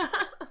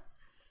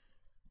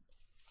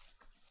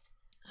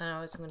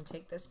 I was going to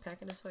take this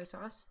packet of soy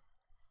sauce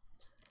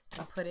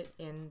and put it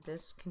in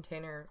this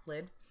container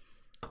lid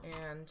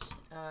and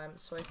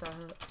soy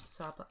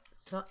sauce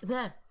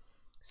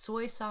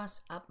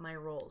up my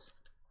rolls.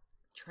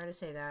 Try to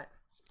say that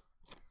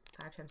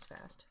 5 times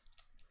fast.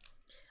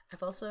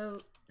 I've also,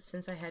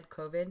 since I had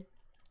COVID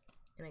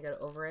and I got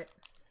over it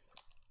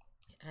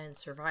and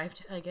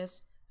survived, I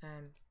guess,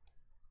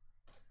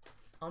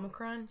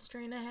 Omicron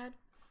strain I had,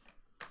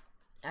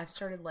 I've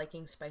started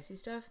liking spicy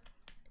stuff,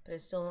 but I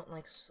still don't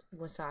like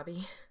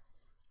wasabi.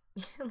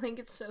 Like,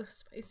 it's so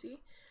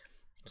spicy.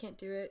 I can't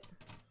do it.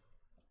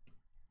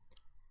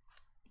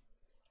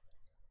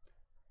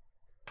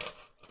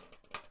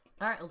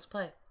 Alright, let's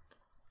play.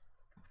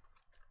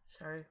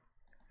 Sorry.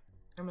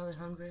 I'm really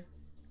hungry.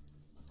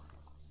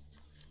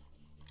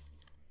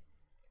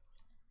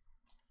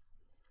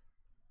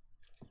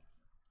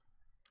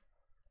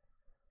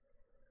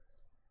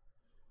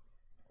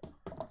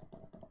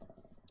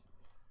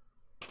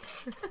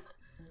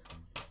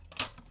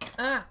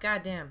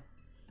 Goddamn.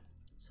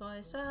 Soy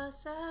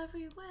sauce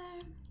everywhere.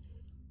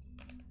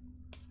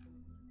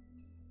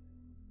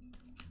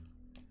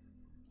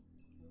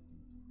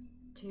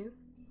 Two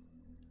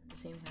at the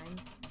same time.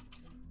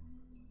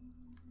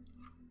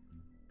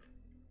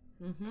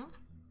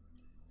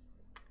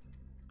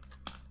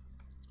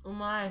 Oh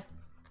my.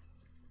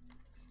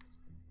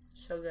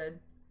 So good.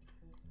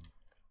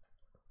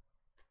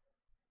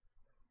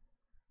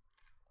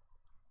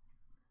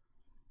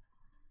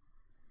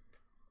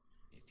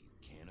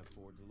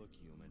 Afford to look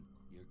human,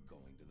 you're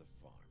going to the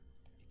farm.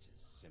 It's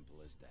as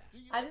simple as that.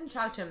 I didn't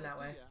talk to him that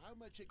way. How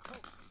much it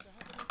costs to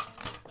have an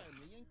entire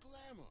family in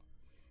glamour?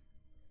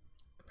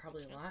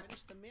 Probably a lot.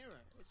 Finish the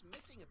mirror. It's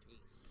missing a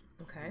piece.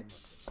 Okay. He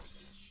must have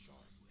taken a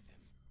shard with him.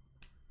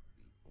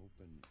 The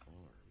open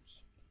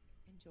arms.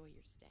 Enjoy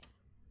your stay.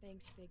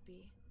 Thanks,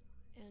 Bigby.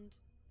 And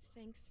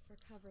thanks for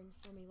covering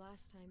for me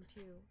last time,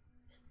 too.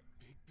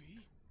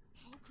 Bigby?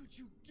 How could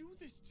you do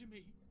this to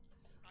me?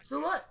 So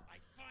what? I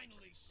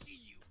finally see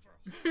you for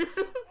who you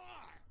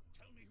are.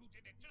 Tell me who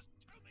did it. Just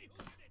tell me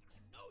who did it. I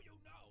know you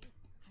know.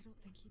 I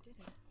don't think he did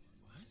it.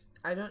 What?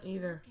 I don't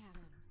either. Look at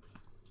him.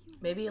 Do you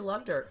Maybe he really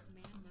loved think her. This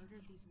man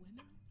murdered these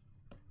women?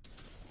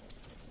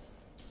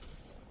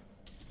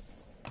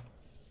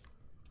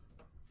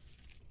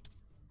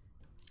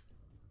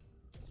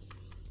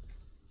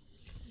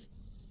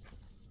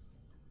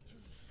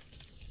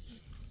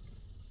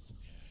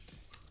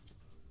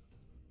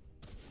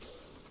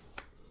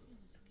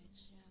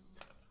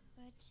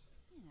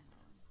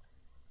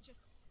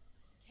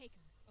 Take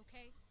him,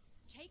 okay?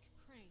 Take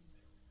Crane.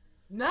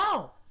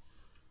 No!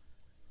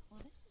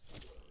 Well, this is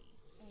going to be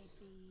a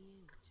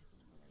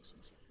beautiful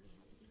relationship we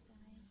have with you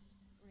guys.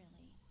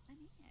 Really. I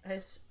mean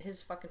it.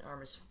 His fucking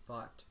arm is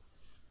fucked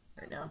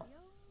right now. The old,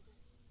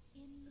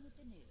 in with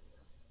the new.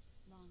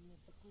 Long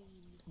live the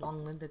queen.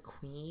 Long live the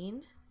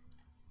queen?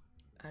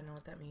 I don't know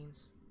what that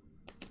means.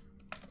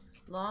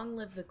 Long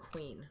live the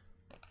queen.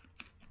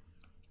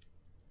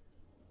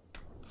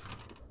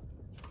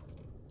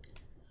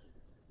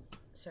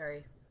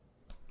 Sorry.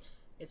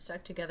 It's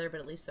stuck together,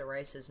 but at least the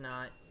rice is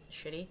not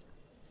shitty.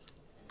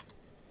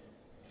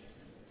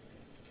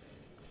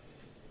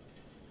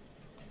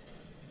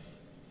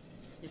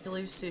 If you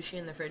leave sushi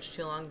in the fridge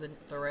too long,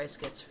 the rice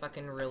gets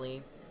fucking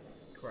really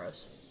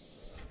gross.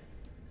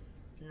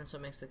 And that's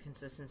what makes the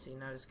consistency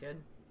not as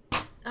good.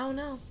 Oh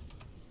no.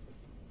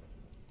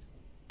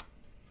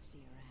 See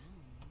you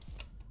around.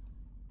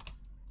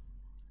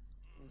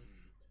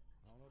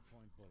 Hollow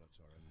point bullets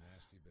are a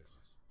nasty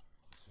business.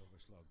 The silver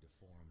slug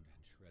deformed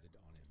and shredded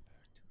on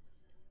impact.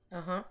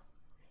 Uh-huh.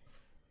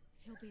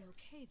 He'll be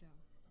okay,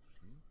 though.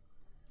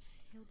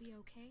 He'll be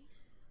okay?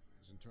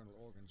 His internal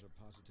organs are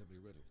positively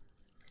riddled.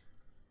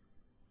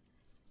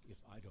 If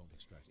I don't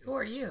extract Who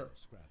are you?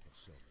 Scrap of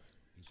silver,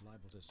 he's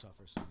liable to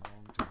suffer some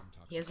long-term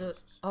toxicity. He has a...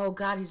 Oh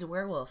god, he's a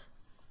werewolf.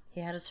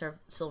 He had a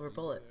silver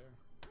bullet.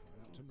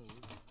 Not to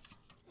move.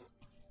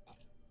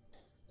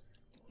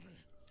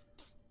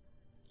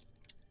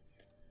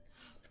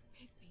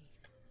 Bigby.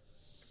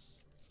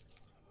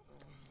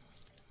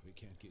 We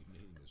can't keep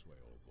meeting this way,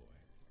 old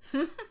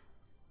boy.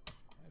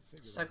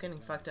 Stop getting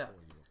fucked up.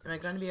 Am I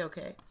gonna be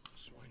okay?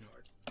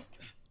 Swinehart,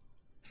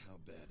 how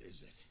bad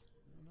is it?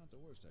 Well, not the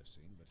worst I've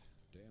seen, but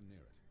damn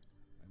near it.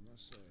 I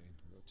must say,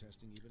 you're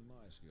testing even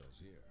my skills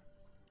here.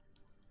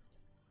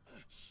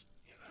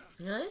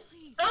 Really?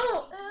 Please.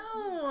 Oh,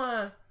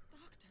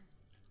 Doctor.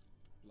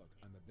 Look,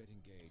 I'm a bit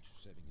engaged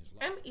saving his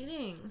life. I'm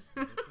eating.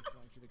 If the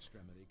fractured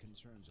extremity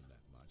concerns him that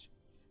much,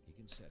 he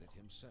can set it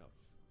himself.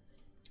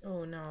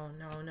 Oh, no,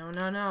 no, no,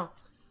 no, no.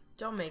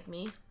 Don't make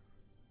me.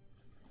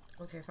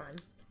 Okay, fine.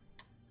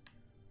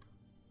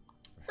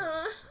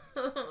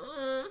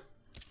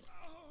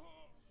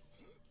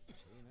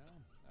 See now?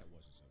 That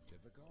wasn't so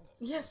difficult.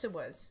 Yes, it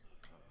was.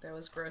 That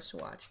was gross to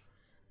watch.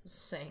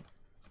 Just saying.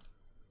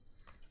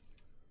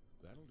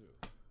 That'll do.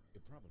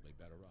 You're probably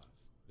better off.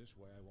 This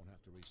way I won't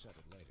have to reset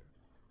it later.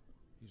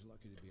 He's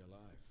lucky to be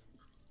alive.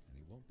 And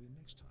he won't be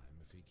next time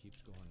if he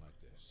keeps going like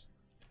this.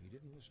 He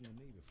didn't listen to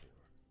me before.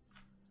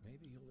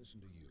 Maybe he'll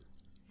listen to you.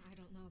 I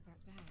don't know about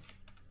that.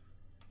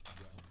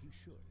 Well, he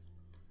should.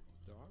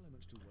 There are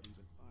limits to what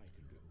even I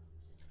can do.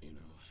 You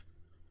know,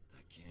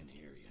 I can't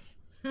hear you.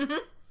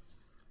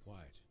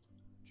 Quiet.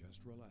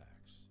 Just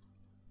relax.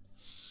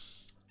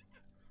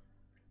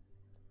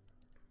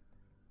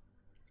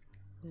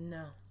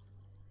 No.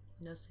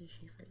 No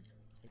sushi for you.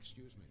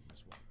 Excuse me,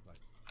 Miss White, but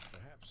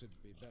perhaps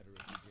it'd be better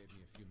if you gave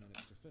me a few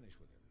minutes to finish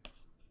with him.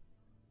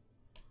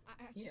 I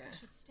think Yeah. I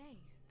should stay.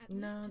 At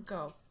No, least until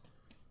go.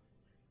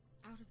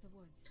 he's out of the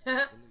woods.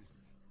 Believe me,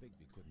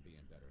 Bigby couldn't be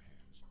in better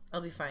hands.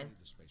 I'll be I fine. need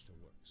the space to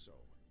work, so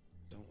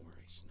Don't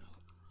worry, Snow.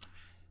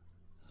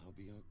 I'll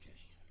be okay.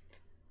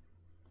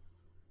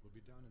 we'll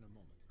be done in a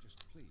moment.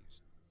 Just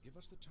please, give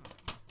us the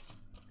time.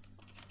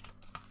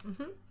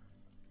 Mm-hmm.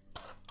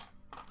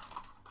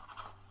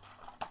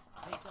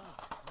 Hey, Doc,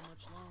 how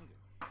much longer?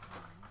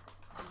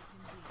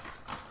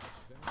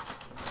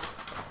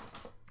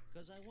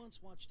 Because I once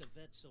watched a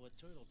vet sew a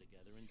turtle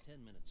together in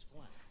 10 minutes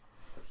flat.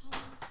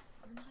 Colin,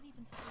 you're not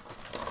even supposed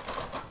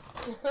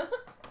to.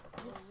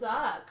 You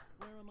suck.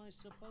 Where am I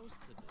supposed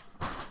to be?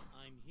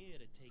 I'm here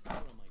to take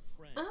care of my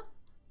friend.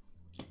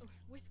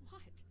 With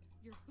what?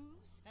 Your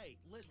hooves? Hey,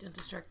 listen. Don't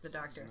distract the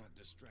doctor. Let's not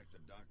distract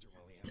the doctor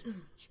while he has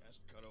my chest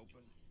cut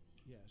open.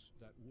 Yes,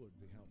 that would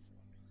be helpful.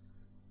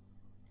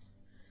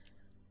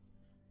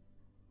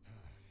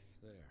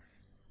 There,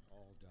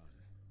 all done.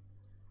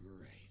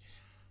 Great.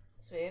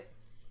 Sweet.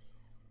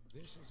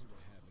 This isn't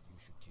a habit you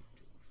should keep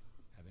to.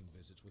 Having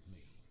visits with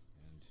me.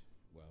 And,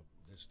 well,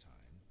 this time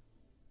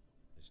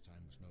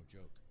was no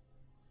joke.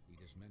 Eat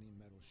as many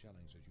metal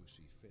shellings as you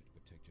see fit,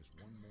 but take just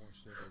one more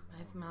silver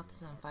My mouth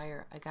is on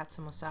fire. I got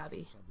some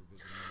wasabi.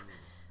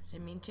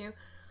 Didn't mean to.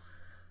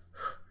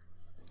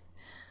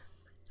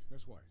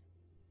 Miss White.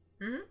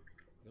 Mm-hmm.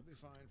 He'll be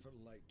fine for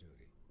light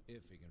duty,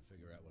 if he can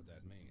figure out what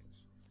that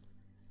means.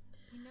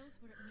 He knows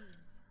what it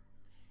means.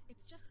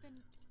 It's just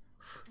been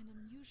an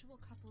unusual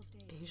couple of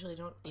days. I usually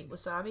don't eat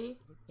wasabi.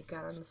 It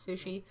got on the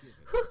sushi.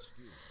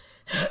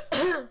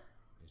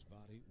 His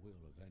body will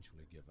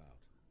eventually give out.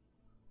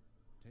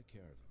 Take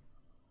care of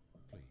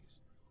him, please.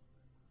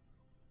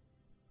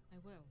 I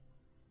will.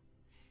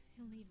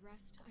 He'll need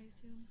rest, I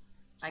assume.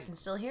 I can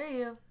still hear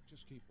you.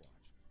 Just keep watch.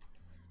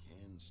 I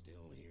can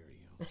still hear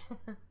you.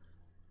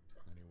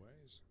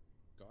 Anyways,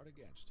 guard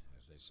against,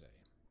 as they say.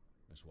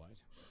 Miss White,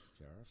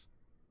 Sheriff,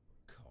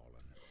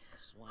 Colin.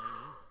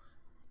 Swiney.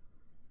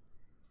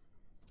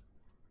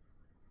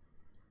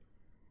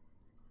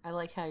 I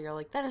like how you're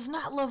like, that is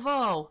not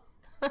Laveau.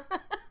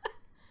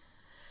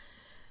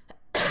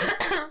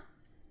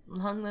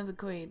 Long live the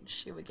queen.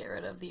 She would get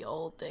rid of the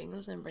old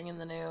things and bring in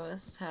the new.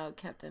 This is how it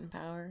kept in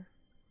power,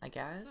 I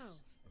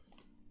guess.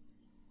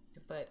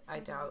 But I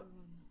doubt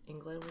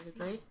England would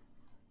agree.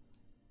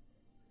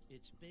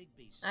 It's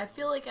Bigby. I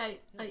feel like I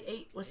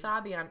ate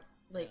wasabi on,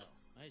 like,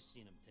 I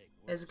seen him take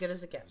work. as good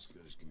as it As gets.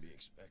 good as can be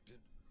expected.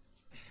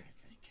 I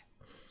think.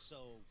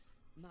 So,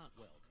 not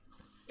well.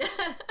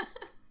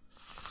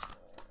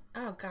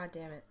 Oh, god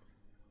damn it.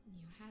 You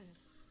had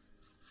us.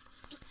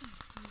 You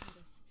had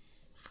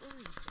us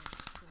worried there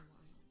for a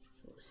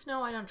while.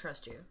 Snow, I don't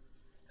trust you.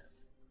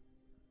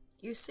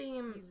 You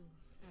seem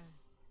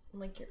You,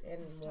 like you're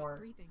in stopped more.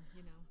 breathing,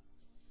 you know,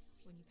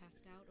 when you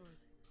passed out or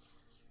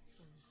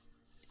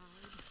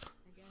died,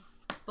 I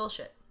guess.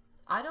 Bullshit.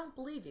 I don't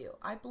believe you.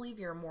 I believe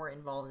you're more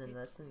involved in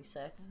this than you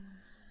say.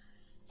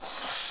 Kind of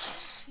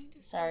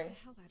Sorry. scared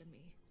the hell out of me.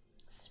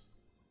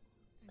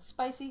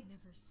 Spicy?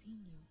 Never seen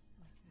you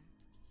like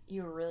that.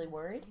 You were really When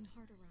worried?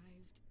 Swinehart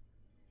arrived.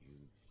 You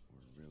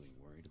were really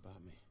worried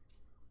about me?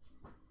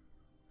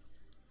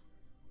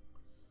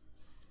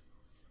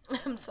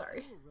 I'm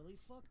sorry. You were really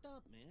fucked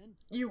up, man.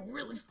 You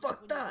really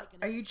fucked up.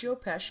 Are you Joe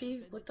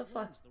Pesci? What the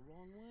fuck? The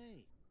wrong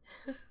way.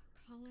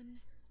 Colin,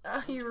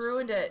 Oh, you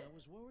ruined it. I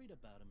was worried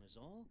about him is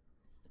all.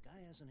 The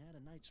guy hasn't had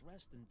a night's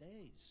rest in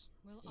days.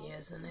 well, He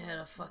hasn't had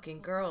a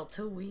fucking girl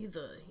too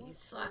either. He What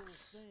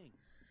sucks. little thing?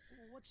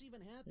 what's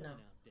even happening No.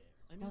 out there?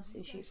 I No mean, do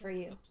you sushi guys for have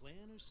you. a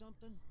plan or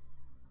something?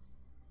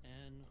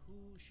 And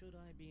who should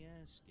I be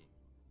asking?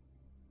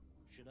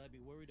 Should I be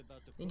worried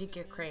about the We need to Crooked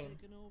get Man Crane.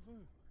 taking over?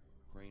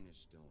 Crane is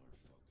still our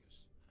focus.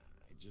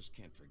 I just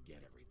can't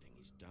forget everything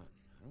he's done.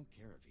 I don't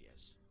care if he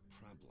has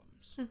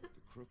problems.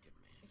 The Crooked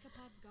Man.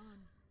 Ichabod's gone.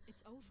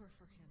 It's over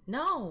for him.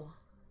 No.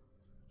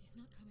 He's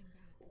not coming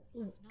back.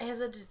 He's not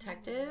As a coming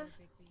detective,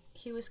 back, Bigby.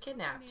 he was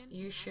kidnapped. Man You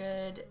came out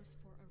should. of the shadows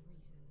for a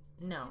reason.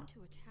 No. For him to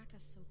attack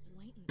us so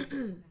blatantly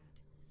like that.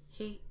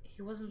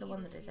 He wasn't the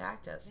one that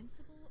attacked us.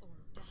 Invincible or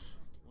desperate.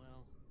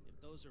 Well, if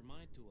those are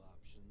my two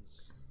options,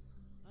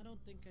 I don't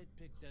think I'd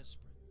pick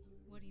desperate.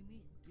 What do you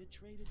mean? You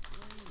traded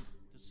Crane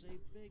to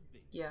save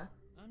Bigby. Yeah.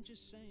 I'm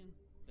just saying,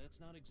 that's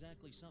not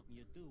exactly something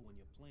you do when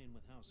you're playing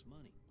with house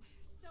money.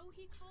 So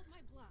he called my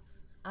bluff.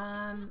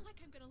 It's not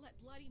like I'm gonna let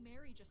Bloody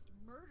Mary just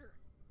murder.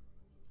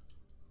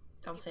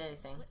 Don't say It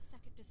was a anything.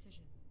 split-second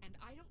decision, and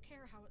I don't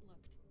care how it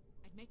looked.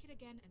 I'd make it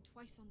again and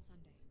twice on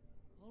Sunday.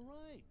 All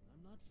right,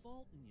 I'm not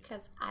faulting you.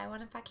 Because I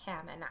want to fuck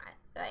him and not,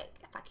 like,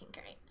 fucking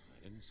Crane. I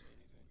didn't say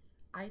anything.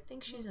 I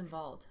think she's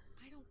involved,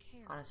 I don't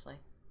care. honestly.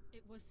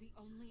 It was the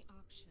only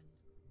option.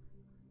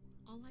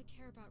 All I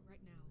care about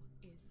right now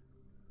is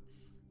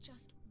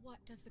just what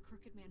does the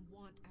Crooked Man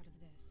want out of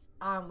this?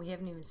 We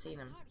haven't even seen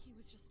I him. thought he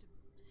was just a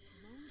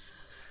loan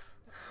shark,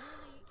 but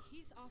clearly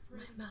he's My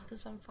operating. mouth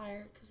is on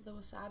fire because of the It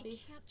wasabi.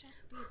 can't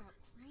just be about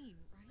Crane,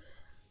 right?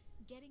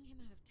 Getting him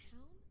out of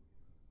town?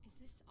 Is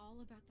this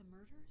all about the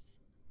murders?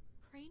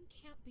 Crane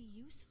can't be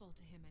useful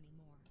to him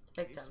anymore.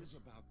 This Victims. is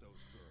about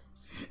those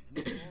girls. And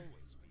it'll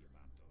always be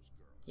about those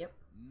girls. Yep.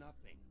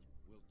 Nothing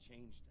will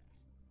change that.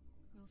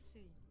 We'll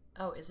see.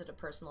 Oh, is it a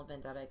personal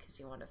vendetta because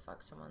you want to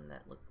fuck someone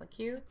that looked like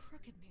The you?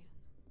 Crooked Man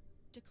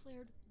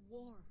declared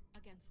war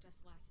against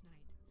us last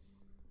night.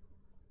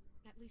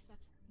 At least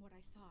that's what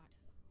I thought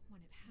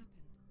when it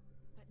happened.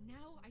 But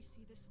now I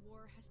see this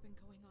war has been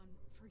going on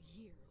for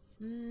years.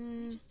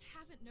 We just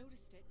haven't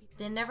noticed it because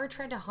They never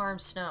tried to harm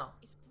Snow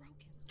is broken.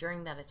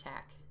 during that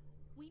attack.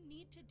 We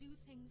need to do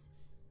things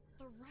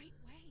the right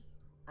way.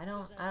 I What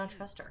does don't that mean,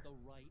 trust her. The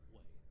right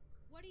way.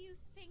 What do you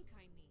think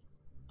I mean?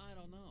 I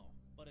don't know,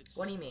 but it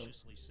What do you mean?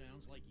 suspiciously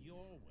sounds like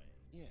your way.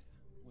 Yeah.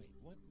 Wait,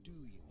 what do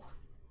you mean?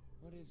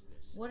 What is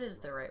this? What is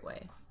the right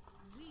way?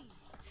 We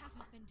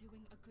haven't been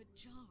doing a good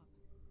job.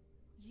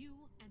 You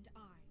and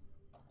I.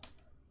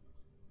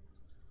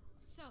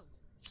 So,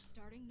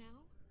 starting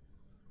now,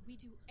 we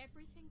do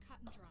everything cut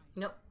and dry.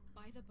 Nope.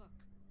 By the book,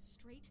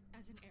 straight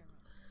as an arrow.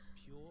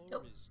 Pure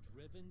Nope. as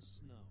driven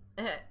snow.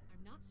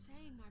 I'm not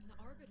saying I'm the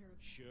arbiter of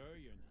Sure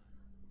you're not.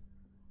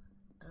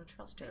 I don't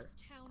trust her. this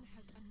town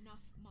has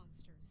enough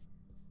monsters.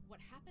 What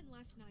happened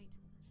last night,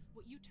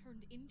 what you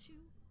turned into,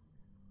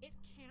 it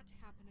can't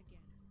happen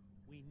again.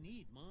 We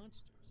need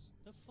monsters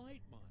to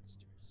fight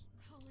monsters.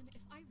 Colin,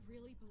 if I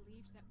really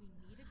believed that we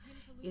needed him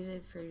to lose Easy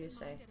his for you to fucking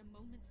say. mind at a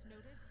moment's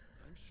notice,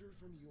 I'm sure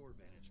from your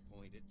vantage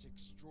point, it's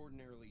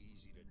extraordinarily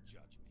easy to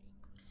judge me.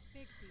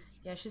 Big beach.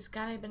 Yeah, she's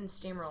kind of been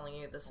steamrolling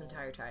you this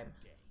entire time.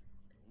 Day.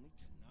 Only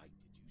tonight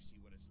did you see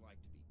what it's like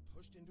to be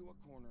pushed into a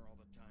corner all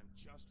the time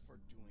just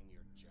for doing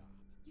your job.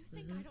 You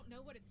think Mm-hmm. I don't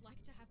know what it's like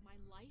to have my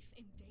life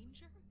in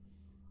danger?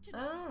 To be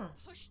Oh.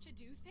 pushed to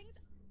do things?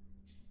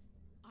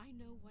 I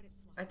know what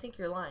it's like. I think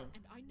you're lying.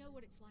 And I know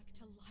what it's like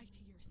to lie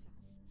to yourself.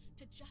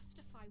 To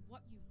justify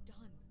what you've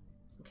done.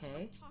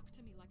 Okay. Don't talk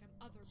to me like I'm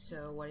other So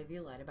people. what have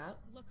you lied about?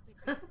 Look, Big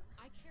Bear,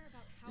 I care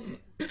about how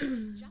this is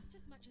done just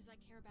as much as I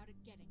care about it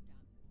getting done.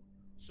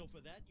 So for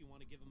that, you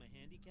want to give him a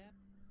handicap?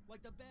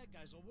 Like the bad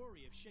guys will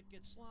worry if shit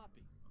gets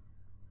sloppy.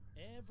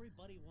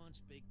 Everybody wants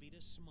Bigby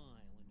to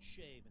smile and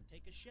shave and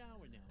take a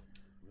shower now and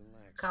then.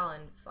 Relax.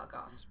 Colin, fuck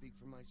I off. can speak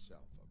for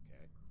myself,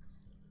 okay?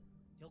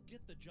 He'll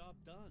get the job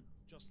done.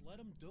 Just let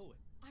him do it.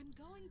 I'm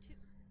going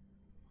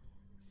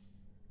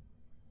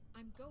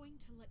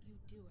to let you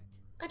do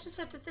it. I just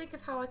have to think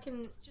of how I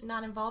can It's just-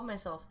 not involve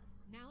myself.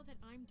 Now that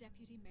I'm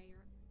deputy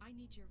mayor, I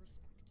need your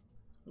respect.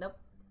 Nope.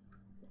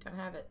 Don't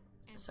have it.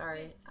 And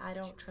Sorry, this I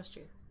don't situation trust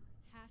you.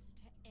 Has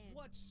to end.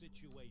 What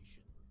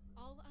situation?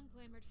 All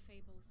unglamored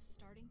fables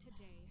starting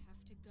today have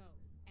to go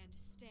and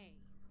stay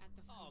at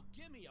the Oh, front.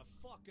 give me a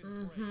fucking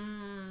break.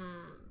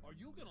 Mm-hmm. Are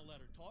you gonna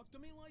let her talk to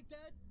me like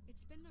that?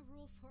 It's been the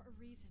rule for a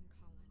reason,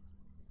 Colin.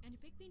 And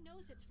Bigby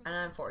knows it's for And the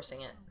I'm best of forcing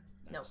his it. own.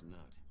 That's Nope.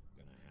 not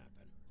gonna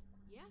happen.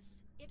 Yes,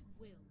 it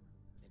will.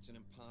 It's an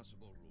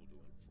impossible rule to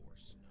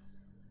enforce, Snow.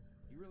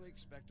 You really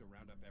expect to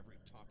round up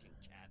every talking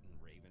cat and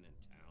raven in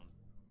town?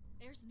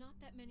 There's not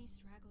that many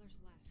stragglers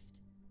left.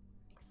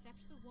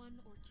 Except the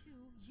one or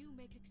two you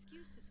make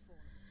excuses for.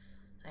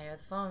 I hear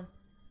the phone.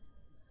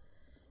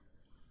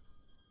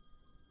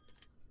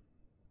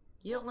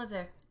 You don't live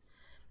there.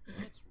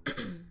 That's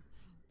rude.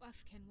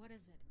 Buffkin, what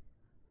is it?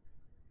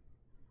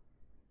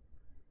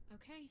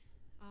 Okay,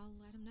 I'll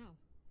let him know.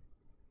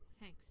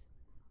 Thanks.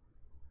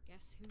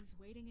 Guess who's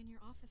waiting in your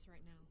office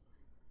right now?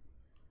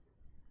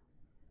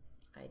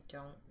 I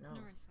don't know.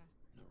 Narissa.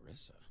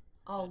 Narissa?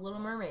 Oh, That's Little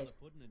all for Mermaid. the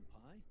pudding and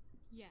pie?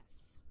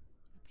 Yes.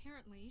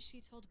 Apparently,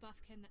 she told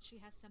Buffkin that she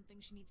has something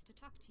she needs to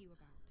talk to you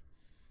about.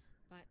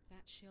 but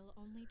that she'll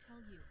only tell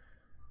you.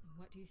 And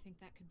what do you think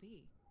that could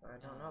be? I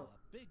don't know.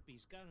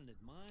 Bigby's got an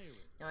admirer.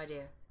 No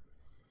idea.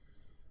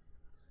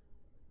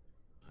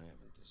 I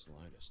haven't the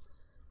slightest.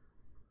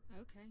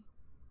 Okay.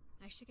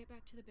 I should get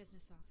back to the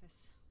business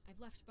office.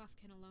 I've left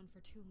Buffkin alone for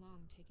too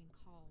long taking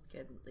calls.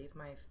 Good, leave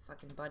my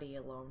fucking buddy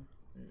alone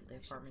in the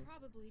apartment. I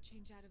should probably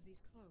change out of these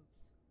clothes.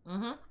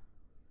 Mm-hmm.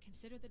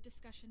 Consider the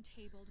discussion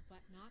tabled,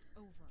 but not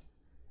over.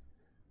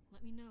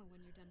 Let me know when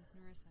you're done with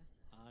Narissa.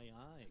 Aye,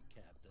 aye,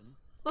 Captain.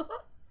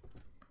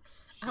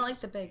 I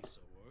like the big.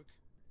 Piece of work.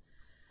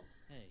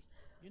 Hey,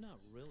 you're not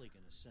really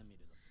gonna send me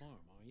to the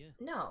farm, are you?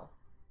 No.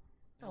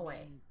 No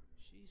way.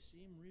 She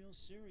seemed real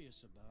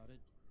serious about it.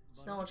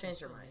 Snow will change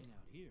her mind.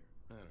 Out here.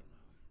 I don't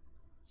know.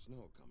 Snow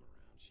will come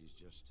around. She's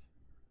just...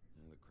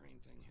 the Crane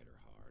thing hit her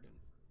hard, and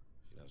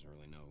she doesn't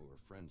really know who her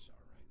friends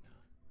are right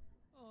now.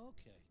 Oh,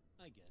 okay.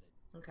 I get it.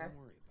 Okay. Don't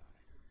worry about it.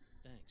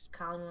 Thanks.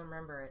 Colin will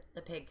remember it.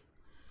 The pig.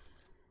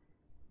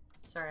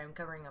 Sorry, I'm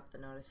covering up the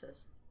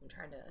notices. I'm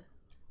trying to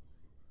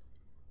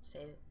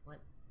say what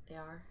they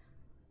are.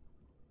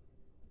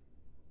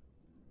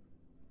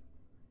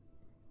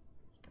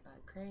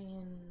 Ichabod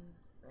Crane,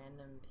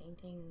 random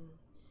painting,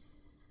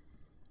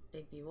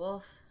 Bigby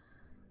Wolf.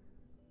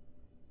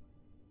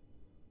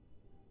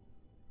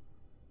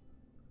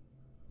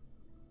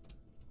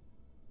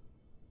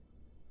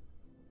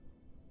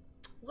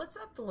 What's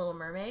up, the Little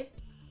Mermaid?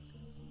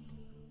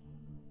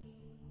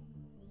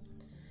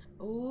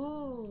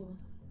 Ooh.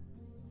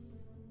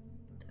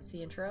 That's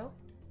the intro?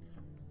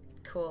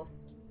 Cool.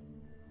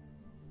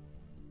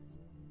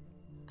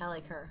 I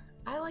like her.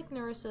 I like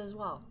Narissa as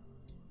well.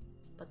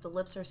 But the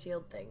lips are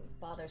sealed thing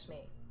bothers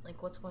me.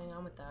 Like, what's going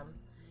on with them?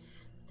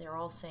 They're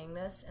all saying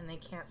this and they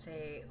can't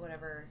say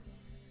whatever.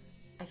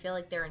 I feel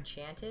like they're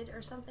enchanted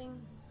or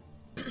something.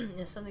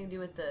 It's something to do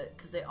with the...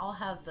 Because they all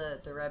have the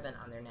ribbon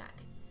on their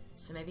neck.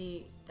 So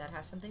maybe that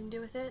has something to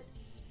do with it?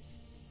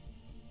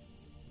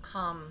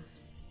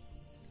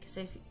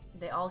 Because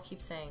they all keep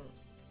saying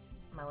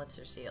my lips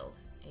are sealed.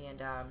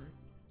 And, I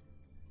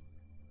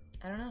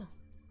don't know.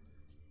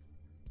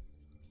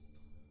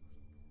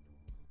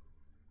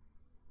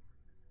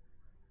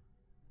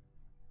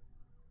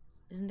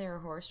 Isn't there a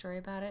horror story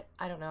about it?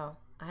 I don't know.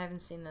 I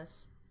haven't seen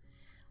this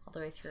all the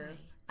way through.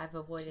 Hi. I've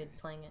avoided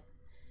playing it.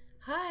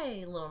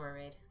 Hi, Little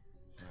Mermaid.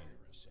 Hi,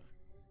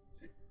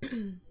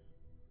 Narissa.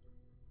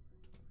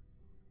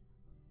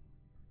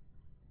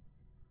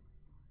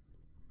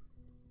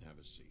 Have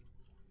a seat.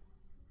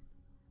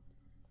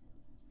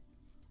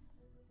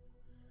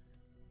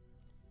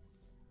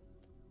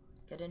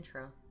 Good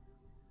intro.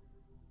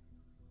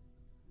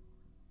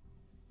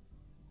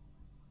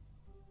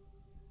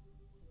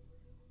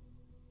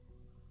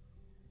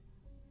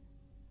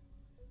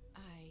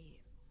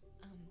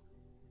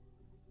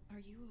 Are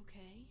you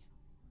okay?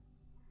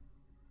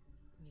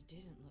 You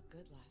didn't look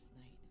good last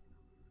night.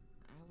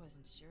 I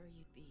wasn't sure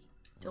you'd be.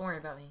 Don't worry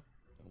about me.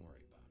 Don't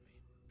worry about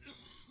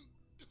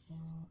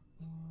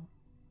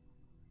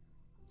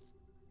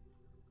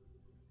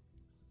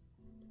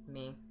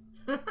me. Me.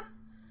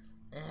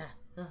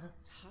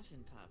 Huff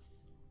and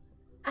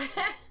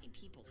puffs.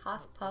 People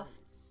Huff, smoke puff,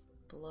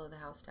 those. blow the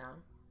house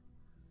down.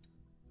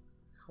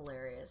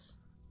 Hilarious.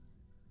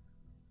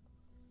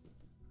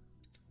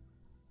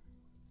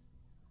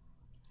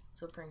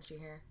 So what brings you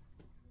here?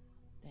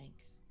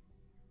 Thanks.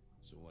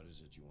 So what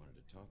is it you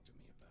wanted to talk to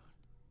me about?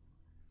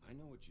 I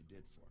know what you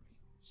did for me,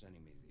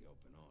 sending me to the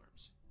open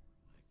arms.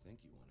 I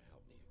think you want to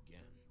help me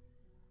again.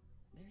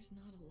 There's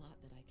not a lot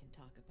that I can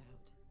talk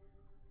about.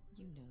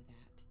 You know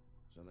that.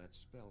 So that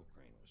spell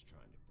Crane was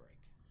trying to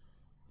break.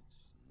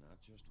 It's not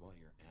just while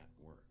you're at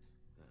work,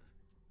 huh?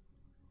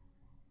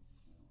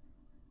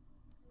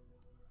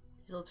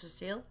 These lips are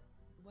sealed?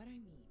 What I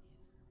mean is,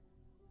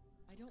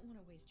 I don't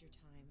want to waste your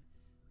time,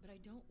 but I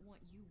don't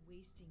want you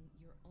wasting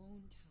your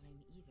own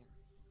time either.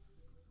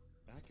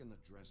 Back in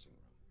the dressing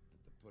room, at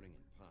the pudding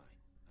and pie,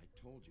 I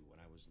told you what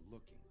I was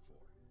looking for,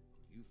 and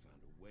you found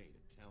a way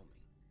to tell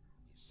me.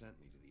 You sent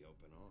me to the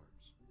open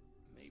arms.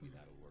 Maybe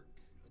that'll work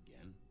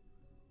again.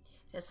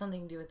 It has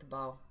something to do with the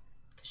bow.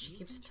 Because she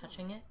keeps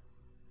touching it.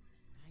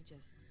 I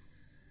just...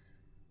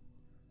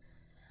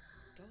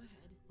 Go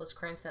ahead. Was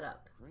Crane set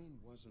up? Crane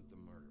wasn't the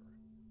murderer.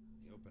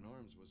 The open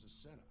arms was a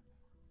setup.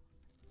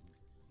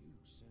 You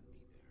sent me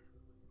there.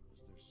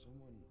 Was there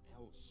someone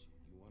else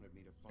you wanted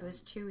me to find? It was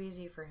too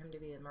easy for him to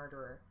be the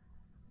murderer.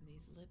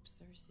 These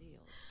lips are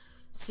sealed.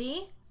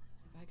 See?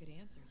 If I could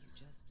answer you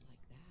just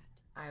like that,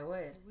 I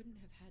would. I wouldn't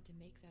have had to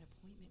make that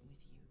appointment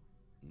with you.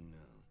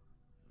 No,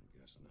 I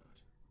guess not.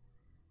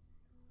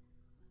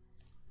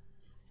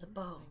 The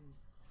bow.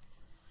 Sometimes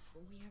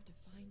we have to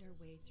find our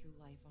way through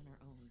life on our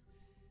own,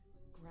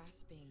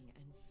 grasping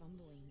and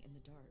fumbling in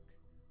the dark.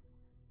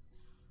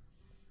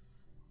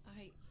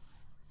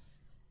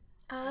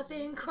 I've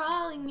been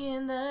crawling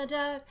in the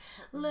dark,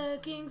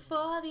 looking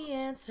for the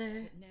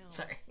answer. But now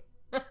Sorry.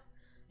 they're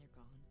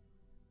gone.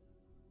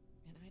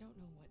 And I don't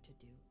know what to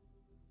do.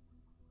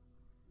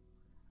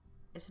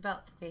 It's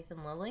about Faith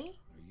and Lily?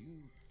 Are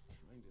you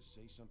trying to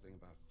say something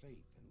about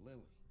Faith and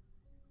Lily?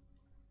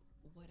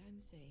 What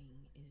I'm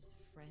saying is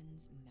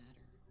friends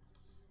matter.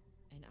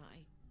 And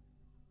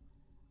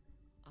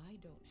I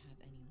don't have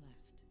any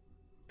left.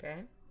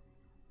 Okay.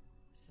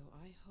 So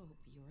I hope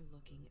you're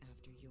looking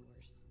after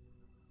yours.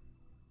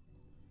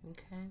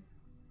 Okay.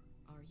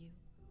 Are you?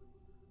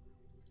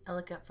 I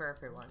look out for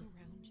everyone. Look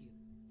around you.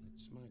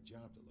 It's my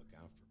job to look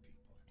out for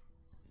people.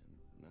 And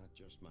not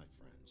just my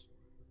friends.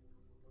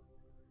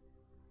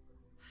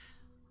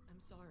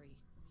 I'm sorry.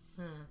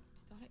 Hmm.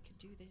 I thought I could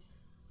do this.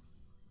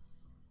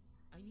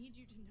 I need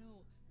you to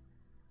know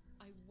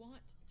I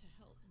want to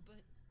help,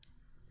 but...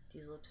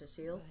 These lips are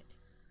sealed?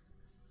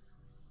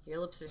 Your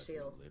lips are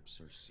sealed. Your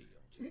lips are sealed.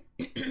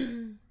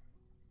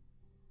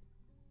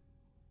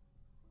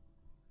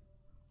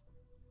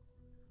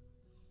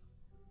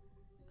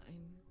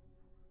 I'm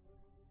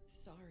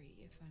sorry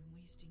if I'm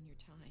wasting your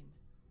time.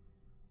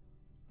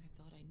 I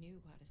thought I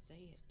knew how to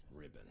say it.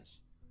 Ribbons.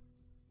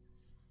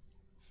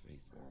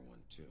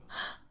 Th3rdWinter.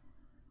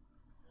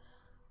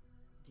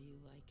 Do you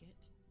like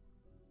it?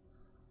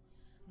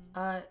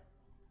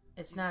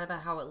 It's not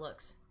about how it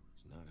looks.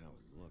 It's not how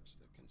it looks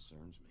that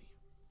concerns me.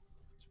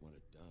 It's what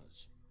it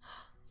does.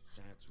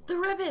 That's why The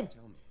ribbon!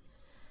 Tell me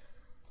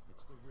anything.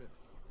 It's the ribbon,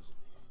 isn't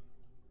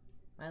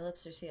it? My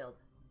lips are sealed.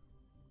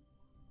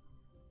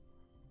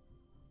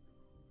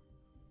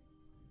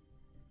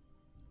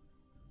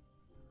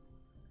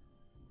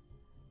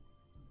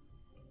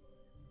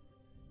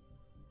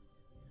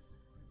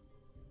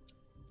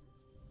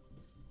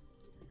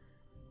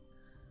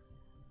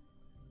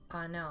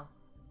 Oh no.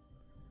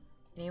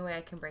 Any way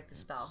I can break the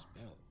spell?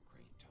 Spell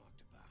Crane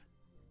talked about.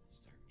 Is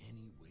there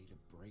any way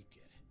to break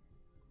it?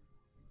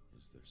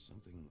 Is there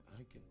something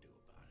I can do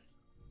about it?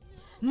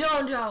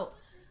 No, no!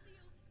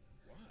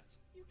 What?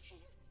 You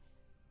can't.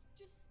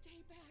 Just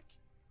stay back.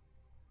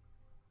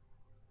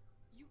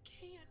 You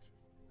can't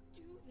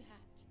do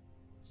that.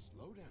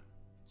 Slow down.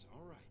 It's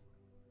all right.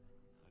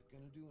 I'm not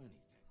gonna do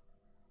anything.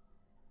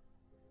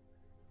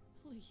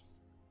 Please,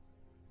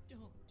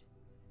 don't.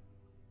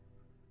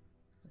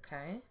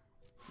 Okay.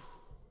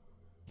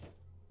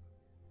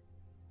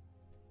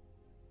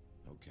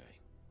 Okay.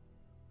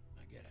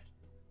 I get it.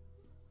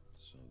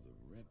 So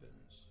the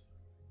ribbons,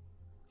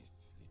 if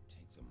you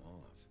take them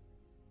off.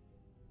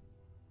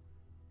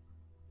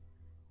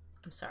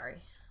 I'm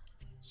sorry.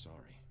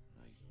 Sorry.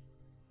 I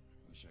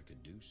wish I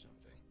could do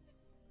something.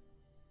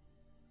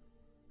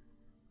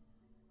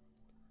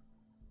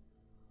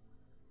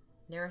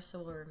 Nerissa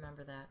will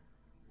remember that.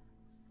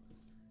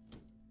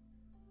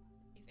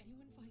 If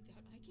anyone finds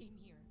out I came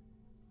here...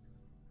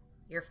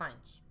 You're fine.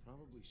 It's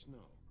probably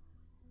snow.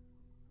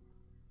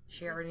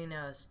 She already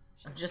knows.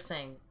 I'm just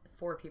saying,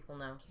 4 people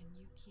know. Can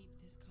you keep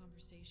this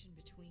conversation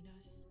between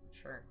us?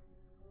 Sure.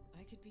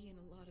 I could be in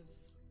a lot of...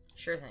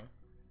 Sure thing.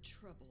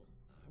 trouble.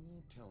 I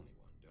won't tell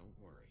anyone, don't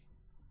worry.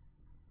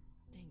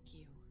 Thank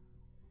you.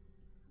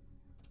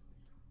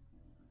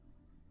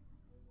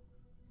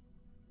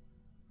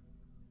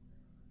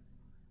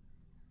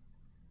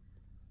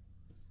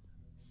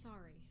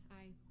 Sorry,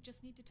 I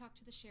just need to talk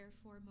to the sheriff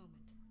for a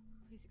moment.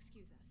 Please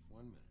excuse us.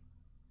 1 minute.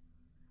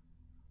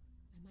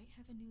 I might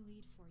have a new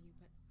lead for you,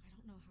 but I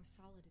don't know how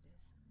solid it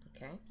is.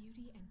 Okay.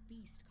 Beauty and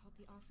Beast called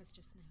the office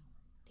just now.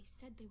 They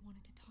said they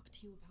wanted to talk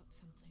to you about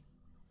something.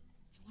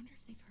 I wonder if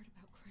they've heard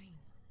about Crane.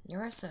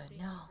 Nerissa, Thank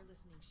no. you for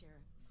listening,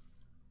 Sheriff.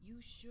 You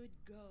should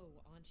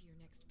go on to your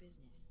next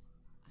business.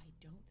 I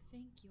don't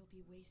think you'll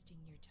be wasting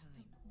your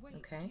time. Wait,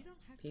 Okay. you don't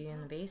have Beauty to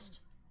and the go.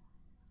 Beast.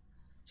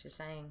 She's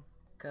saying,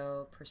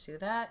 go pursue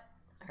that.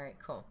 Alright,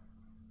 cool.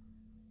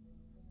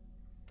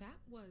 That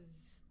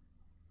was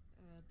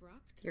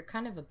abrupt. You're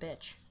kind of a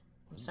bitch.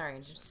 I'm sorry,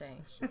 I'm just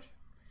saying.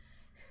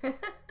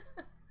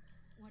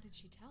 What did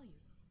she tell you?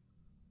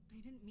 I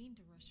didn't mean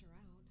to rush her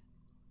out.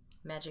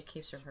 Magic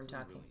keeps her from Couldn't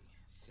talking. really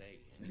say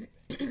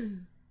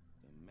anything.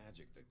 The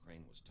magic that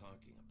Crane was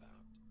talking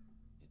about,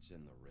 it's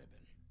in the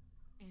ribbon.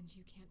 And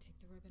you can't take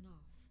the ribbon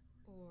off.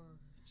 Or...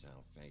 It's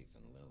how Faith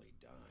and Lily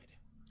died.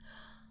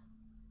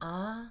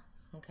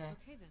 Okay.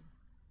 Okay then.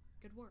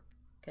 Good work.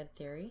 Good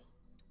theory.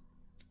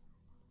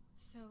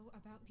 So,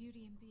 about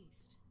Beauty and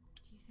Beast.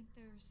 Do you think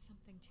there's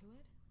something to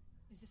it?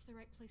 Is this the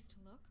right place to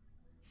look?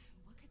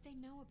 What could they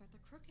know about the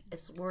crooked?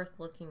 It's worth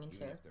looking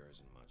into. Even if there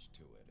isn't much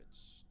to it, it's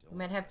still... We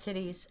might have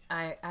titties.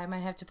 I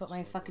might have to put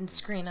my fucking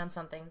screen on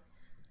something.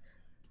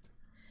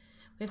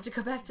 We have to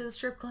go back to the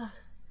strip club.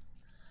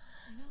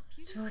 You know,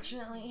 Beauty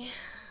Fortunately.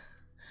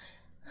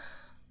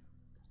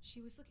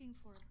 She was looking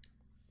for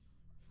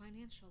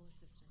financial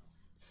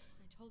assistance.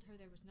 I told her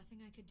there was nothing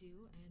I could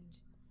do,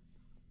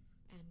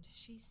 and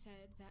she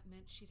said that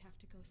meant she'd have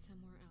to go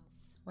somewhere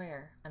else.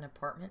 Where? An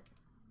apartment?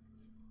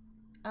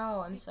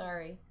 Oh, I'm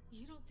sorry.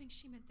 You don't think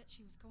she meant that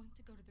she was going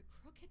to go to the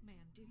Crooked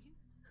Man, do you?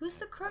 Who's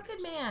the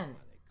Crooked Man?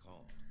 Why they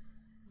called.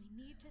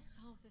 We need to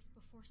solve this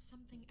before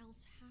something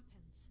else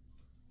happens.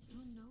 Who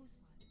knows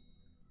what?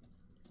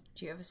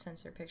 Do you have a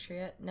censor picture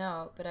yet?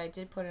 No, but I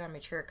did put it on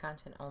mature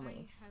content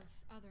only. I have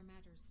other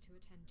matters to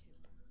attend to.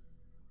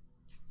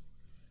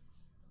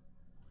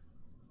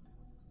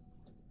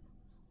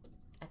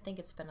 I think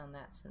it's been on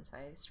that since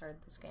I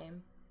started this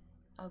game.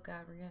 Oh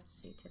god, we're gonna have to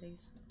see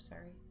titties. I'm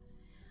sorry.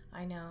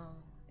 I know.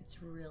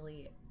 It's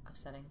really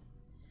upsetting.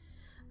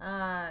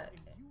 And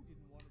you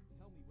didn't want to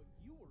tell me what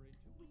you were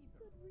into either.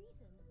 Good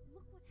reason.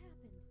 Look what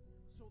happened.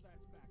 So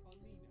that's back on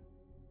me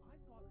now. I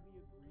thought we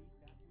agreed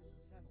that was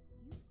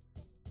settled.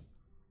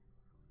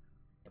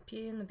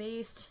 Beauty and the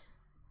Beast.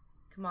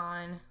 Come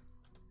on.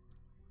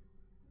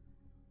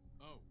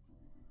 Oh.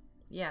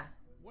 Yeah.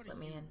 What Let do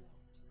me you in.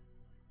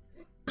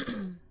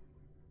 want?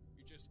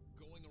 You're just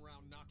going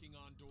around knocking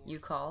on doors? You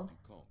called? You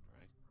called,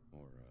 right?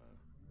 Or,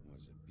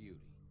 was it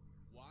Beauty?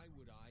 Why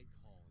would I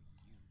call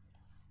you?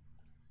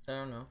 I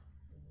don't know.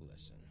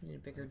 Listen. You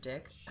need a bigger I've had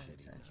dick? a I would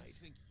shitty say. You night,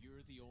 think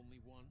you're the only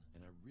one?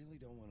 and I really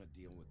don't want to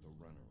deal with the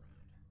runaround.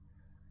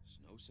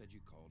 Snow said you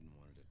called and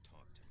wanted to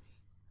talk to me.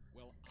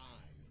 Well, I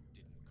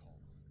didn't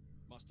call.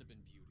 Must have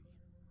been Beauty.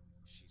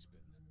 She's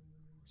been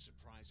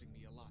surprising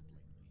me a lot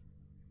lately.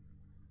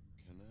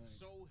 Can I?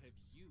 So have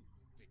you,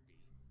 Bigby.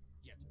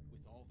 Yet,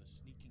 with all the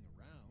sneaking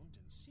around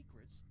and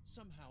secrets,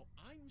 somehow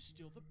I'm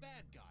still the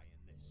bad guy in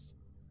this.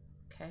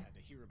 I Okay. had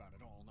to hear about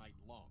it all night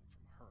long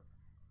from her.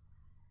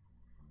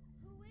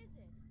 Who is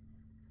it?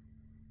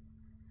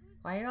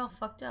 Why are you all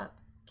fucked up?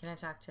 Can I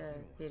talk You to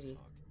don't wanna Beauty?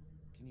 talk.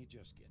 Can you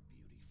just get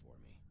Beauty for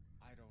me?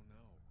 I don't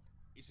know.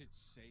 Is it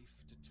safe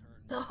to turn...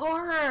 The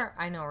horror!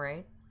 I know,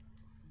 right?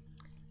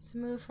 It's a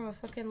move from a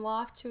fucking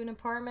loft to an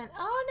apartment.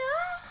 Oh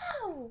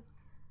no!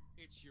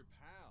 It's your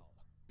pal,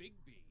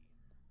 Bigby.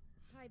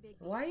 Hi, Big.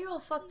 Why are you all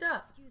fucked Please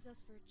up? Excuse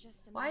us for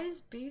just a Why minute.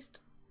 is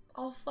Beast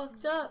all Can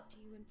fucked I talk up? to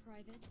you in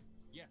private?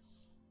 Yes,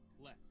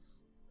 let's.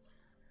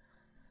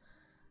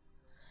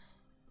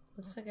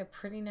 Looks like a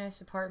pretty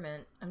nice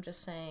apartment. I'm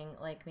just saying,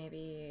 like,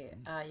 maybe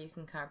you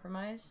can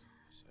compromise?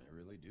 So I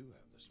really do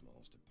have the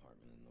smallest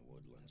apartment in the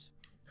woodlands.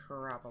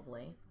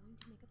 Probably. I'm going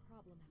to make a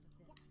problem out of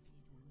this. What's he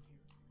doing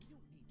here? We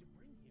don't need to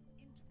bring him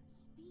into this.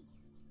 Beast.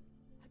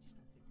 I just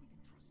don't think we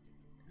can trust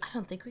him. I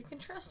don't think we can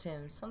trust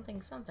him. Something,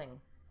 something.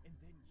 And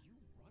then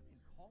you run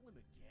and call him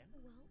again?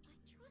 Well, I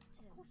trust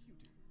him. Of course you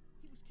do.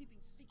 He was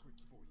keeping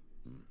secrets for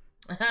you.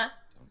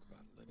 Talk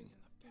about living in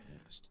the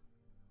past.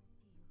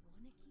 Do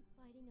you want to keep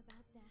fighting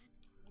about that?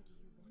 Or do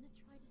you want to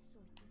try to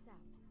sort this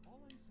out? All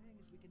I'm saying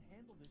is we can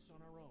handle this on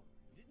our own.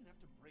 You didn't have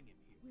to bring him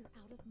here. We're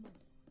out of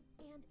money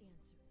and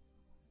answers.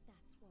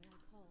 That's why I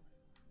called.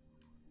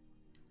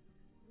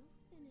 We'll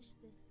finish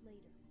this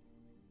later,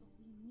 but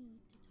we need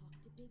to talk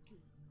to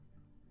Bigby.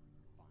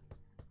 Fine.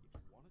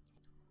 If you want to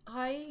talk.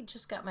 I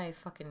just got my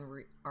fucking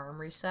arm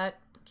reset.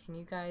 Can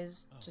you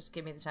guys just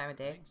give me the time of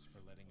day? Thanks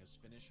for letting us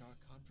finish our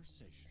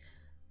conversation.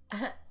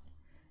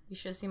 You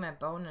should have seen my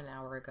bone an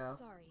hour ago.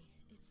 Sorry,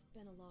 it's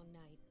been a long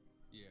night.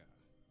 Yeah,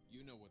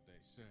 you know what they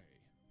say.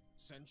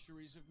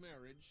 Centuries of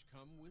marriage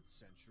come with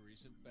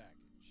centuries of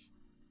baggage.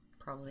 I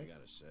Probably.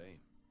 gotta say,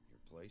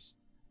 your place,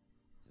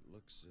 it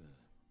looks,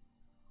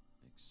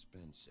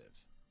 expensive.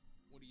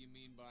 What do you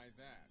mean by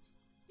that?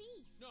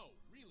 Beast! No,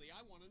 really,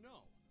 I want to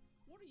know.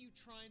 What are you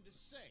trying to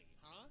say,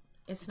 huh?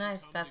 It's Did you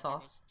nice, come that's to give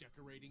all. us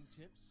decorating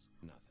tips?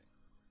 Nothing.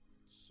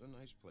 It's a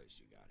nice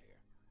place you got here.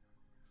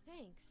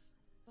 Thanks,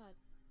 but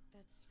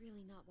that's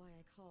really not why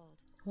I called.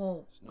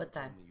 Well, Snow what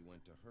then? told me you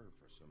went to her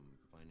for some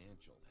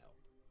financial help.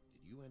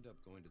 Did you end up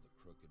going to the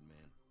Crooked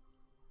Man?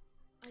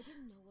 I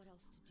didn't know what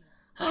else to do.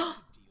 We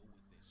could deal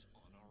with this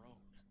on our own.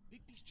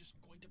 Bigby's just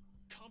going to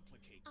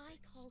complicate I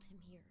things. called him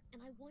here,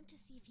 and I want to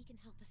see if he can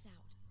help us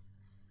out.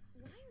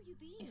 Why are you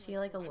being Is he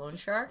like a I'm loan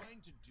just shark?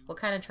 trying to do What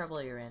kind of what's trouble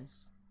best you're for in?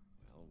 us.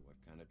 Well, what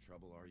kind of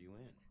trouble are you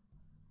in?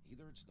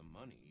 Either it's the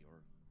money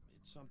or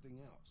it's something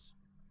else.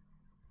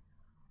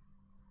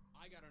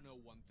 I gotta know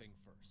one thing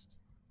first.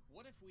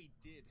 What if we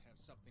did have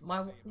something to Why,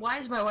 say about why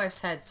is it? my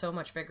wife's head so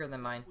much bigger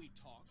than mine? If we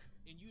talk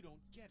and you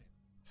don't get it,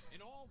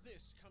 and all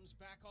this comes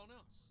back on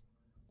us,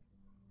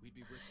 we'd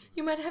be risking.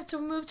 You might have to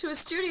move to a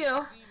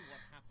studio. Seen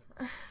what happens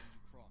when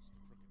you cross the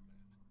Crooked Man,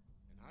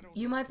 and I don't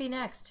You know might be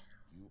next.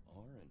 You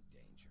are in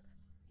danger.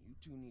 You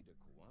two need to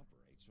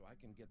cooperate so I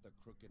can get the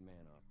Crooked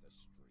Man off the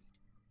street.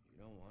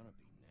 You don't want to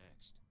be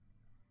next.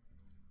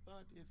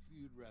 But if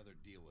you'd rather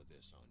deal with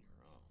this on your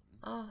own...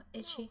 Oh,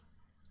 itchy.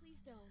 Please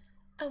don't.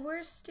 Oh,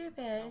 we're Tell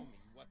stupid. me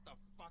what the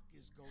fuck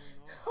is going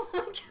on. Oh my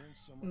You're in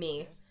so god. much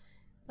Me. debt.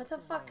 What the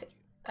Look fuck? around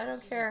you. I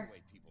don't This isn't care. the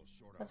way people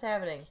short What's on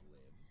happening? cash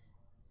live.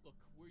 Look,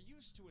 we're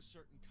used to a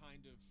certain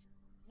kind of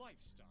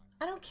lifestyle.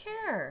 I don't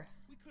care.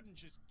 We couldn't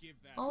just give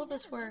that. All of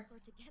us Never were. meant for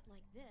it to get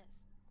like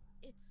this.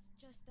 It's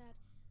just that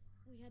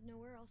we had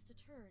nowhere else to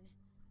turn,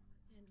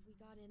 and we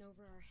got in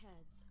over our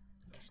heads.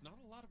 There's not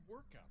a lot of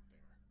work out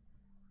there.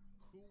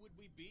 Who would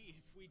we be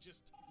if we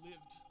just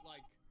lived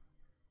like...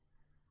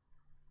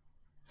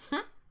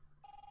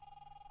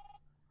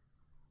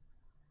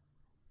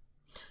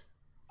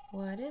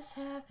 What is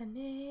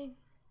happening?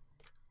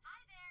 Hi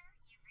there,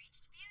 you've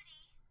reached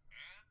Beauty.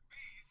 And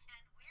Beast.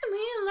 And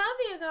We love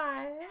you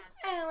guys,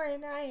 and we're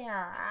not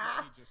here.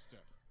 Let me just,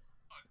 A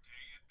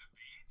day at the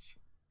beach?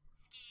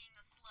 skiing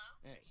the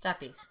slope. Hey,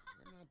 Stoppies.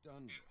 we're not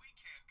done yet. We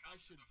can't come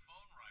I should... to the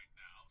phone right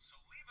now, so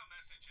leave a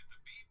message at the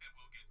beep and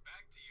we'll get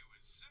back to you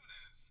as soon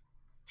as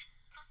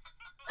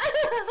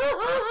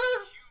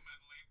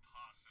humanly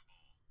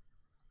possible.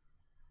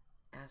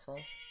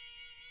 Assholes.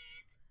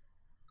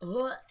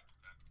 That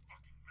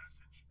fucking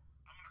message.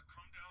 I'm gonna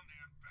come down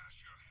there and bash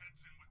your heads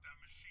in with that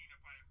machine if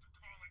I have to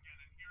call again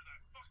and hear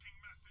that fucking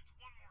message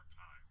one more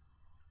time.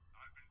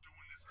 I've been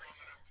doing this long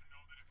enough to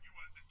know that if you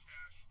had the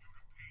cash, you'd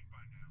have paid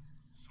by now.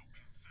 So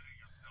consider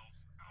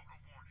yourselves out of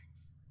warnings.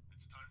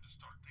 It's time to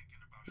start thinking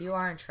about You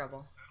are in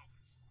trouble.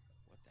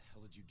 What the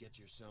hell did you get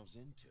yourselves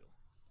into?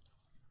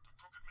 The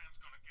crooked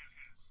man's gonna get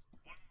his,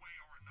 one way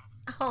or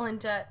another. All in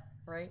debt,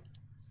 right?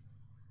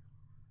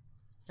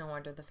 No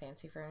wonder the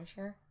fancy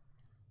furniture.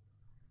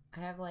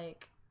 I have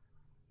like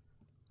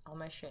all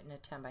my shit in a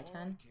 10 by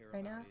 10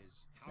 right now.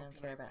 I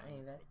don't care about any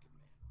of it.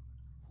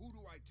 Who do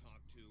I talk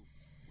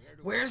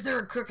to? Where's there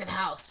a crooked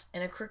house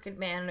and a crooked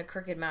man and a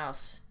crooked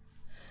mouse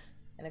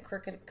and a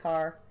crooked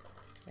car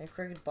and a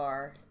crooked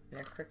bar and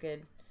a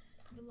crooked...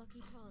 The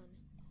Lucky Pawn.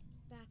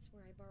 That's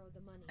where I borrowed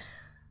the money.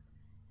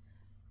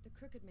 The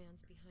crooked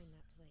man's behind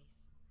that place.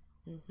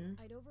 Mm-hmm.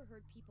 I'd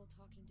overheard people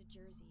talking to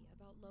Jersey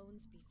about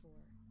loans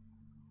before.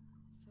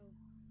 So,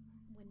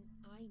 when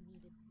I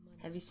needed money...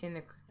 Have you seen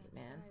the crooked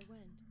man? That's where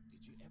I went.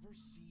 Did you ever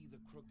see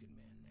the crooked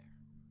man there?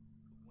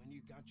 When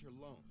you got your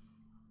loan?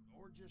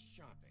 Or just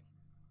shopping?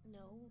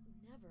 No,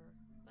 never.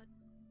 But,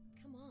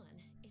 come on.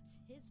 It's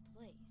his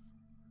place.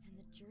 And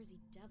the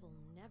Jersey Devil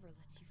never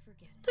lets you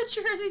forget it. The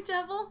Jersey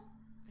Devil?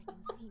 I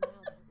can see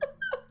now that it was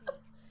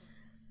a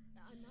mistake.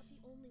 But I'm not the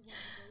only one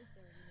who goes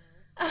there, you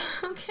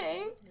know. Okay.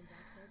 Went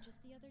out there just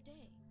the other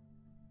day.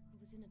 It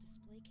was in a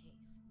display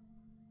case.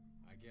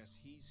 I guess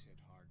he's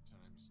hit hard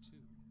times too.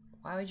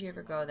 Why would you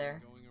ever go there?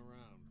 Going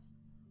around.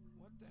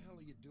 What the hell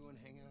are you doing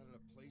hanging out at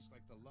a place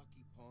like the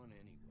Lucky Pawn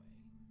anyway?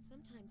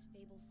 Sometimes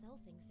fables sell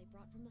things they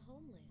brought from the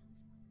homelands.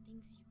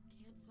 Things you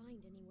can't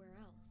find anywhere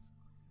else.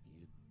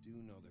 You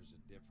do know there's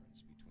a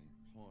difference between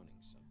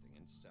pawning something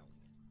and selling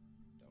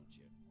it, don't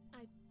you?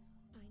 I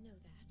know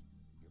that.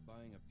 You're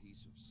buying a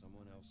piece of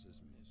someone else's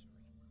misery.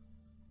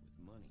 With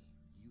money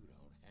you don't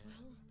have.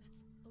 Well,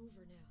 that's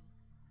over now.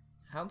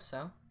 I hope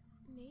so.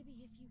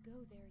 Maybe if you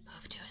go there, you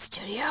Move to a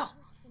studio.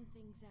 work some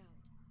things out.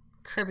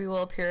 Kirby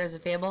will appear as a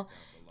fable.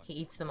 He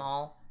eats them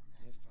all.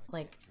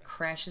 Like,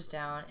 crashes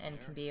down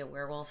and can be a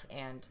werewolf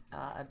and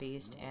a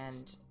beast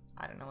and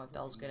I don't know what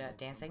Belle's good at.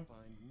 Dancing?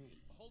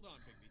 Hold on,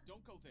 Bigby.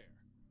 Don't go there.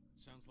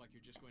 Sounds like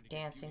you're just going to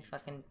Dancing,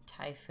 fucking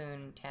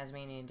Typhoon,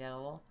 Tasmanian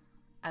Devil.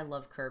 I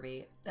love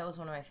Kirby. That was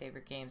one of my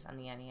favorite games on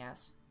the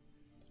NES.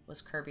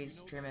 Was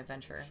Kirby's Dream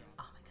Adventure.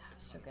 Oh my god, it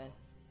was so good.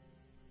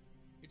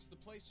 It's the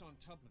place on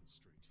Tubman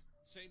Street.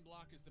 Same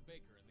block as the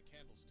baker and the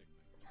candlestick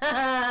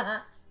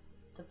maker.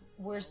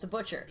 Where's the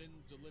butcher? I've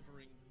been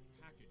delivering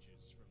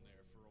packages from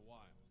there for a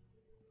while.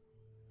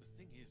 The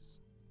thing is,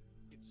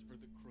 it's for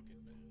the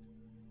crooked man.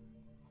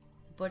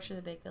 The butcher,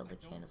 the baker, the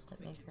candlestick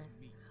maker.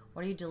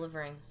 What are you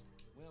delivering?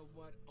 Well,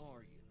 what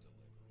are you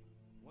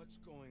delivering? What's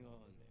going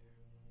on there?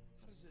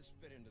 How does this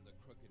fit into the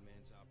crooked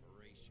man's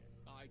operation?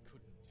 I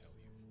couldn't tell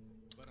you.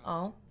 But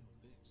Oh.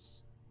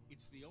 This.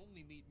 It's the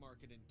only meat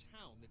market in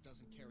town that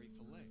doesn't carry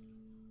filet.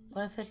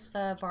 What if it's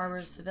the Barber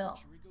of Seville?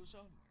 Goes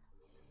on there.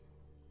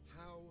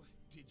 How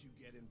did you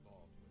get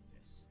involved with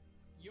this?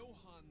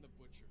 Johann the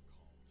butcher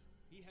called.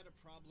 He had a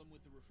problem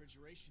with the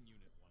refrigeration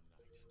unit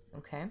one night.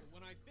 Okay.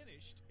 When I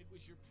finished, it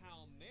was your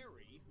pal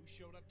Mary who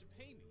showed up to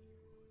pay me.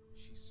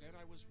 She said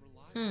I was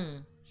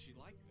reliable. She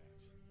liked that.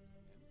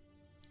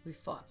 And We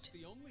fucked. it's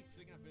the only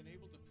thing I've been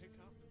able to pick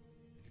up.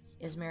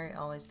 And Is Mary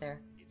always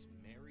there? It's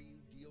Mary you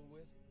deal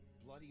with?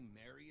 Bloody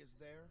Mary is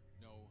there?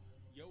 No,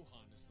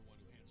 Johann is the one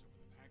who hands over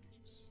the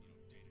packages,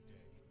 day to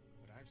day.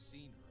 But I've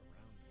seen her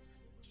around there.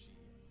 She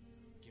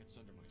gets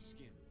under my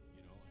skin,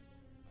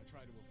 I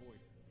try to avoid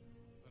her.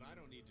 But I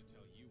don't need to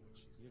tell you what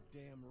she's You're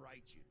damn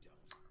right you don't.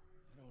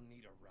 I don't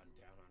need a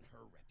rundown on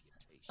her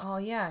reputation. Oh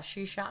yeah,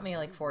 she shot me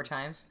like 4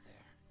 times.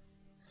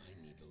 I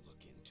need to look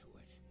into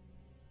it.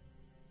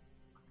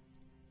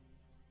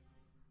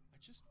 I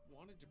just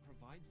wanted to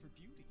provide for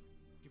Beauty.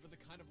 Give her the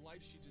kind of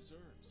life she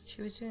deserves.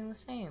 She was doing the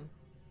same.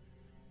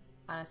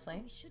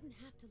 Honestly. We shouldn't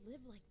have to live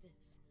like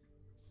this.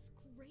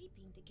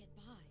 Scraping to get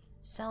by.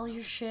 Sell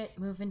your shit,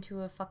 move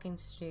into a fucking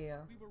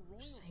studio. We were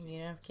Just saying, you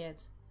don't have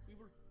kids. We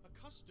were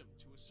accustomed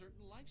to a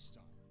certain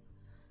lifestyle.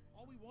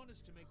 All we want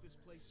is to make this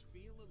place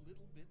feel a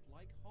little bit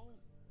like home.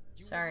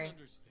 You Sorry. wouldn't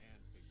understand,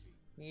 Bigby.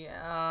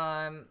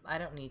 Yeah, I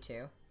don't need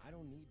to. I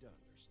don't need to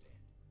understand.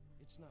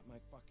 It's not my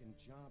fucking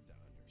job to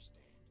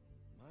understand.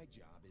 My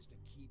job is to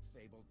keep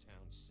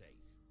Fabletown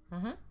safe.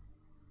 Mm-hmm.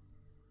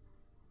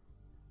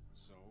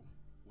 So,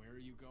 where are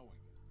you going?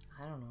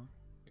 I don't know.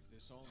 If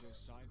this all goes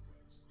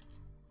sideways,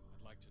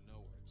 I'd like to know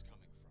where it's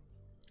coming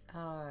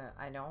from.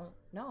 I don't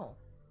know.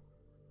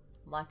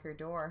 Lock your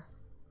door.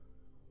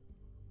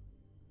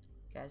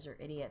 You guys are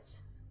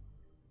idiots.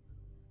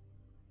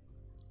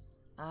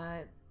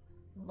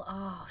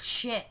 Oh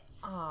shit.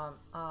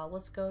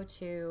 Let's go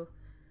to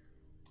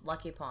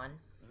Lucky Pawn.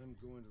 I'm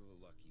going to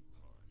the Lucky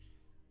Pawn.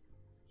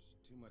 There's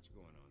too much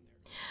going on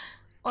there.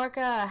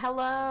 Orca,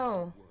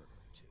 hello.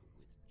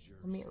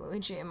 Let me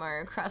Luigi and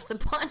Mario across the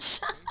pond.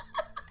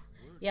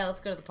 Yeah, let's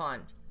go to the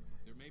pond.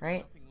 There may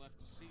Right? be nothing left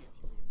to see if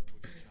you go to the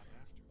butcher shop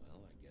after.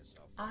 Well, I guess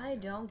I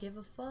don't give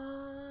a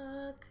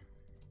fuck.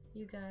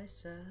 You guys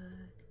suck.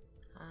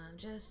 I'm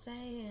just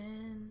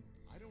saying.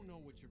 I don't know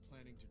what you're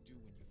planning to do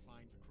when you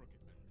find the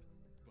Crooked Man,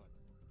 but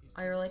is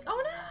Oh, you're like,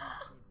 oh no!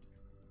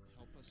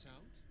 help us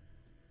out?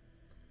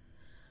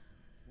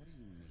 What do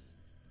you mean?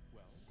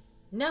 Well,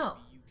 No.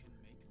 maybe you can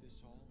make this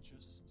all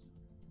just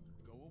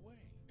go away.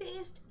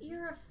 Beast,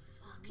 you're a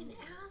fucking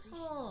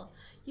asshole.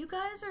 You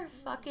guys are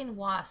fucking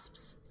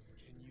wasps.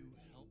 Can you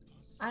help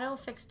us? I don't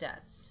fix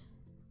deaths.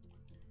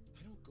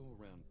 I don't go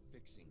around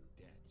fixing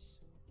debts.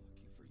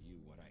 Lucky for you,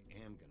 what I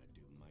am gonna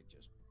do might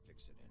just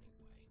fix it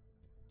anyway.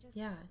 Just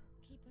Yeah.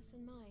 keep us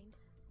in mind,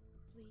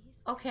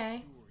 please.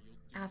 Okay. Sure, you'll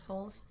do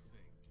Assholes. the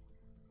right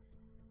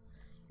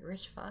thing. You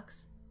rich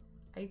fucks.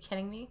 Are you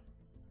kidding me?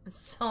 I'm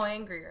so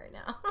angry right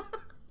now.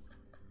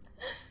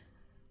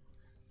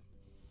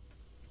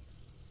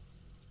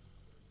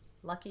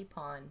 Lucky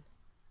pawn.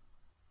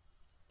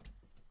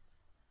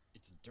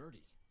 It's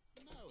dirty.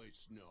 No,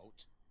 it's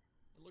not.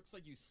 It looks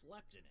like you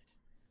slept in it.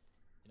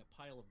 In a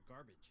pile of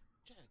garbage.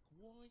 Jack,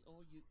 why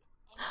are you...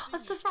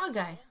 That's the frog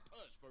guy.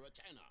 Purse for a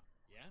tenner.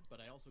 Yeah, but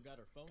I also got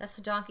her phone. That's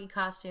the donkey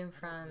costume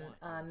from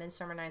want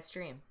Midsummer Night's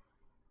Dream.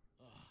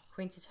 Ugh,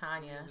 Queen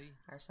Titania Really?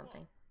 or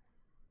something.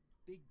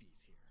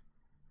 Bigby's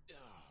here.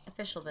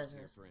 Official Here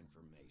business. for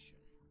information.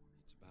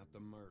 It's about the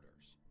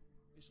murders.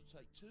 This'll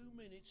take 2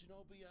 minutes and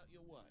I'll be out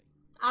your way.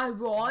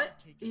 Alright,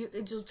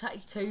 it'll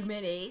take 2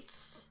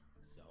 minutes.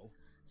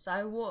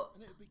 So what?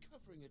 And it'll be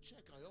covering a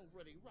check I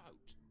already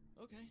wrote.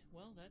 Okay,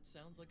 well, that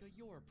sounds like a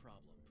your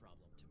problem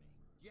to me.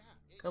 Yeah.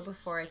 Go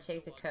before I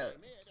take the coat.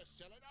 I'm here to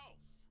sell it off.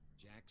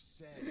 Jack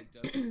said he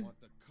doesn't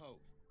want the coat,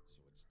 so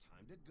it's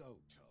time to go,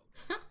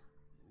 Toad.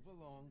 Move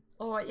along.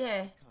 Alright,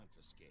 yeah.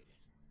 Confiscate it.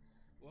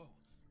 Whoa,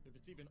 if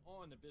it's even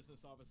on the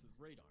business office's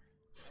radar,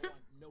 I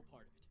want no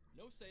part of it.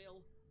 No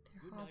sale.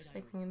 Good Hawks night,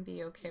 think Irene. we can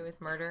be okay with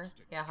murder?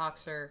 Yeah,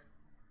 Hawks are...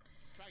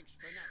 Thanks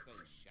for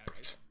nothing,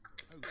 Sheriff.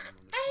 Toad on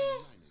the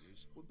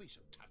 29ers would be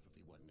so tough if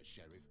he wasn't a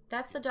sheriff.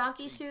 That's the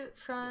donkey suit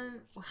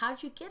from...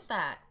 How'd you get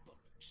that?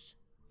 Bollocks.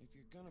 If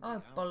you're gonna be Oh,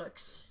 out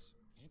bollocks.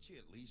 there, can't you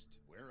at least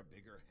wear a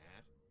bigger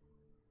hat?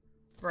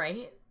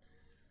 Right?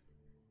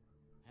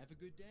 Have a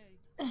good day.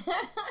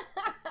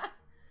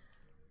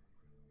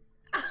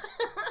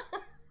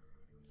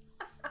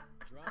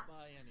 Drop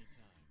by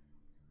anytime.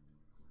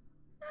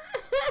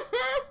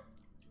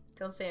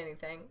 Don't say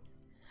anything.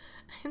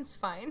 It's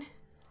fine.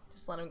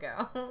 Just let him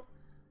go.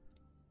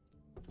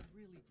 It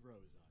really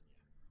grows on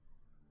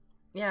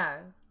you. Yeah,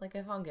 like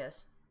a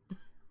fungus.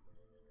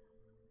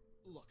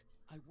 Look,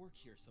 I work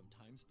here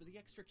sometimes for the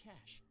extra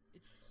cash.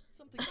 It's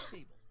something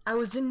stable. I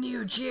was a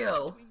new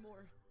Jill. Between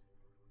more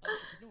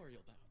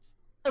entrepreneurial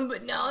bouts.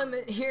 But now I'm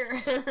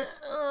here.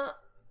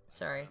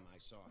 Sorry. Last time I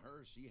saw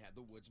her, she had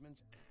the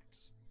woodsman's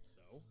axe.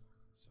 So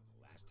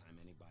the last time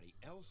anybody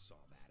else saw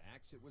that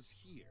axe, it was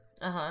here.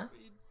 Uh-huh.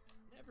 we'd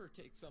never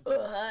take something.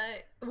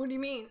 What do you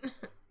mean?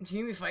 Do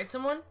you mean me fight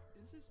someone?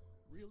 Is this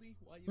really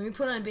why you Let me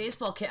put on a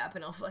baseball cap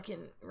and I'll fucking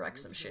wreck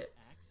some shit.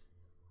 Axe?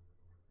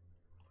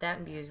 That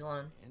and Beauty's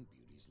loan. And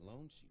Beauty's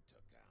loan she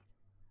took out.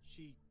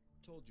 She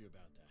told you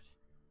about that.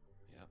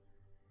 Yep.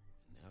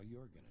 Now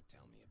you're gonna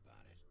tell me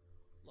about it.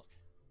 Look,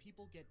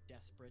 people get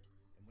desperate,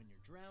 and when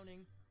you're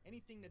drowning,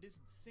 anything that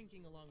isn't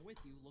sinking along with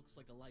you looks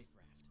like a life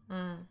raft.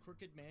 A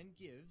crooked man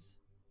gives,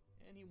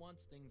 and he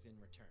wants things in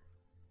return.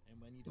 And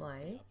when you don't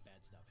pay up,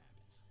 bad stuff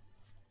happens.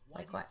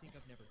 Why Like do what? you think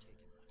I've never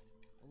taken one?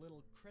 A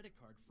little credit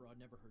card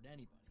fraud never hurt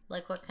anybody.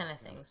 Like what kind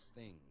of What kind of things?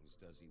 things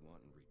does he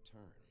want in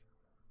return?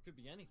 Could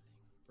be anything,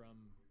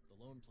 from the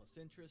loan plus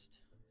interest,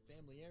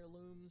 family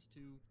heirlooms,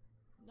 to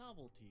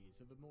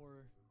novelties of a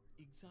more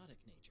exotic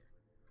nature.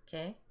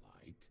 Okay.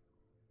 Like?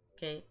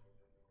 Okay.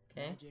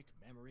 Okay. Magic,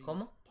 memories,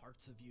 ¿Cómo?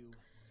 parts of you.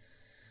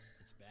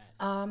 It's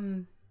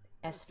bad.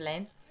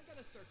 Explain. I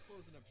gotta start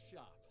closing up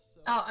shop, so...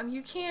 Oh,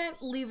 you can't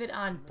leave it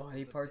on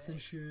body parts and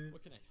shit.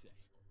 What can I say?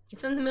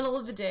 It's in the middle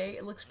of the day.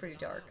 It looks pretty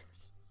dark.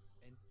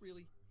 And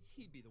really,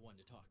 he'd be the one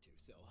to talk to,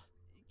 so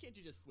can't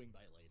you just swing by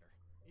later?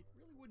 It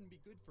really wouldn't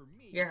be good for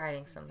me. You're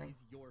hiding if he something.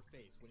 sees your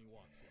face when he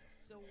walks in.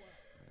 So,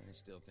 I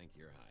still think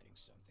you're hiding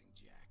something,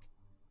 Jack.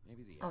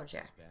 Maybe the Oh, axe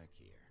Jack. is back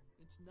here.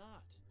 it's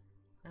not.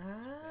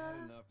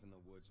 Bad enough in the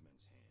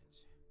woodsman's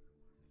hands.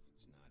 If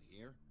it's not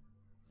here,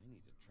 I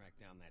need to track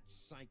down that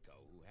psycho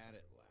who had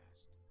it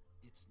last.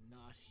 It's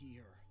not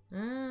here.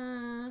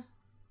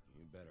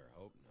 You better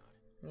hope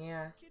not.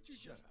 Yeah. Can't you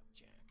Shut just... up,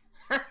 Jack.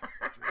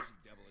 The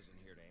Jersey Devil isn't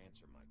here to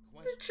answer my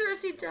questions.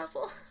 Jersey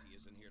Devil. He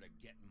isn't here to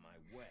get in my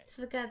way. It's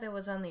the guy that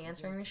was on the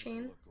answering I'll take a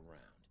machine. Look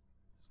around,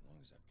 as long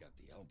as I've got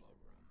the elbow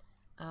room.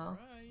 Oh.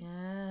 Right.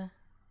 Yeah.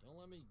 Don't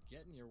let me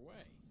get in your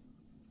way.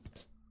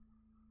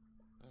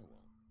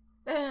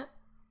 I won't.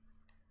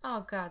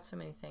 Oh god, so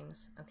many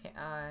things. Okay,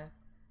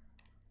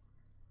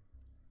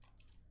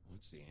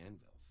 What's the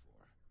anvil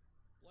for?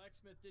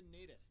 Blacksmith didn't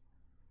need it.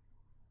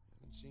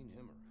 Haven't seen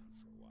him around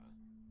for a while.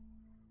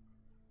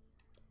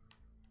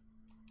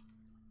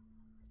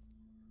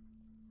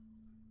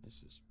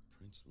 This is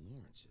Prince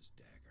Lawrence's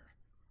dagger.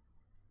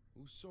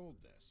 Who sold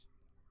this?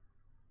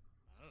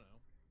 I don't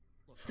know.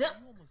 Look, are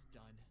you almost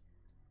done?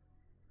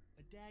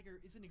 A dagger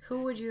isn't exactly...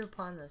 Who would you have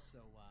pawned this? So,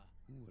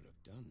 Who would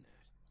have done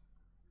that?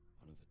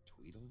 One of the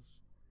Tweedles?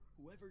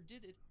 whoever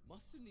did it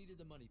must have needed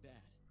the money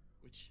bad,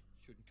 which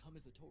shouldn't come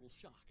as a total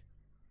shock.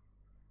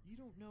 You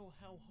don't know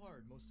how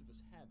hard most of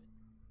us have it,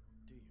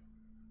 do you?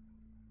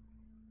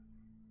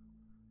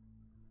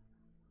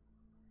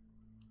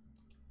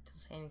 Doesn't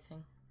say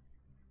anything.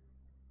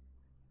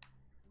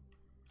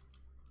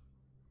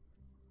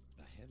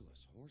 The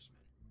Headless Horseman.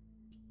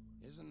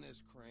 Isn't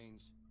this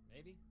Crane's?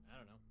 Maybe? I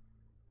don't know.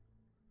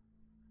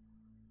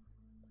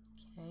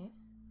 Okay.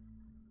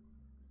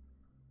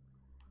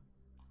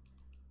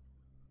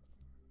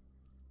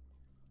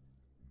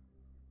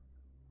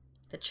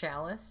 The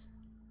chalice.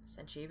 Is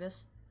that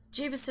Jeebus?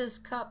 Jeebus's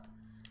cup.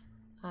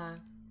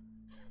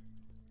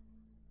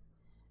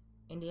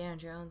 Indiana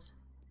Jones.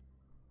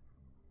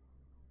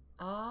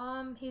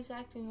 He's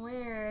acting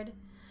weird.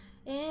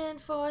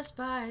 Enforced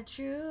by a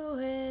druid.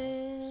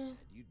 Said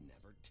you'd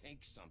never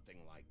take something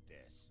like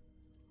this.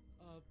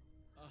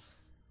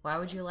 Why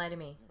would you lie to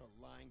me? You're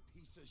a lying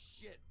piece of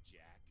shit,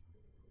 Jack.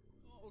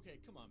 Oh, okay,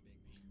 come on,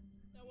 Bigby.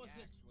 That wasn't...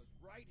 The axe was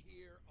right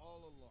here all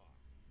along.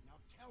 Now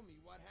tell me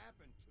what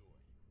happened to it.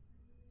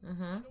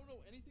 I don't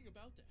know anything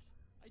about that.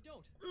 I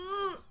don't.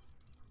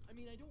 I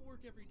mean, I don't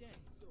work every day,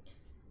 so...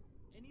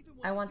 And even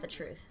when I want do the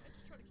work, truth. I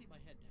just try to keep my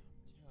head down.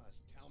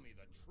 Just tell me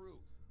the truth.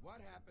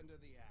 What happened to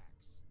the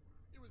axe?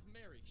 It was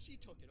Mary. She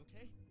took it,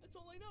 okay? That's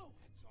all I know.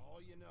 That's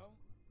all you know?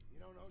 You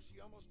don't know she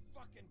almost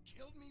fucking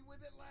killed me with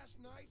it last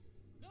night?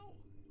 No.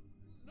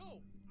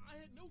 No. I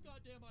had no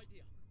goddamn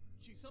idea.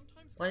 She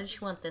sometimes... Why did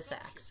she want this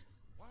axe?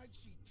 Why'd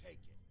she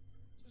take it?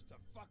 Just to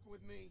fuck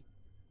with me?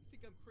 You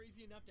think I'm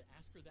crazy enough to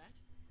ask her that?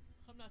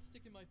 I'm not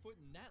sticking my foot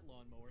in that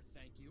lawnmower,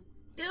 thank you.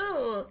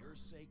 Ew. For your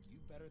sake,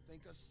 you better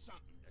think of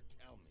something to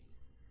tell me.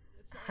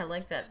 I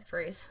like that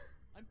phrase.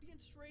 I'm being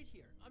straight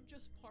here. I'm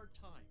just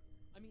part-time.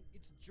 I mean,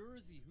 it's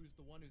Jersey who's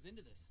the one who's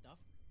into this stuff.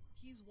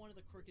 He's one of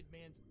the Crooked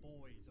Man's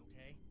boys,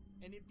 okay?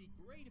 And it'd be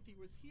great if he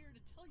was here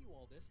to tell you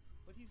all this,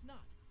 but he's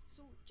not.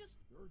 So just...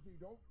 Jersey,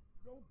 don't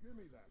give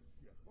me that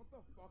shit. What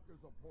the fuck is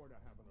the point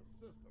of having a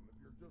system if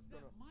you're just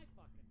gonna... That's my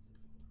fucking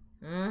system.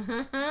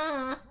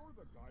 You're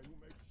the guy who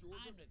makes sure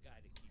I'm the guy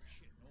that keeps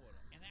shit in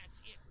order, and that's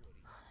it, Woody.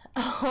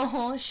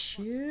 Oh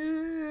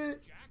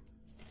shit. Jack?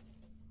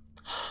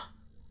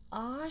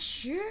 Oh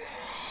shit.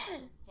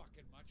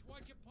 Fucking much.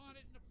 Why'd you pawn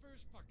it in the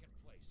first fucking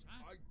place,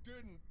 huh? I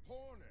didn't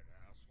pawn it,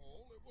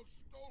 asshole. It was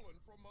stolen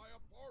from my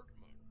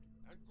apartment.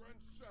 And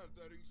Grant said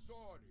that he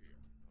saw it here.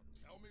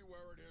 Now tell me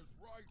where it is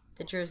right.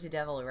 The Jersey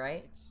Devil,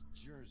 right? It's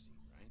Jersey,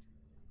 right?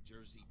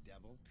 Jersey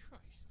Devil?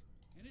 Christ.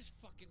 And this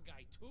fucking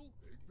guy, too?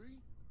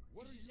 Bigby?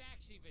 What Is his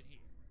axe even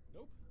here?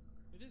 Nope,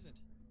 it isn't.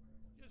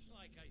 Just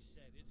like I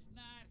said, it's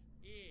not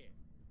here.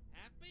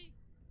 Happy?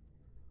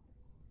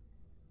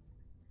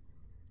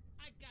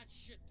 I got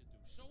shit to do,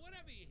 so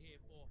whatever you're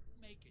here for,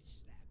 make it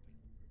snappy.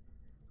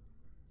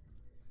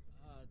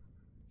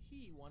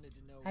 He wanted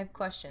to know... I have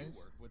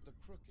questions. You work with the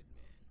Crooked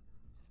Man.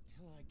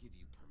 Until I give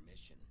you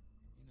permission,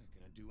 you're not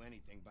gonna do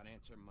anything but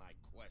answer my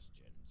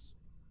questions.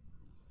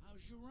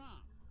 How's your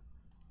arm?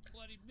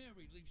 Bloody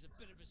Mary leaves a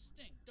bit of a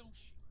stink, don't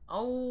she?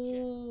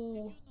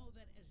 Oh. Did you know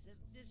that as of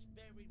this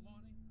very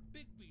morning,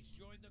 Bigby's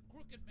joined the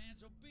Crooked Man's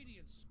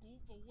obedience school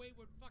for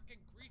wayward fucking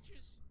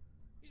creatures?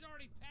 He's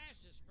already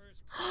passed his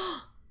first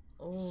class.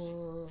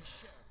 Oh.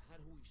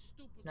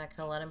 Not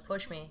gonna let him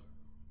push me.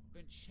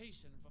 Been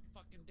chasing him for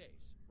fucking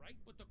days, right?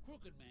 But the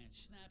Crooked Man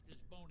snapped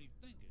his bony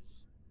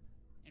fingers,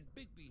 and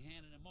Bigby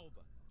handed him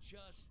over,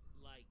 just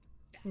like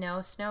that.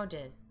 No, Snow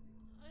did.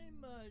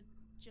 I'm,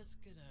 just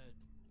gonna,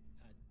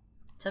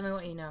 Tell me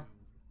what you know.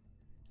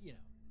 you know.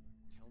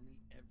 Tell me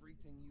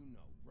everything you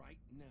know right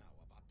now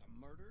about the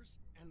murders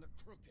and the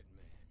Crooked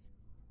Man.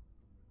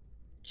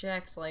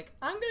 Jack's like,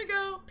 I'm gonna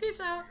go.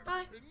 Peace out.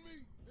 Bye. Kidding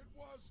me? It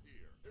was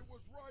here. It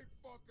was right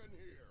fucking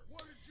here.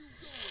 What did you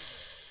do with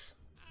it?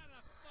 How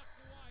the fuck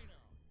do I know?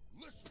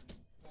 Listen, you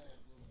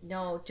baldwin.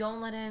 No,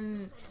 don't let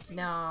him.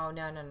 No.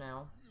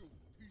 You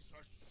piece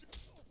of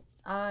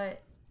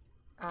shit.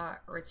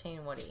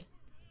 Retain Woody.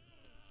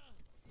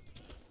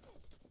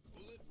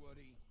 Pull it,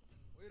 Woody.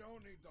 We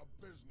don't need the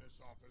business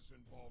office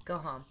involved. Go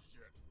in home.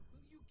 this shit.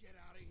 Will you get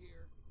out of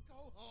here?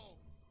 Go home.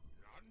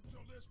 Not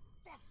until this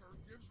fucker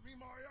gives me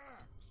my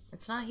axe.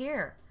 It's not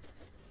here.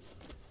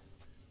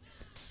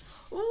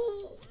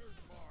 Ooh. Where's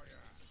my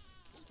axe?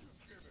 Who'd you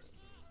give it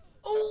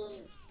to?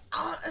 Ooh.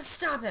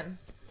 Stop him.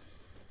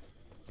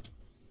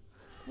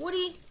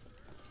 Woody.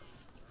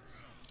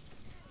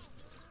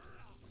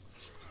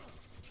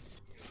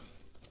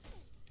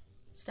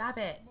 Stop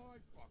it. My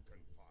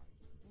fucking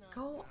fight.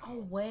 Go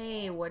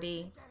away,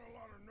 Woody. Got a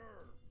lot of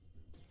nerve.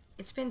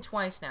 It's been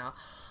twice now.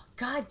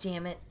 God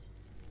damn it.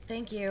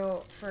 Thank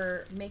you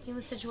for making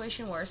the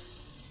situation worse.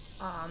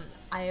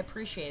 I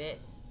appreciate it.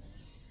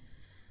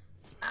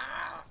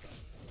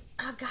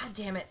 Oh, god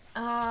damn it.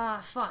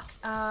 Fuck.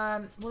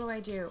 What do I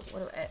do?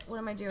 What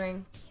am I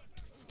doing?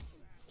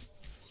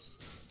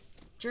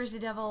 Jersey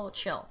Devil,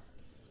 chill.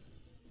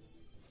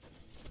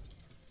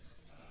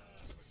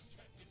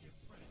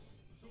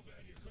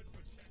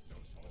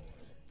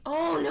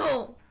 Oh no!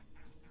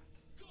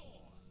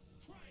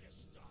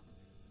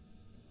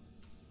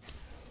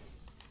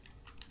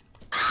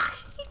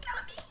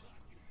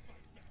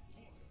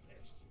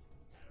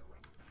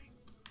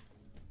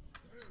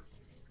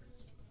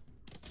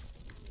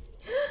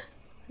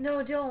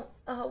 No, don't.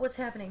 What's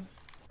happening?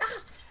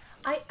 Ah!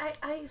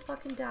 I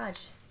fucking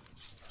dodged.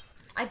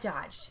 I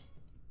dodged.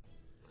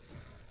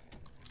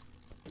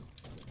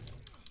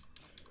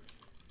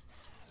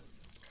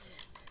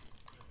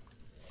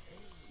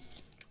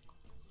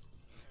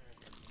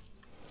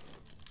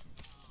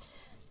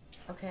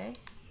 Okay.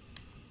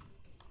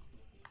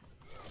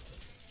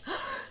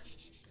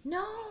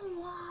 No!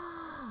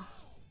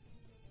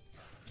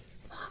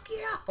 Fuck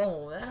yeah!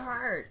 Oh, that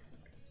hurt.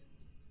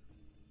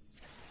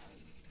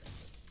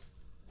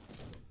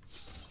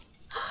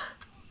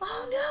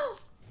 Oh no!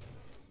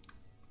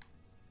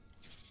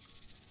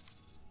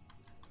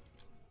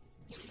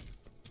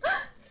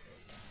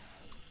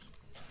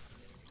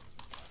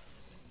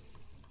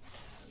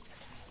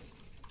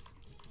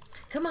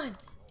 Come on!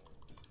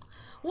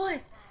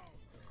 What?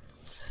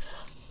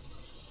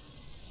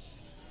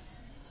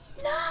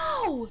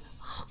 No!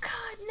 Oh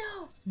God,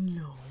 no!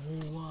 No!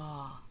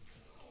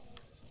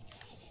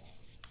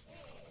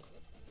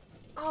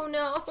 Oh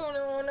no!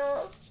 No!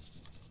 No!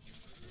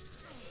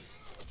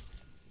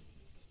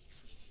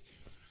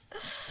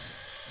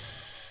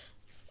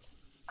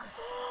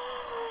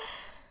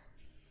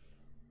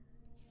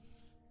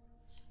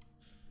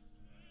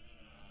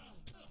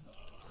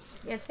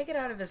 Yeah, take it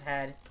out of his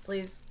head,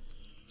 please.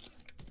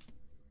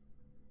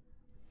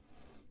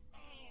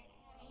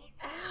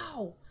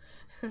 Ow!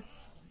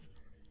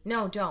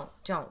 No, don't.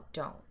 No.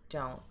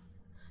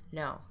 No.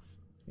 No.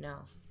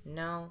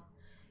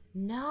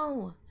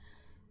 No.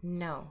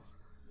 No.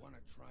 Wanna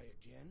try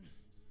again?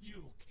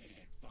 You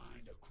can't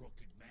find a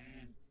crooked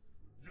man.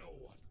 No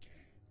one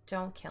can.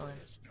 Don't kill him.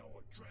 There's no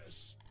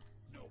address,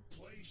 no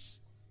place.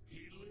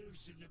 He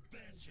lives in the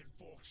bends and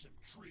forks of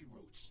tree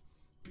roots,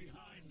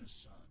 behind the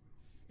sun,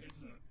 in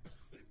the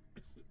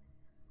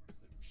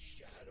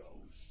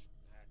shadows.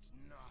 That's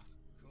not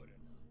good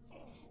enough.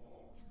 Oh,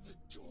 the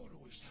door to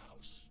his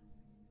house.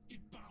 It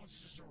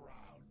bounces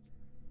around,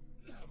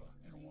 never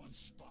in one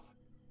spot.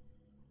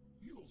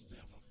 You'll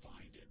never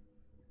find it.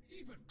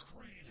 Even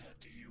Crane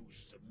had to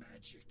use the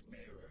magic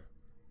mirror.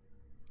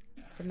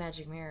 The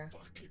magic mirror.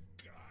 Fucking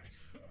guy.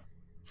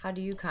 How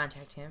do you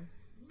contact him?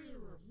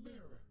 Mirror,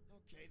 mirror.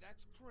 Okay,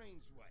 that's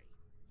Crane's way.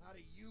 How do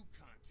you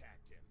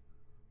contact him?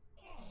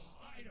 Oh,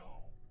 I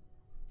know.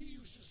 He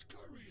uses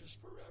couriers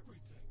for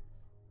everything.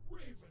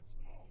 Ravens,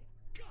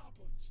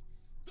 goblins,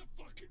 the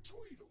fucking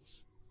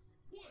Tweedles.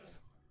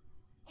 Whatever.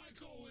 I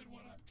go in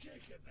when I'm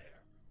taken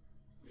there.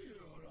 You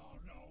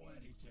don't know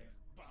anything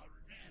about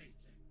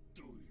anything,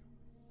 do you?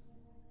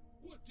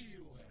 What do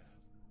you have?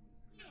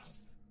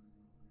 Nothing.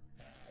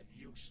 That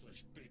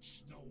useless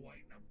bitch Snow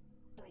White and a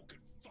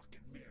broken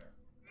fucking mirror.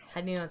 No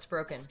How do you know it's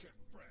broken?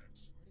 friends.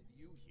 How did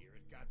you hear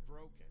it got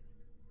broken?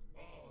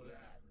 Oh,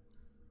 that.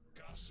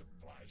 Gossip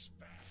flies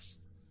fast.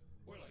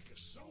 We're like a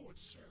sewing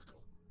circle.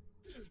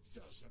 It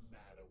doesn't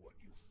matter what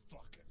you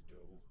fucking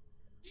do.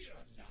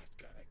 You're not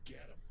gonna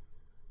get him.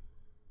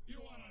 You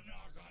wanna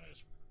knock on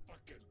his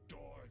fucking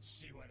door and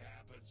see what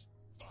happens?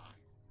 Fine.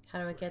 How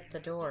do I get the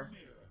door?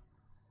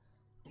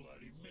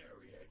 Bloody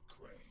Mary had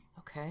Crane.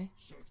 Okay.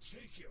 So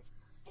take your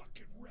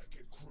fucking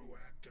wrecking crew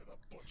act to the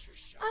butcher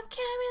shop. I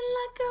came in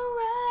like a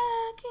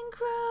wrecking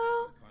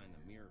crew. Find the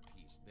mirror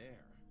piece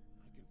there. I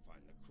can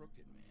find the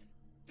crooked man.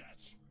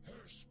 That's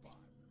her spot.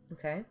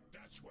 Okay.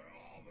 That's where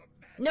all the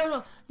magic.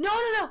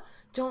 No!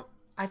 Don't.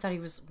 I thought he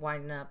was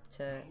winding up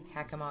to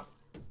hack him up.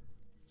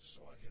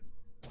 So I can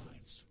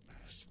find some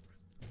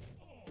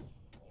aspirin.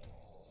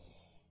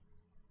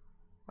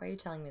 Why are you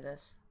telling me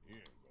this? He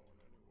ain't going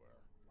anywhere.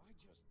 Why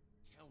just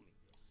tell me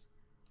this?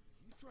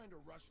 You trying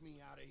to rush me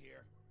out of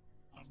here?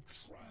 I'm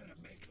trying to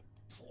make a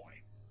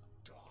point,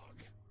 dog.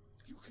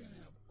 You can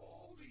have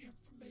all the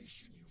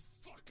information you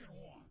fucking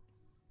want.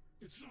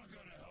 It's not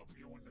gonna help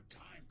you when the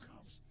time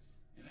comes.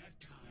 And that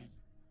time,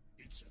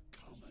 it's a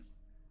coming.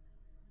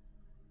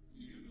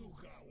 You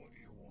got what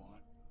you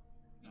want.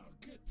 Now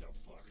get the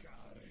fuck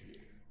out of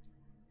here.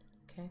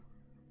 Okay.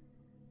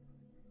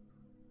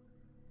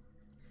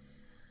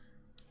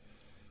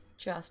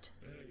 Just.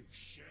 Hey,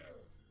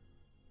 Sheriff.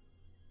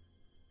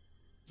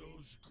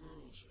 Those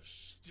girls are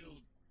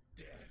still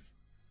dead.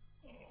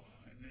 Oh,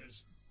 and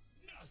there's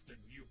nothing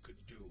you can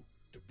do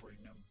to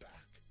bring them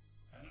back.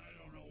 And I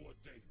don't know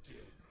what they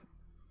did,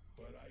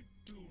 but I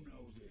do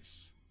know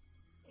this.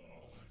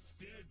 Oh, if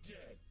they're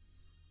dead,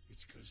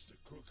 it's because the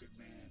crooked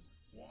man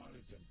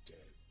wanted them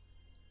dead.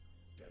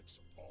 That's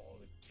all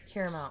it takes.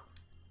 Hear him out.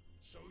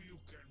 So you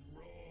can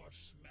raw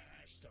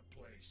smash the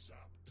place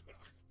up.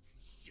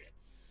 Shit.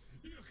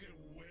 You can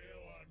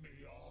wail on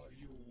me all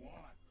you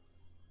want,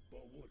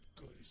 but what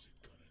good is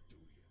it gonna do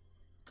you?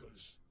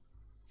 'Cause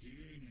he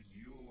ain't in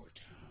your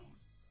town.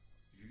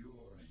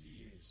 You're in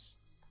his.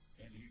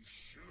 And he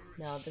sure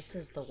No, this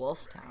is the shit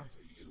wolf's ready town.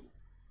 for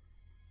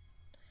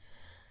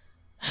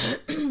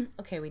you.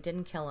 Okay, we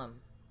didn't kill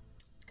him.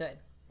 Good.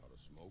 Out of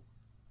smoke?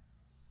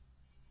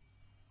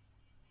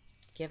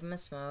 Give him a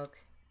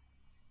smoke.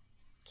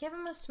 Give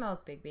him a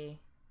smoke, Big B.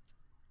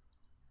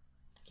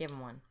 Give him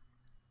one.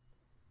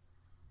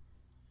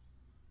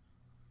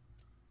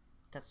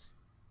 That's...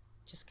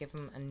 Just give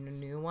him a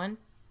new one.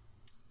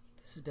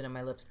 This has been on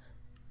my lips.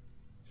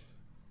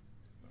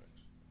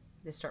 Thanks.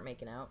 They start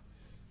making out.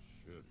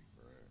 Shitty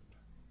brand.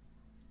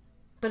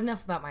 But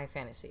enough about my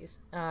fantasies.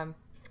 You're welcome.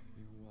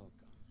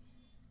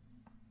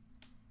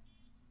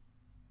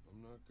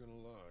 I'm not gonna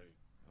lie.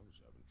 I was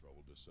having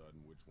trouble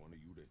deciding which one of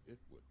you to hit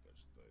with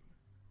this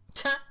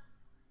thing.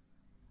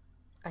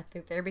 I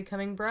think they're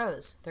becoming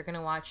bros. They're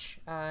gonna watch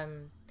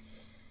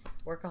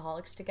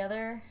Workaholics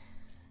together,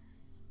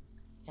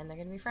 and they're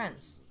gonna be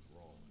friends.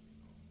 Wrong,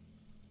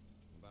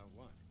 About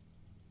what?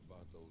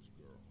 About those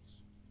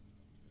girls.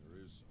 There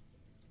is something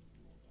you can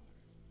do about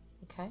it.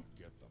 Okay.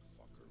 Get the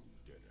fucker who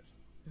did it.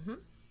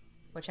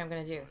 Which I'm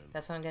gonna do.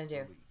 That's what I'm gonna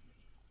do. Believe me,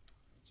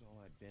 that's all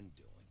I've been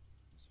doing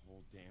this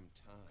whole damn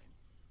time.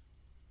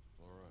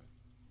 All right,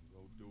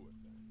 go do it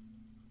then.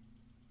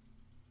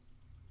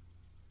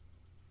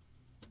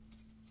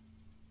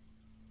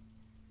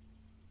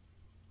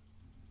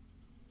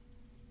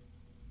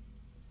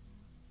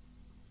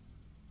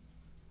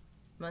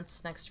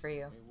 What's next for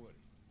you? Hey, Woody.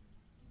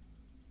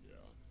 Yeah?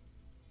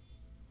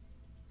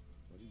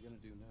 What are you gonna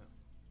do now?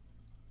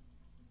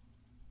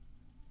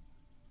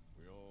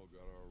 We all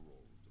got our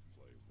roles to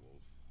play,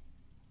 Wolf.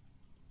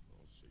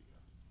 I'll see ya.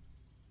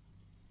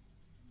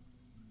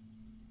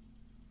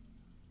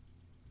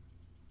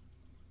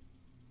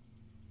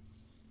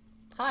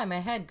 Hi, my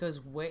head goes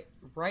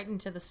right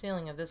into the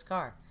ceiling of this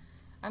car.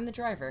 I'm the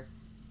driver.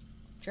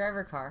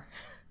 Driver car.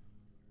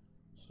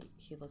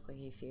 He looked like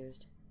he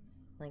fused.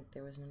 Like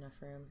there wasn't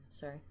enough room.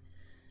 Sorry.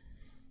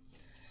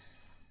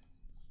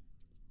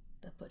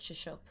 That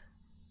butches up.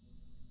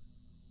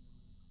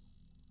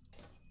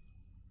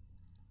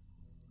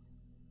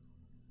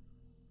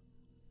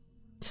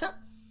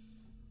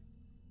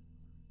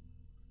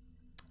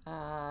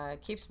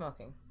 Keep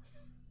smoking.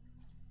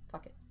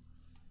 Fuck it.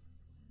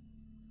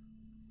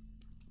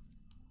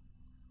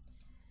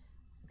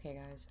 Okay,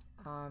 guys.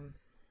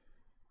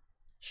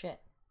 Shit.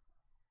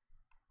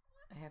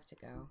 I have to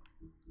go.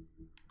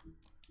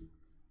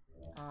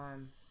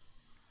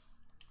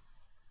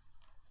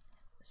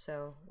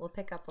 So we'll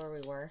pick up where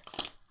we were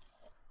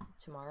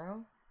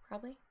tomorrow,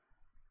 probably.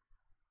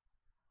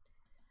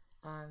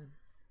 I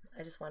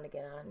just wanted to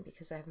get on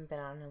because I haven't been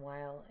on in a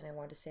while, and I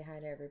wanted to say hi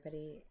to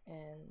everybody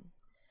and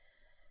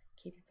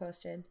keep you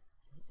posted.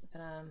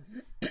 But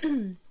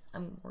I'm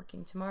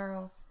working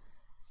tomorrow.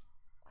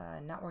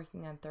 Not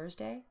working on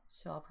Thursday,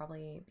 so I'll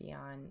probably be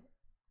on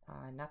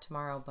not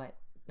tomorrow, but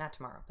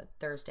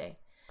Thursday.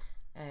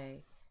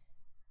 And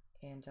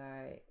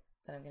then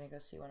I'm gonna go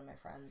see one of my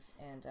friends,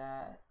 and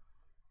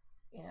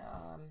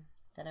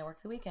then I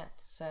work the weekend.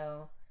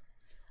 So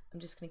I'm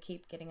just gonna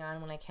keep getting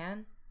on when I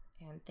can.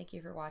 And thank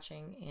you for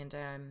watching,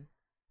 and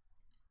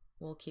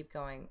we'll keep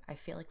going. I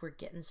feel like we're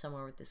getting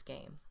somewhere with this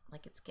game.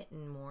 Like it's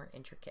getting more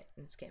intricate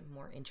and it's getting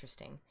more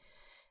interesting.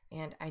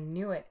 And I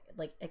knew it.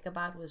 Like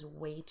Ichabod was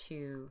way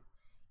too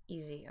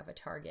easy of a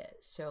target.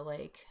 So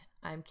like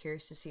I'm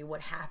curious to see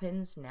what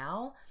happens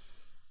now.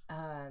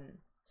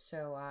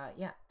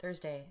 Yeah,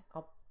 Thursday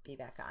I'll be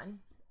back on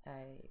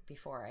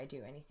before I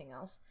do anything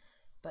else.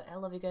 But I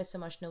love you guys so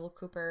much. Noble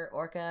Cooper,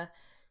 Orca.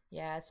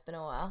 Yeah, it's been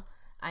a while.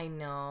 I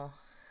know.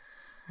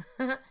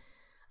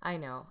 I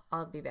know.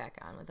 I'll be back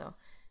on with though.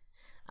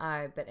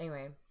 But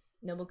anyway,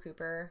 Noble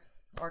Cooper,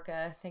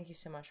 Orca, thank you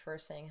so much for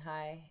saying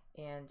hi.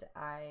 And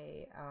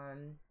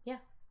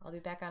I'll be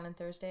back on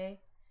Thursday.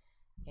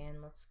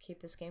 And let's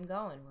keep this game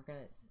going. We're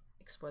going to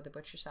explore the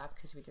butcher shop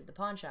because we did the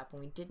pawn shop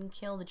and we didn't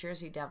kill the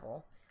Jersey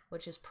Devil,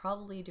 which is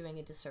probably doing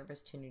a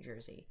disservice to New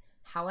Jersey.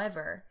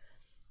 However,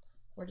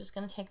 we're just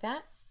going to take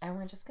that and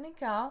we're just going to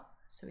go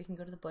so we can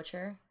go to the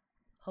butcher.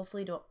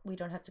 Hopefully we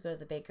don't have to go to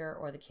the baker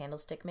or the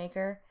candlestick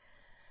maker.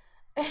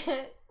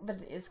 But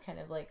it is kind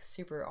of like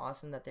super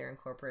awesome that they're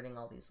incorporating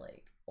all these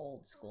like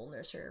old school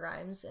nursery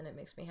rhymes, and it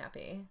makes me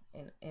happy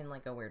in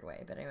like a weird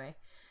way. But anyway,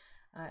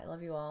 I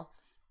love you all.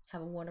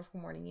 Have a wonderful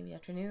morning, evening,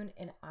 afternoon,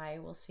 and I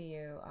will see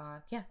you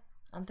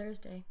on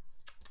Thursday.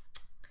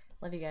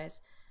 Love you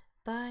guys.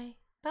 Bye.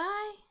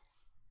 Bye.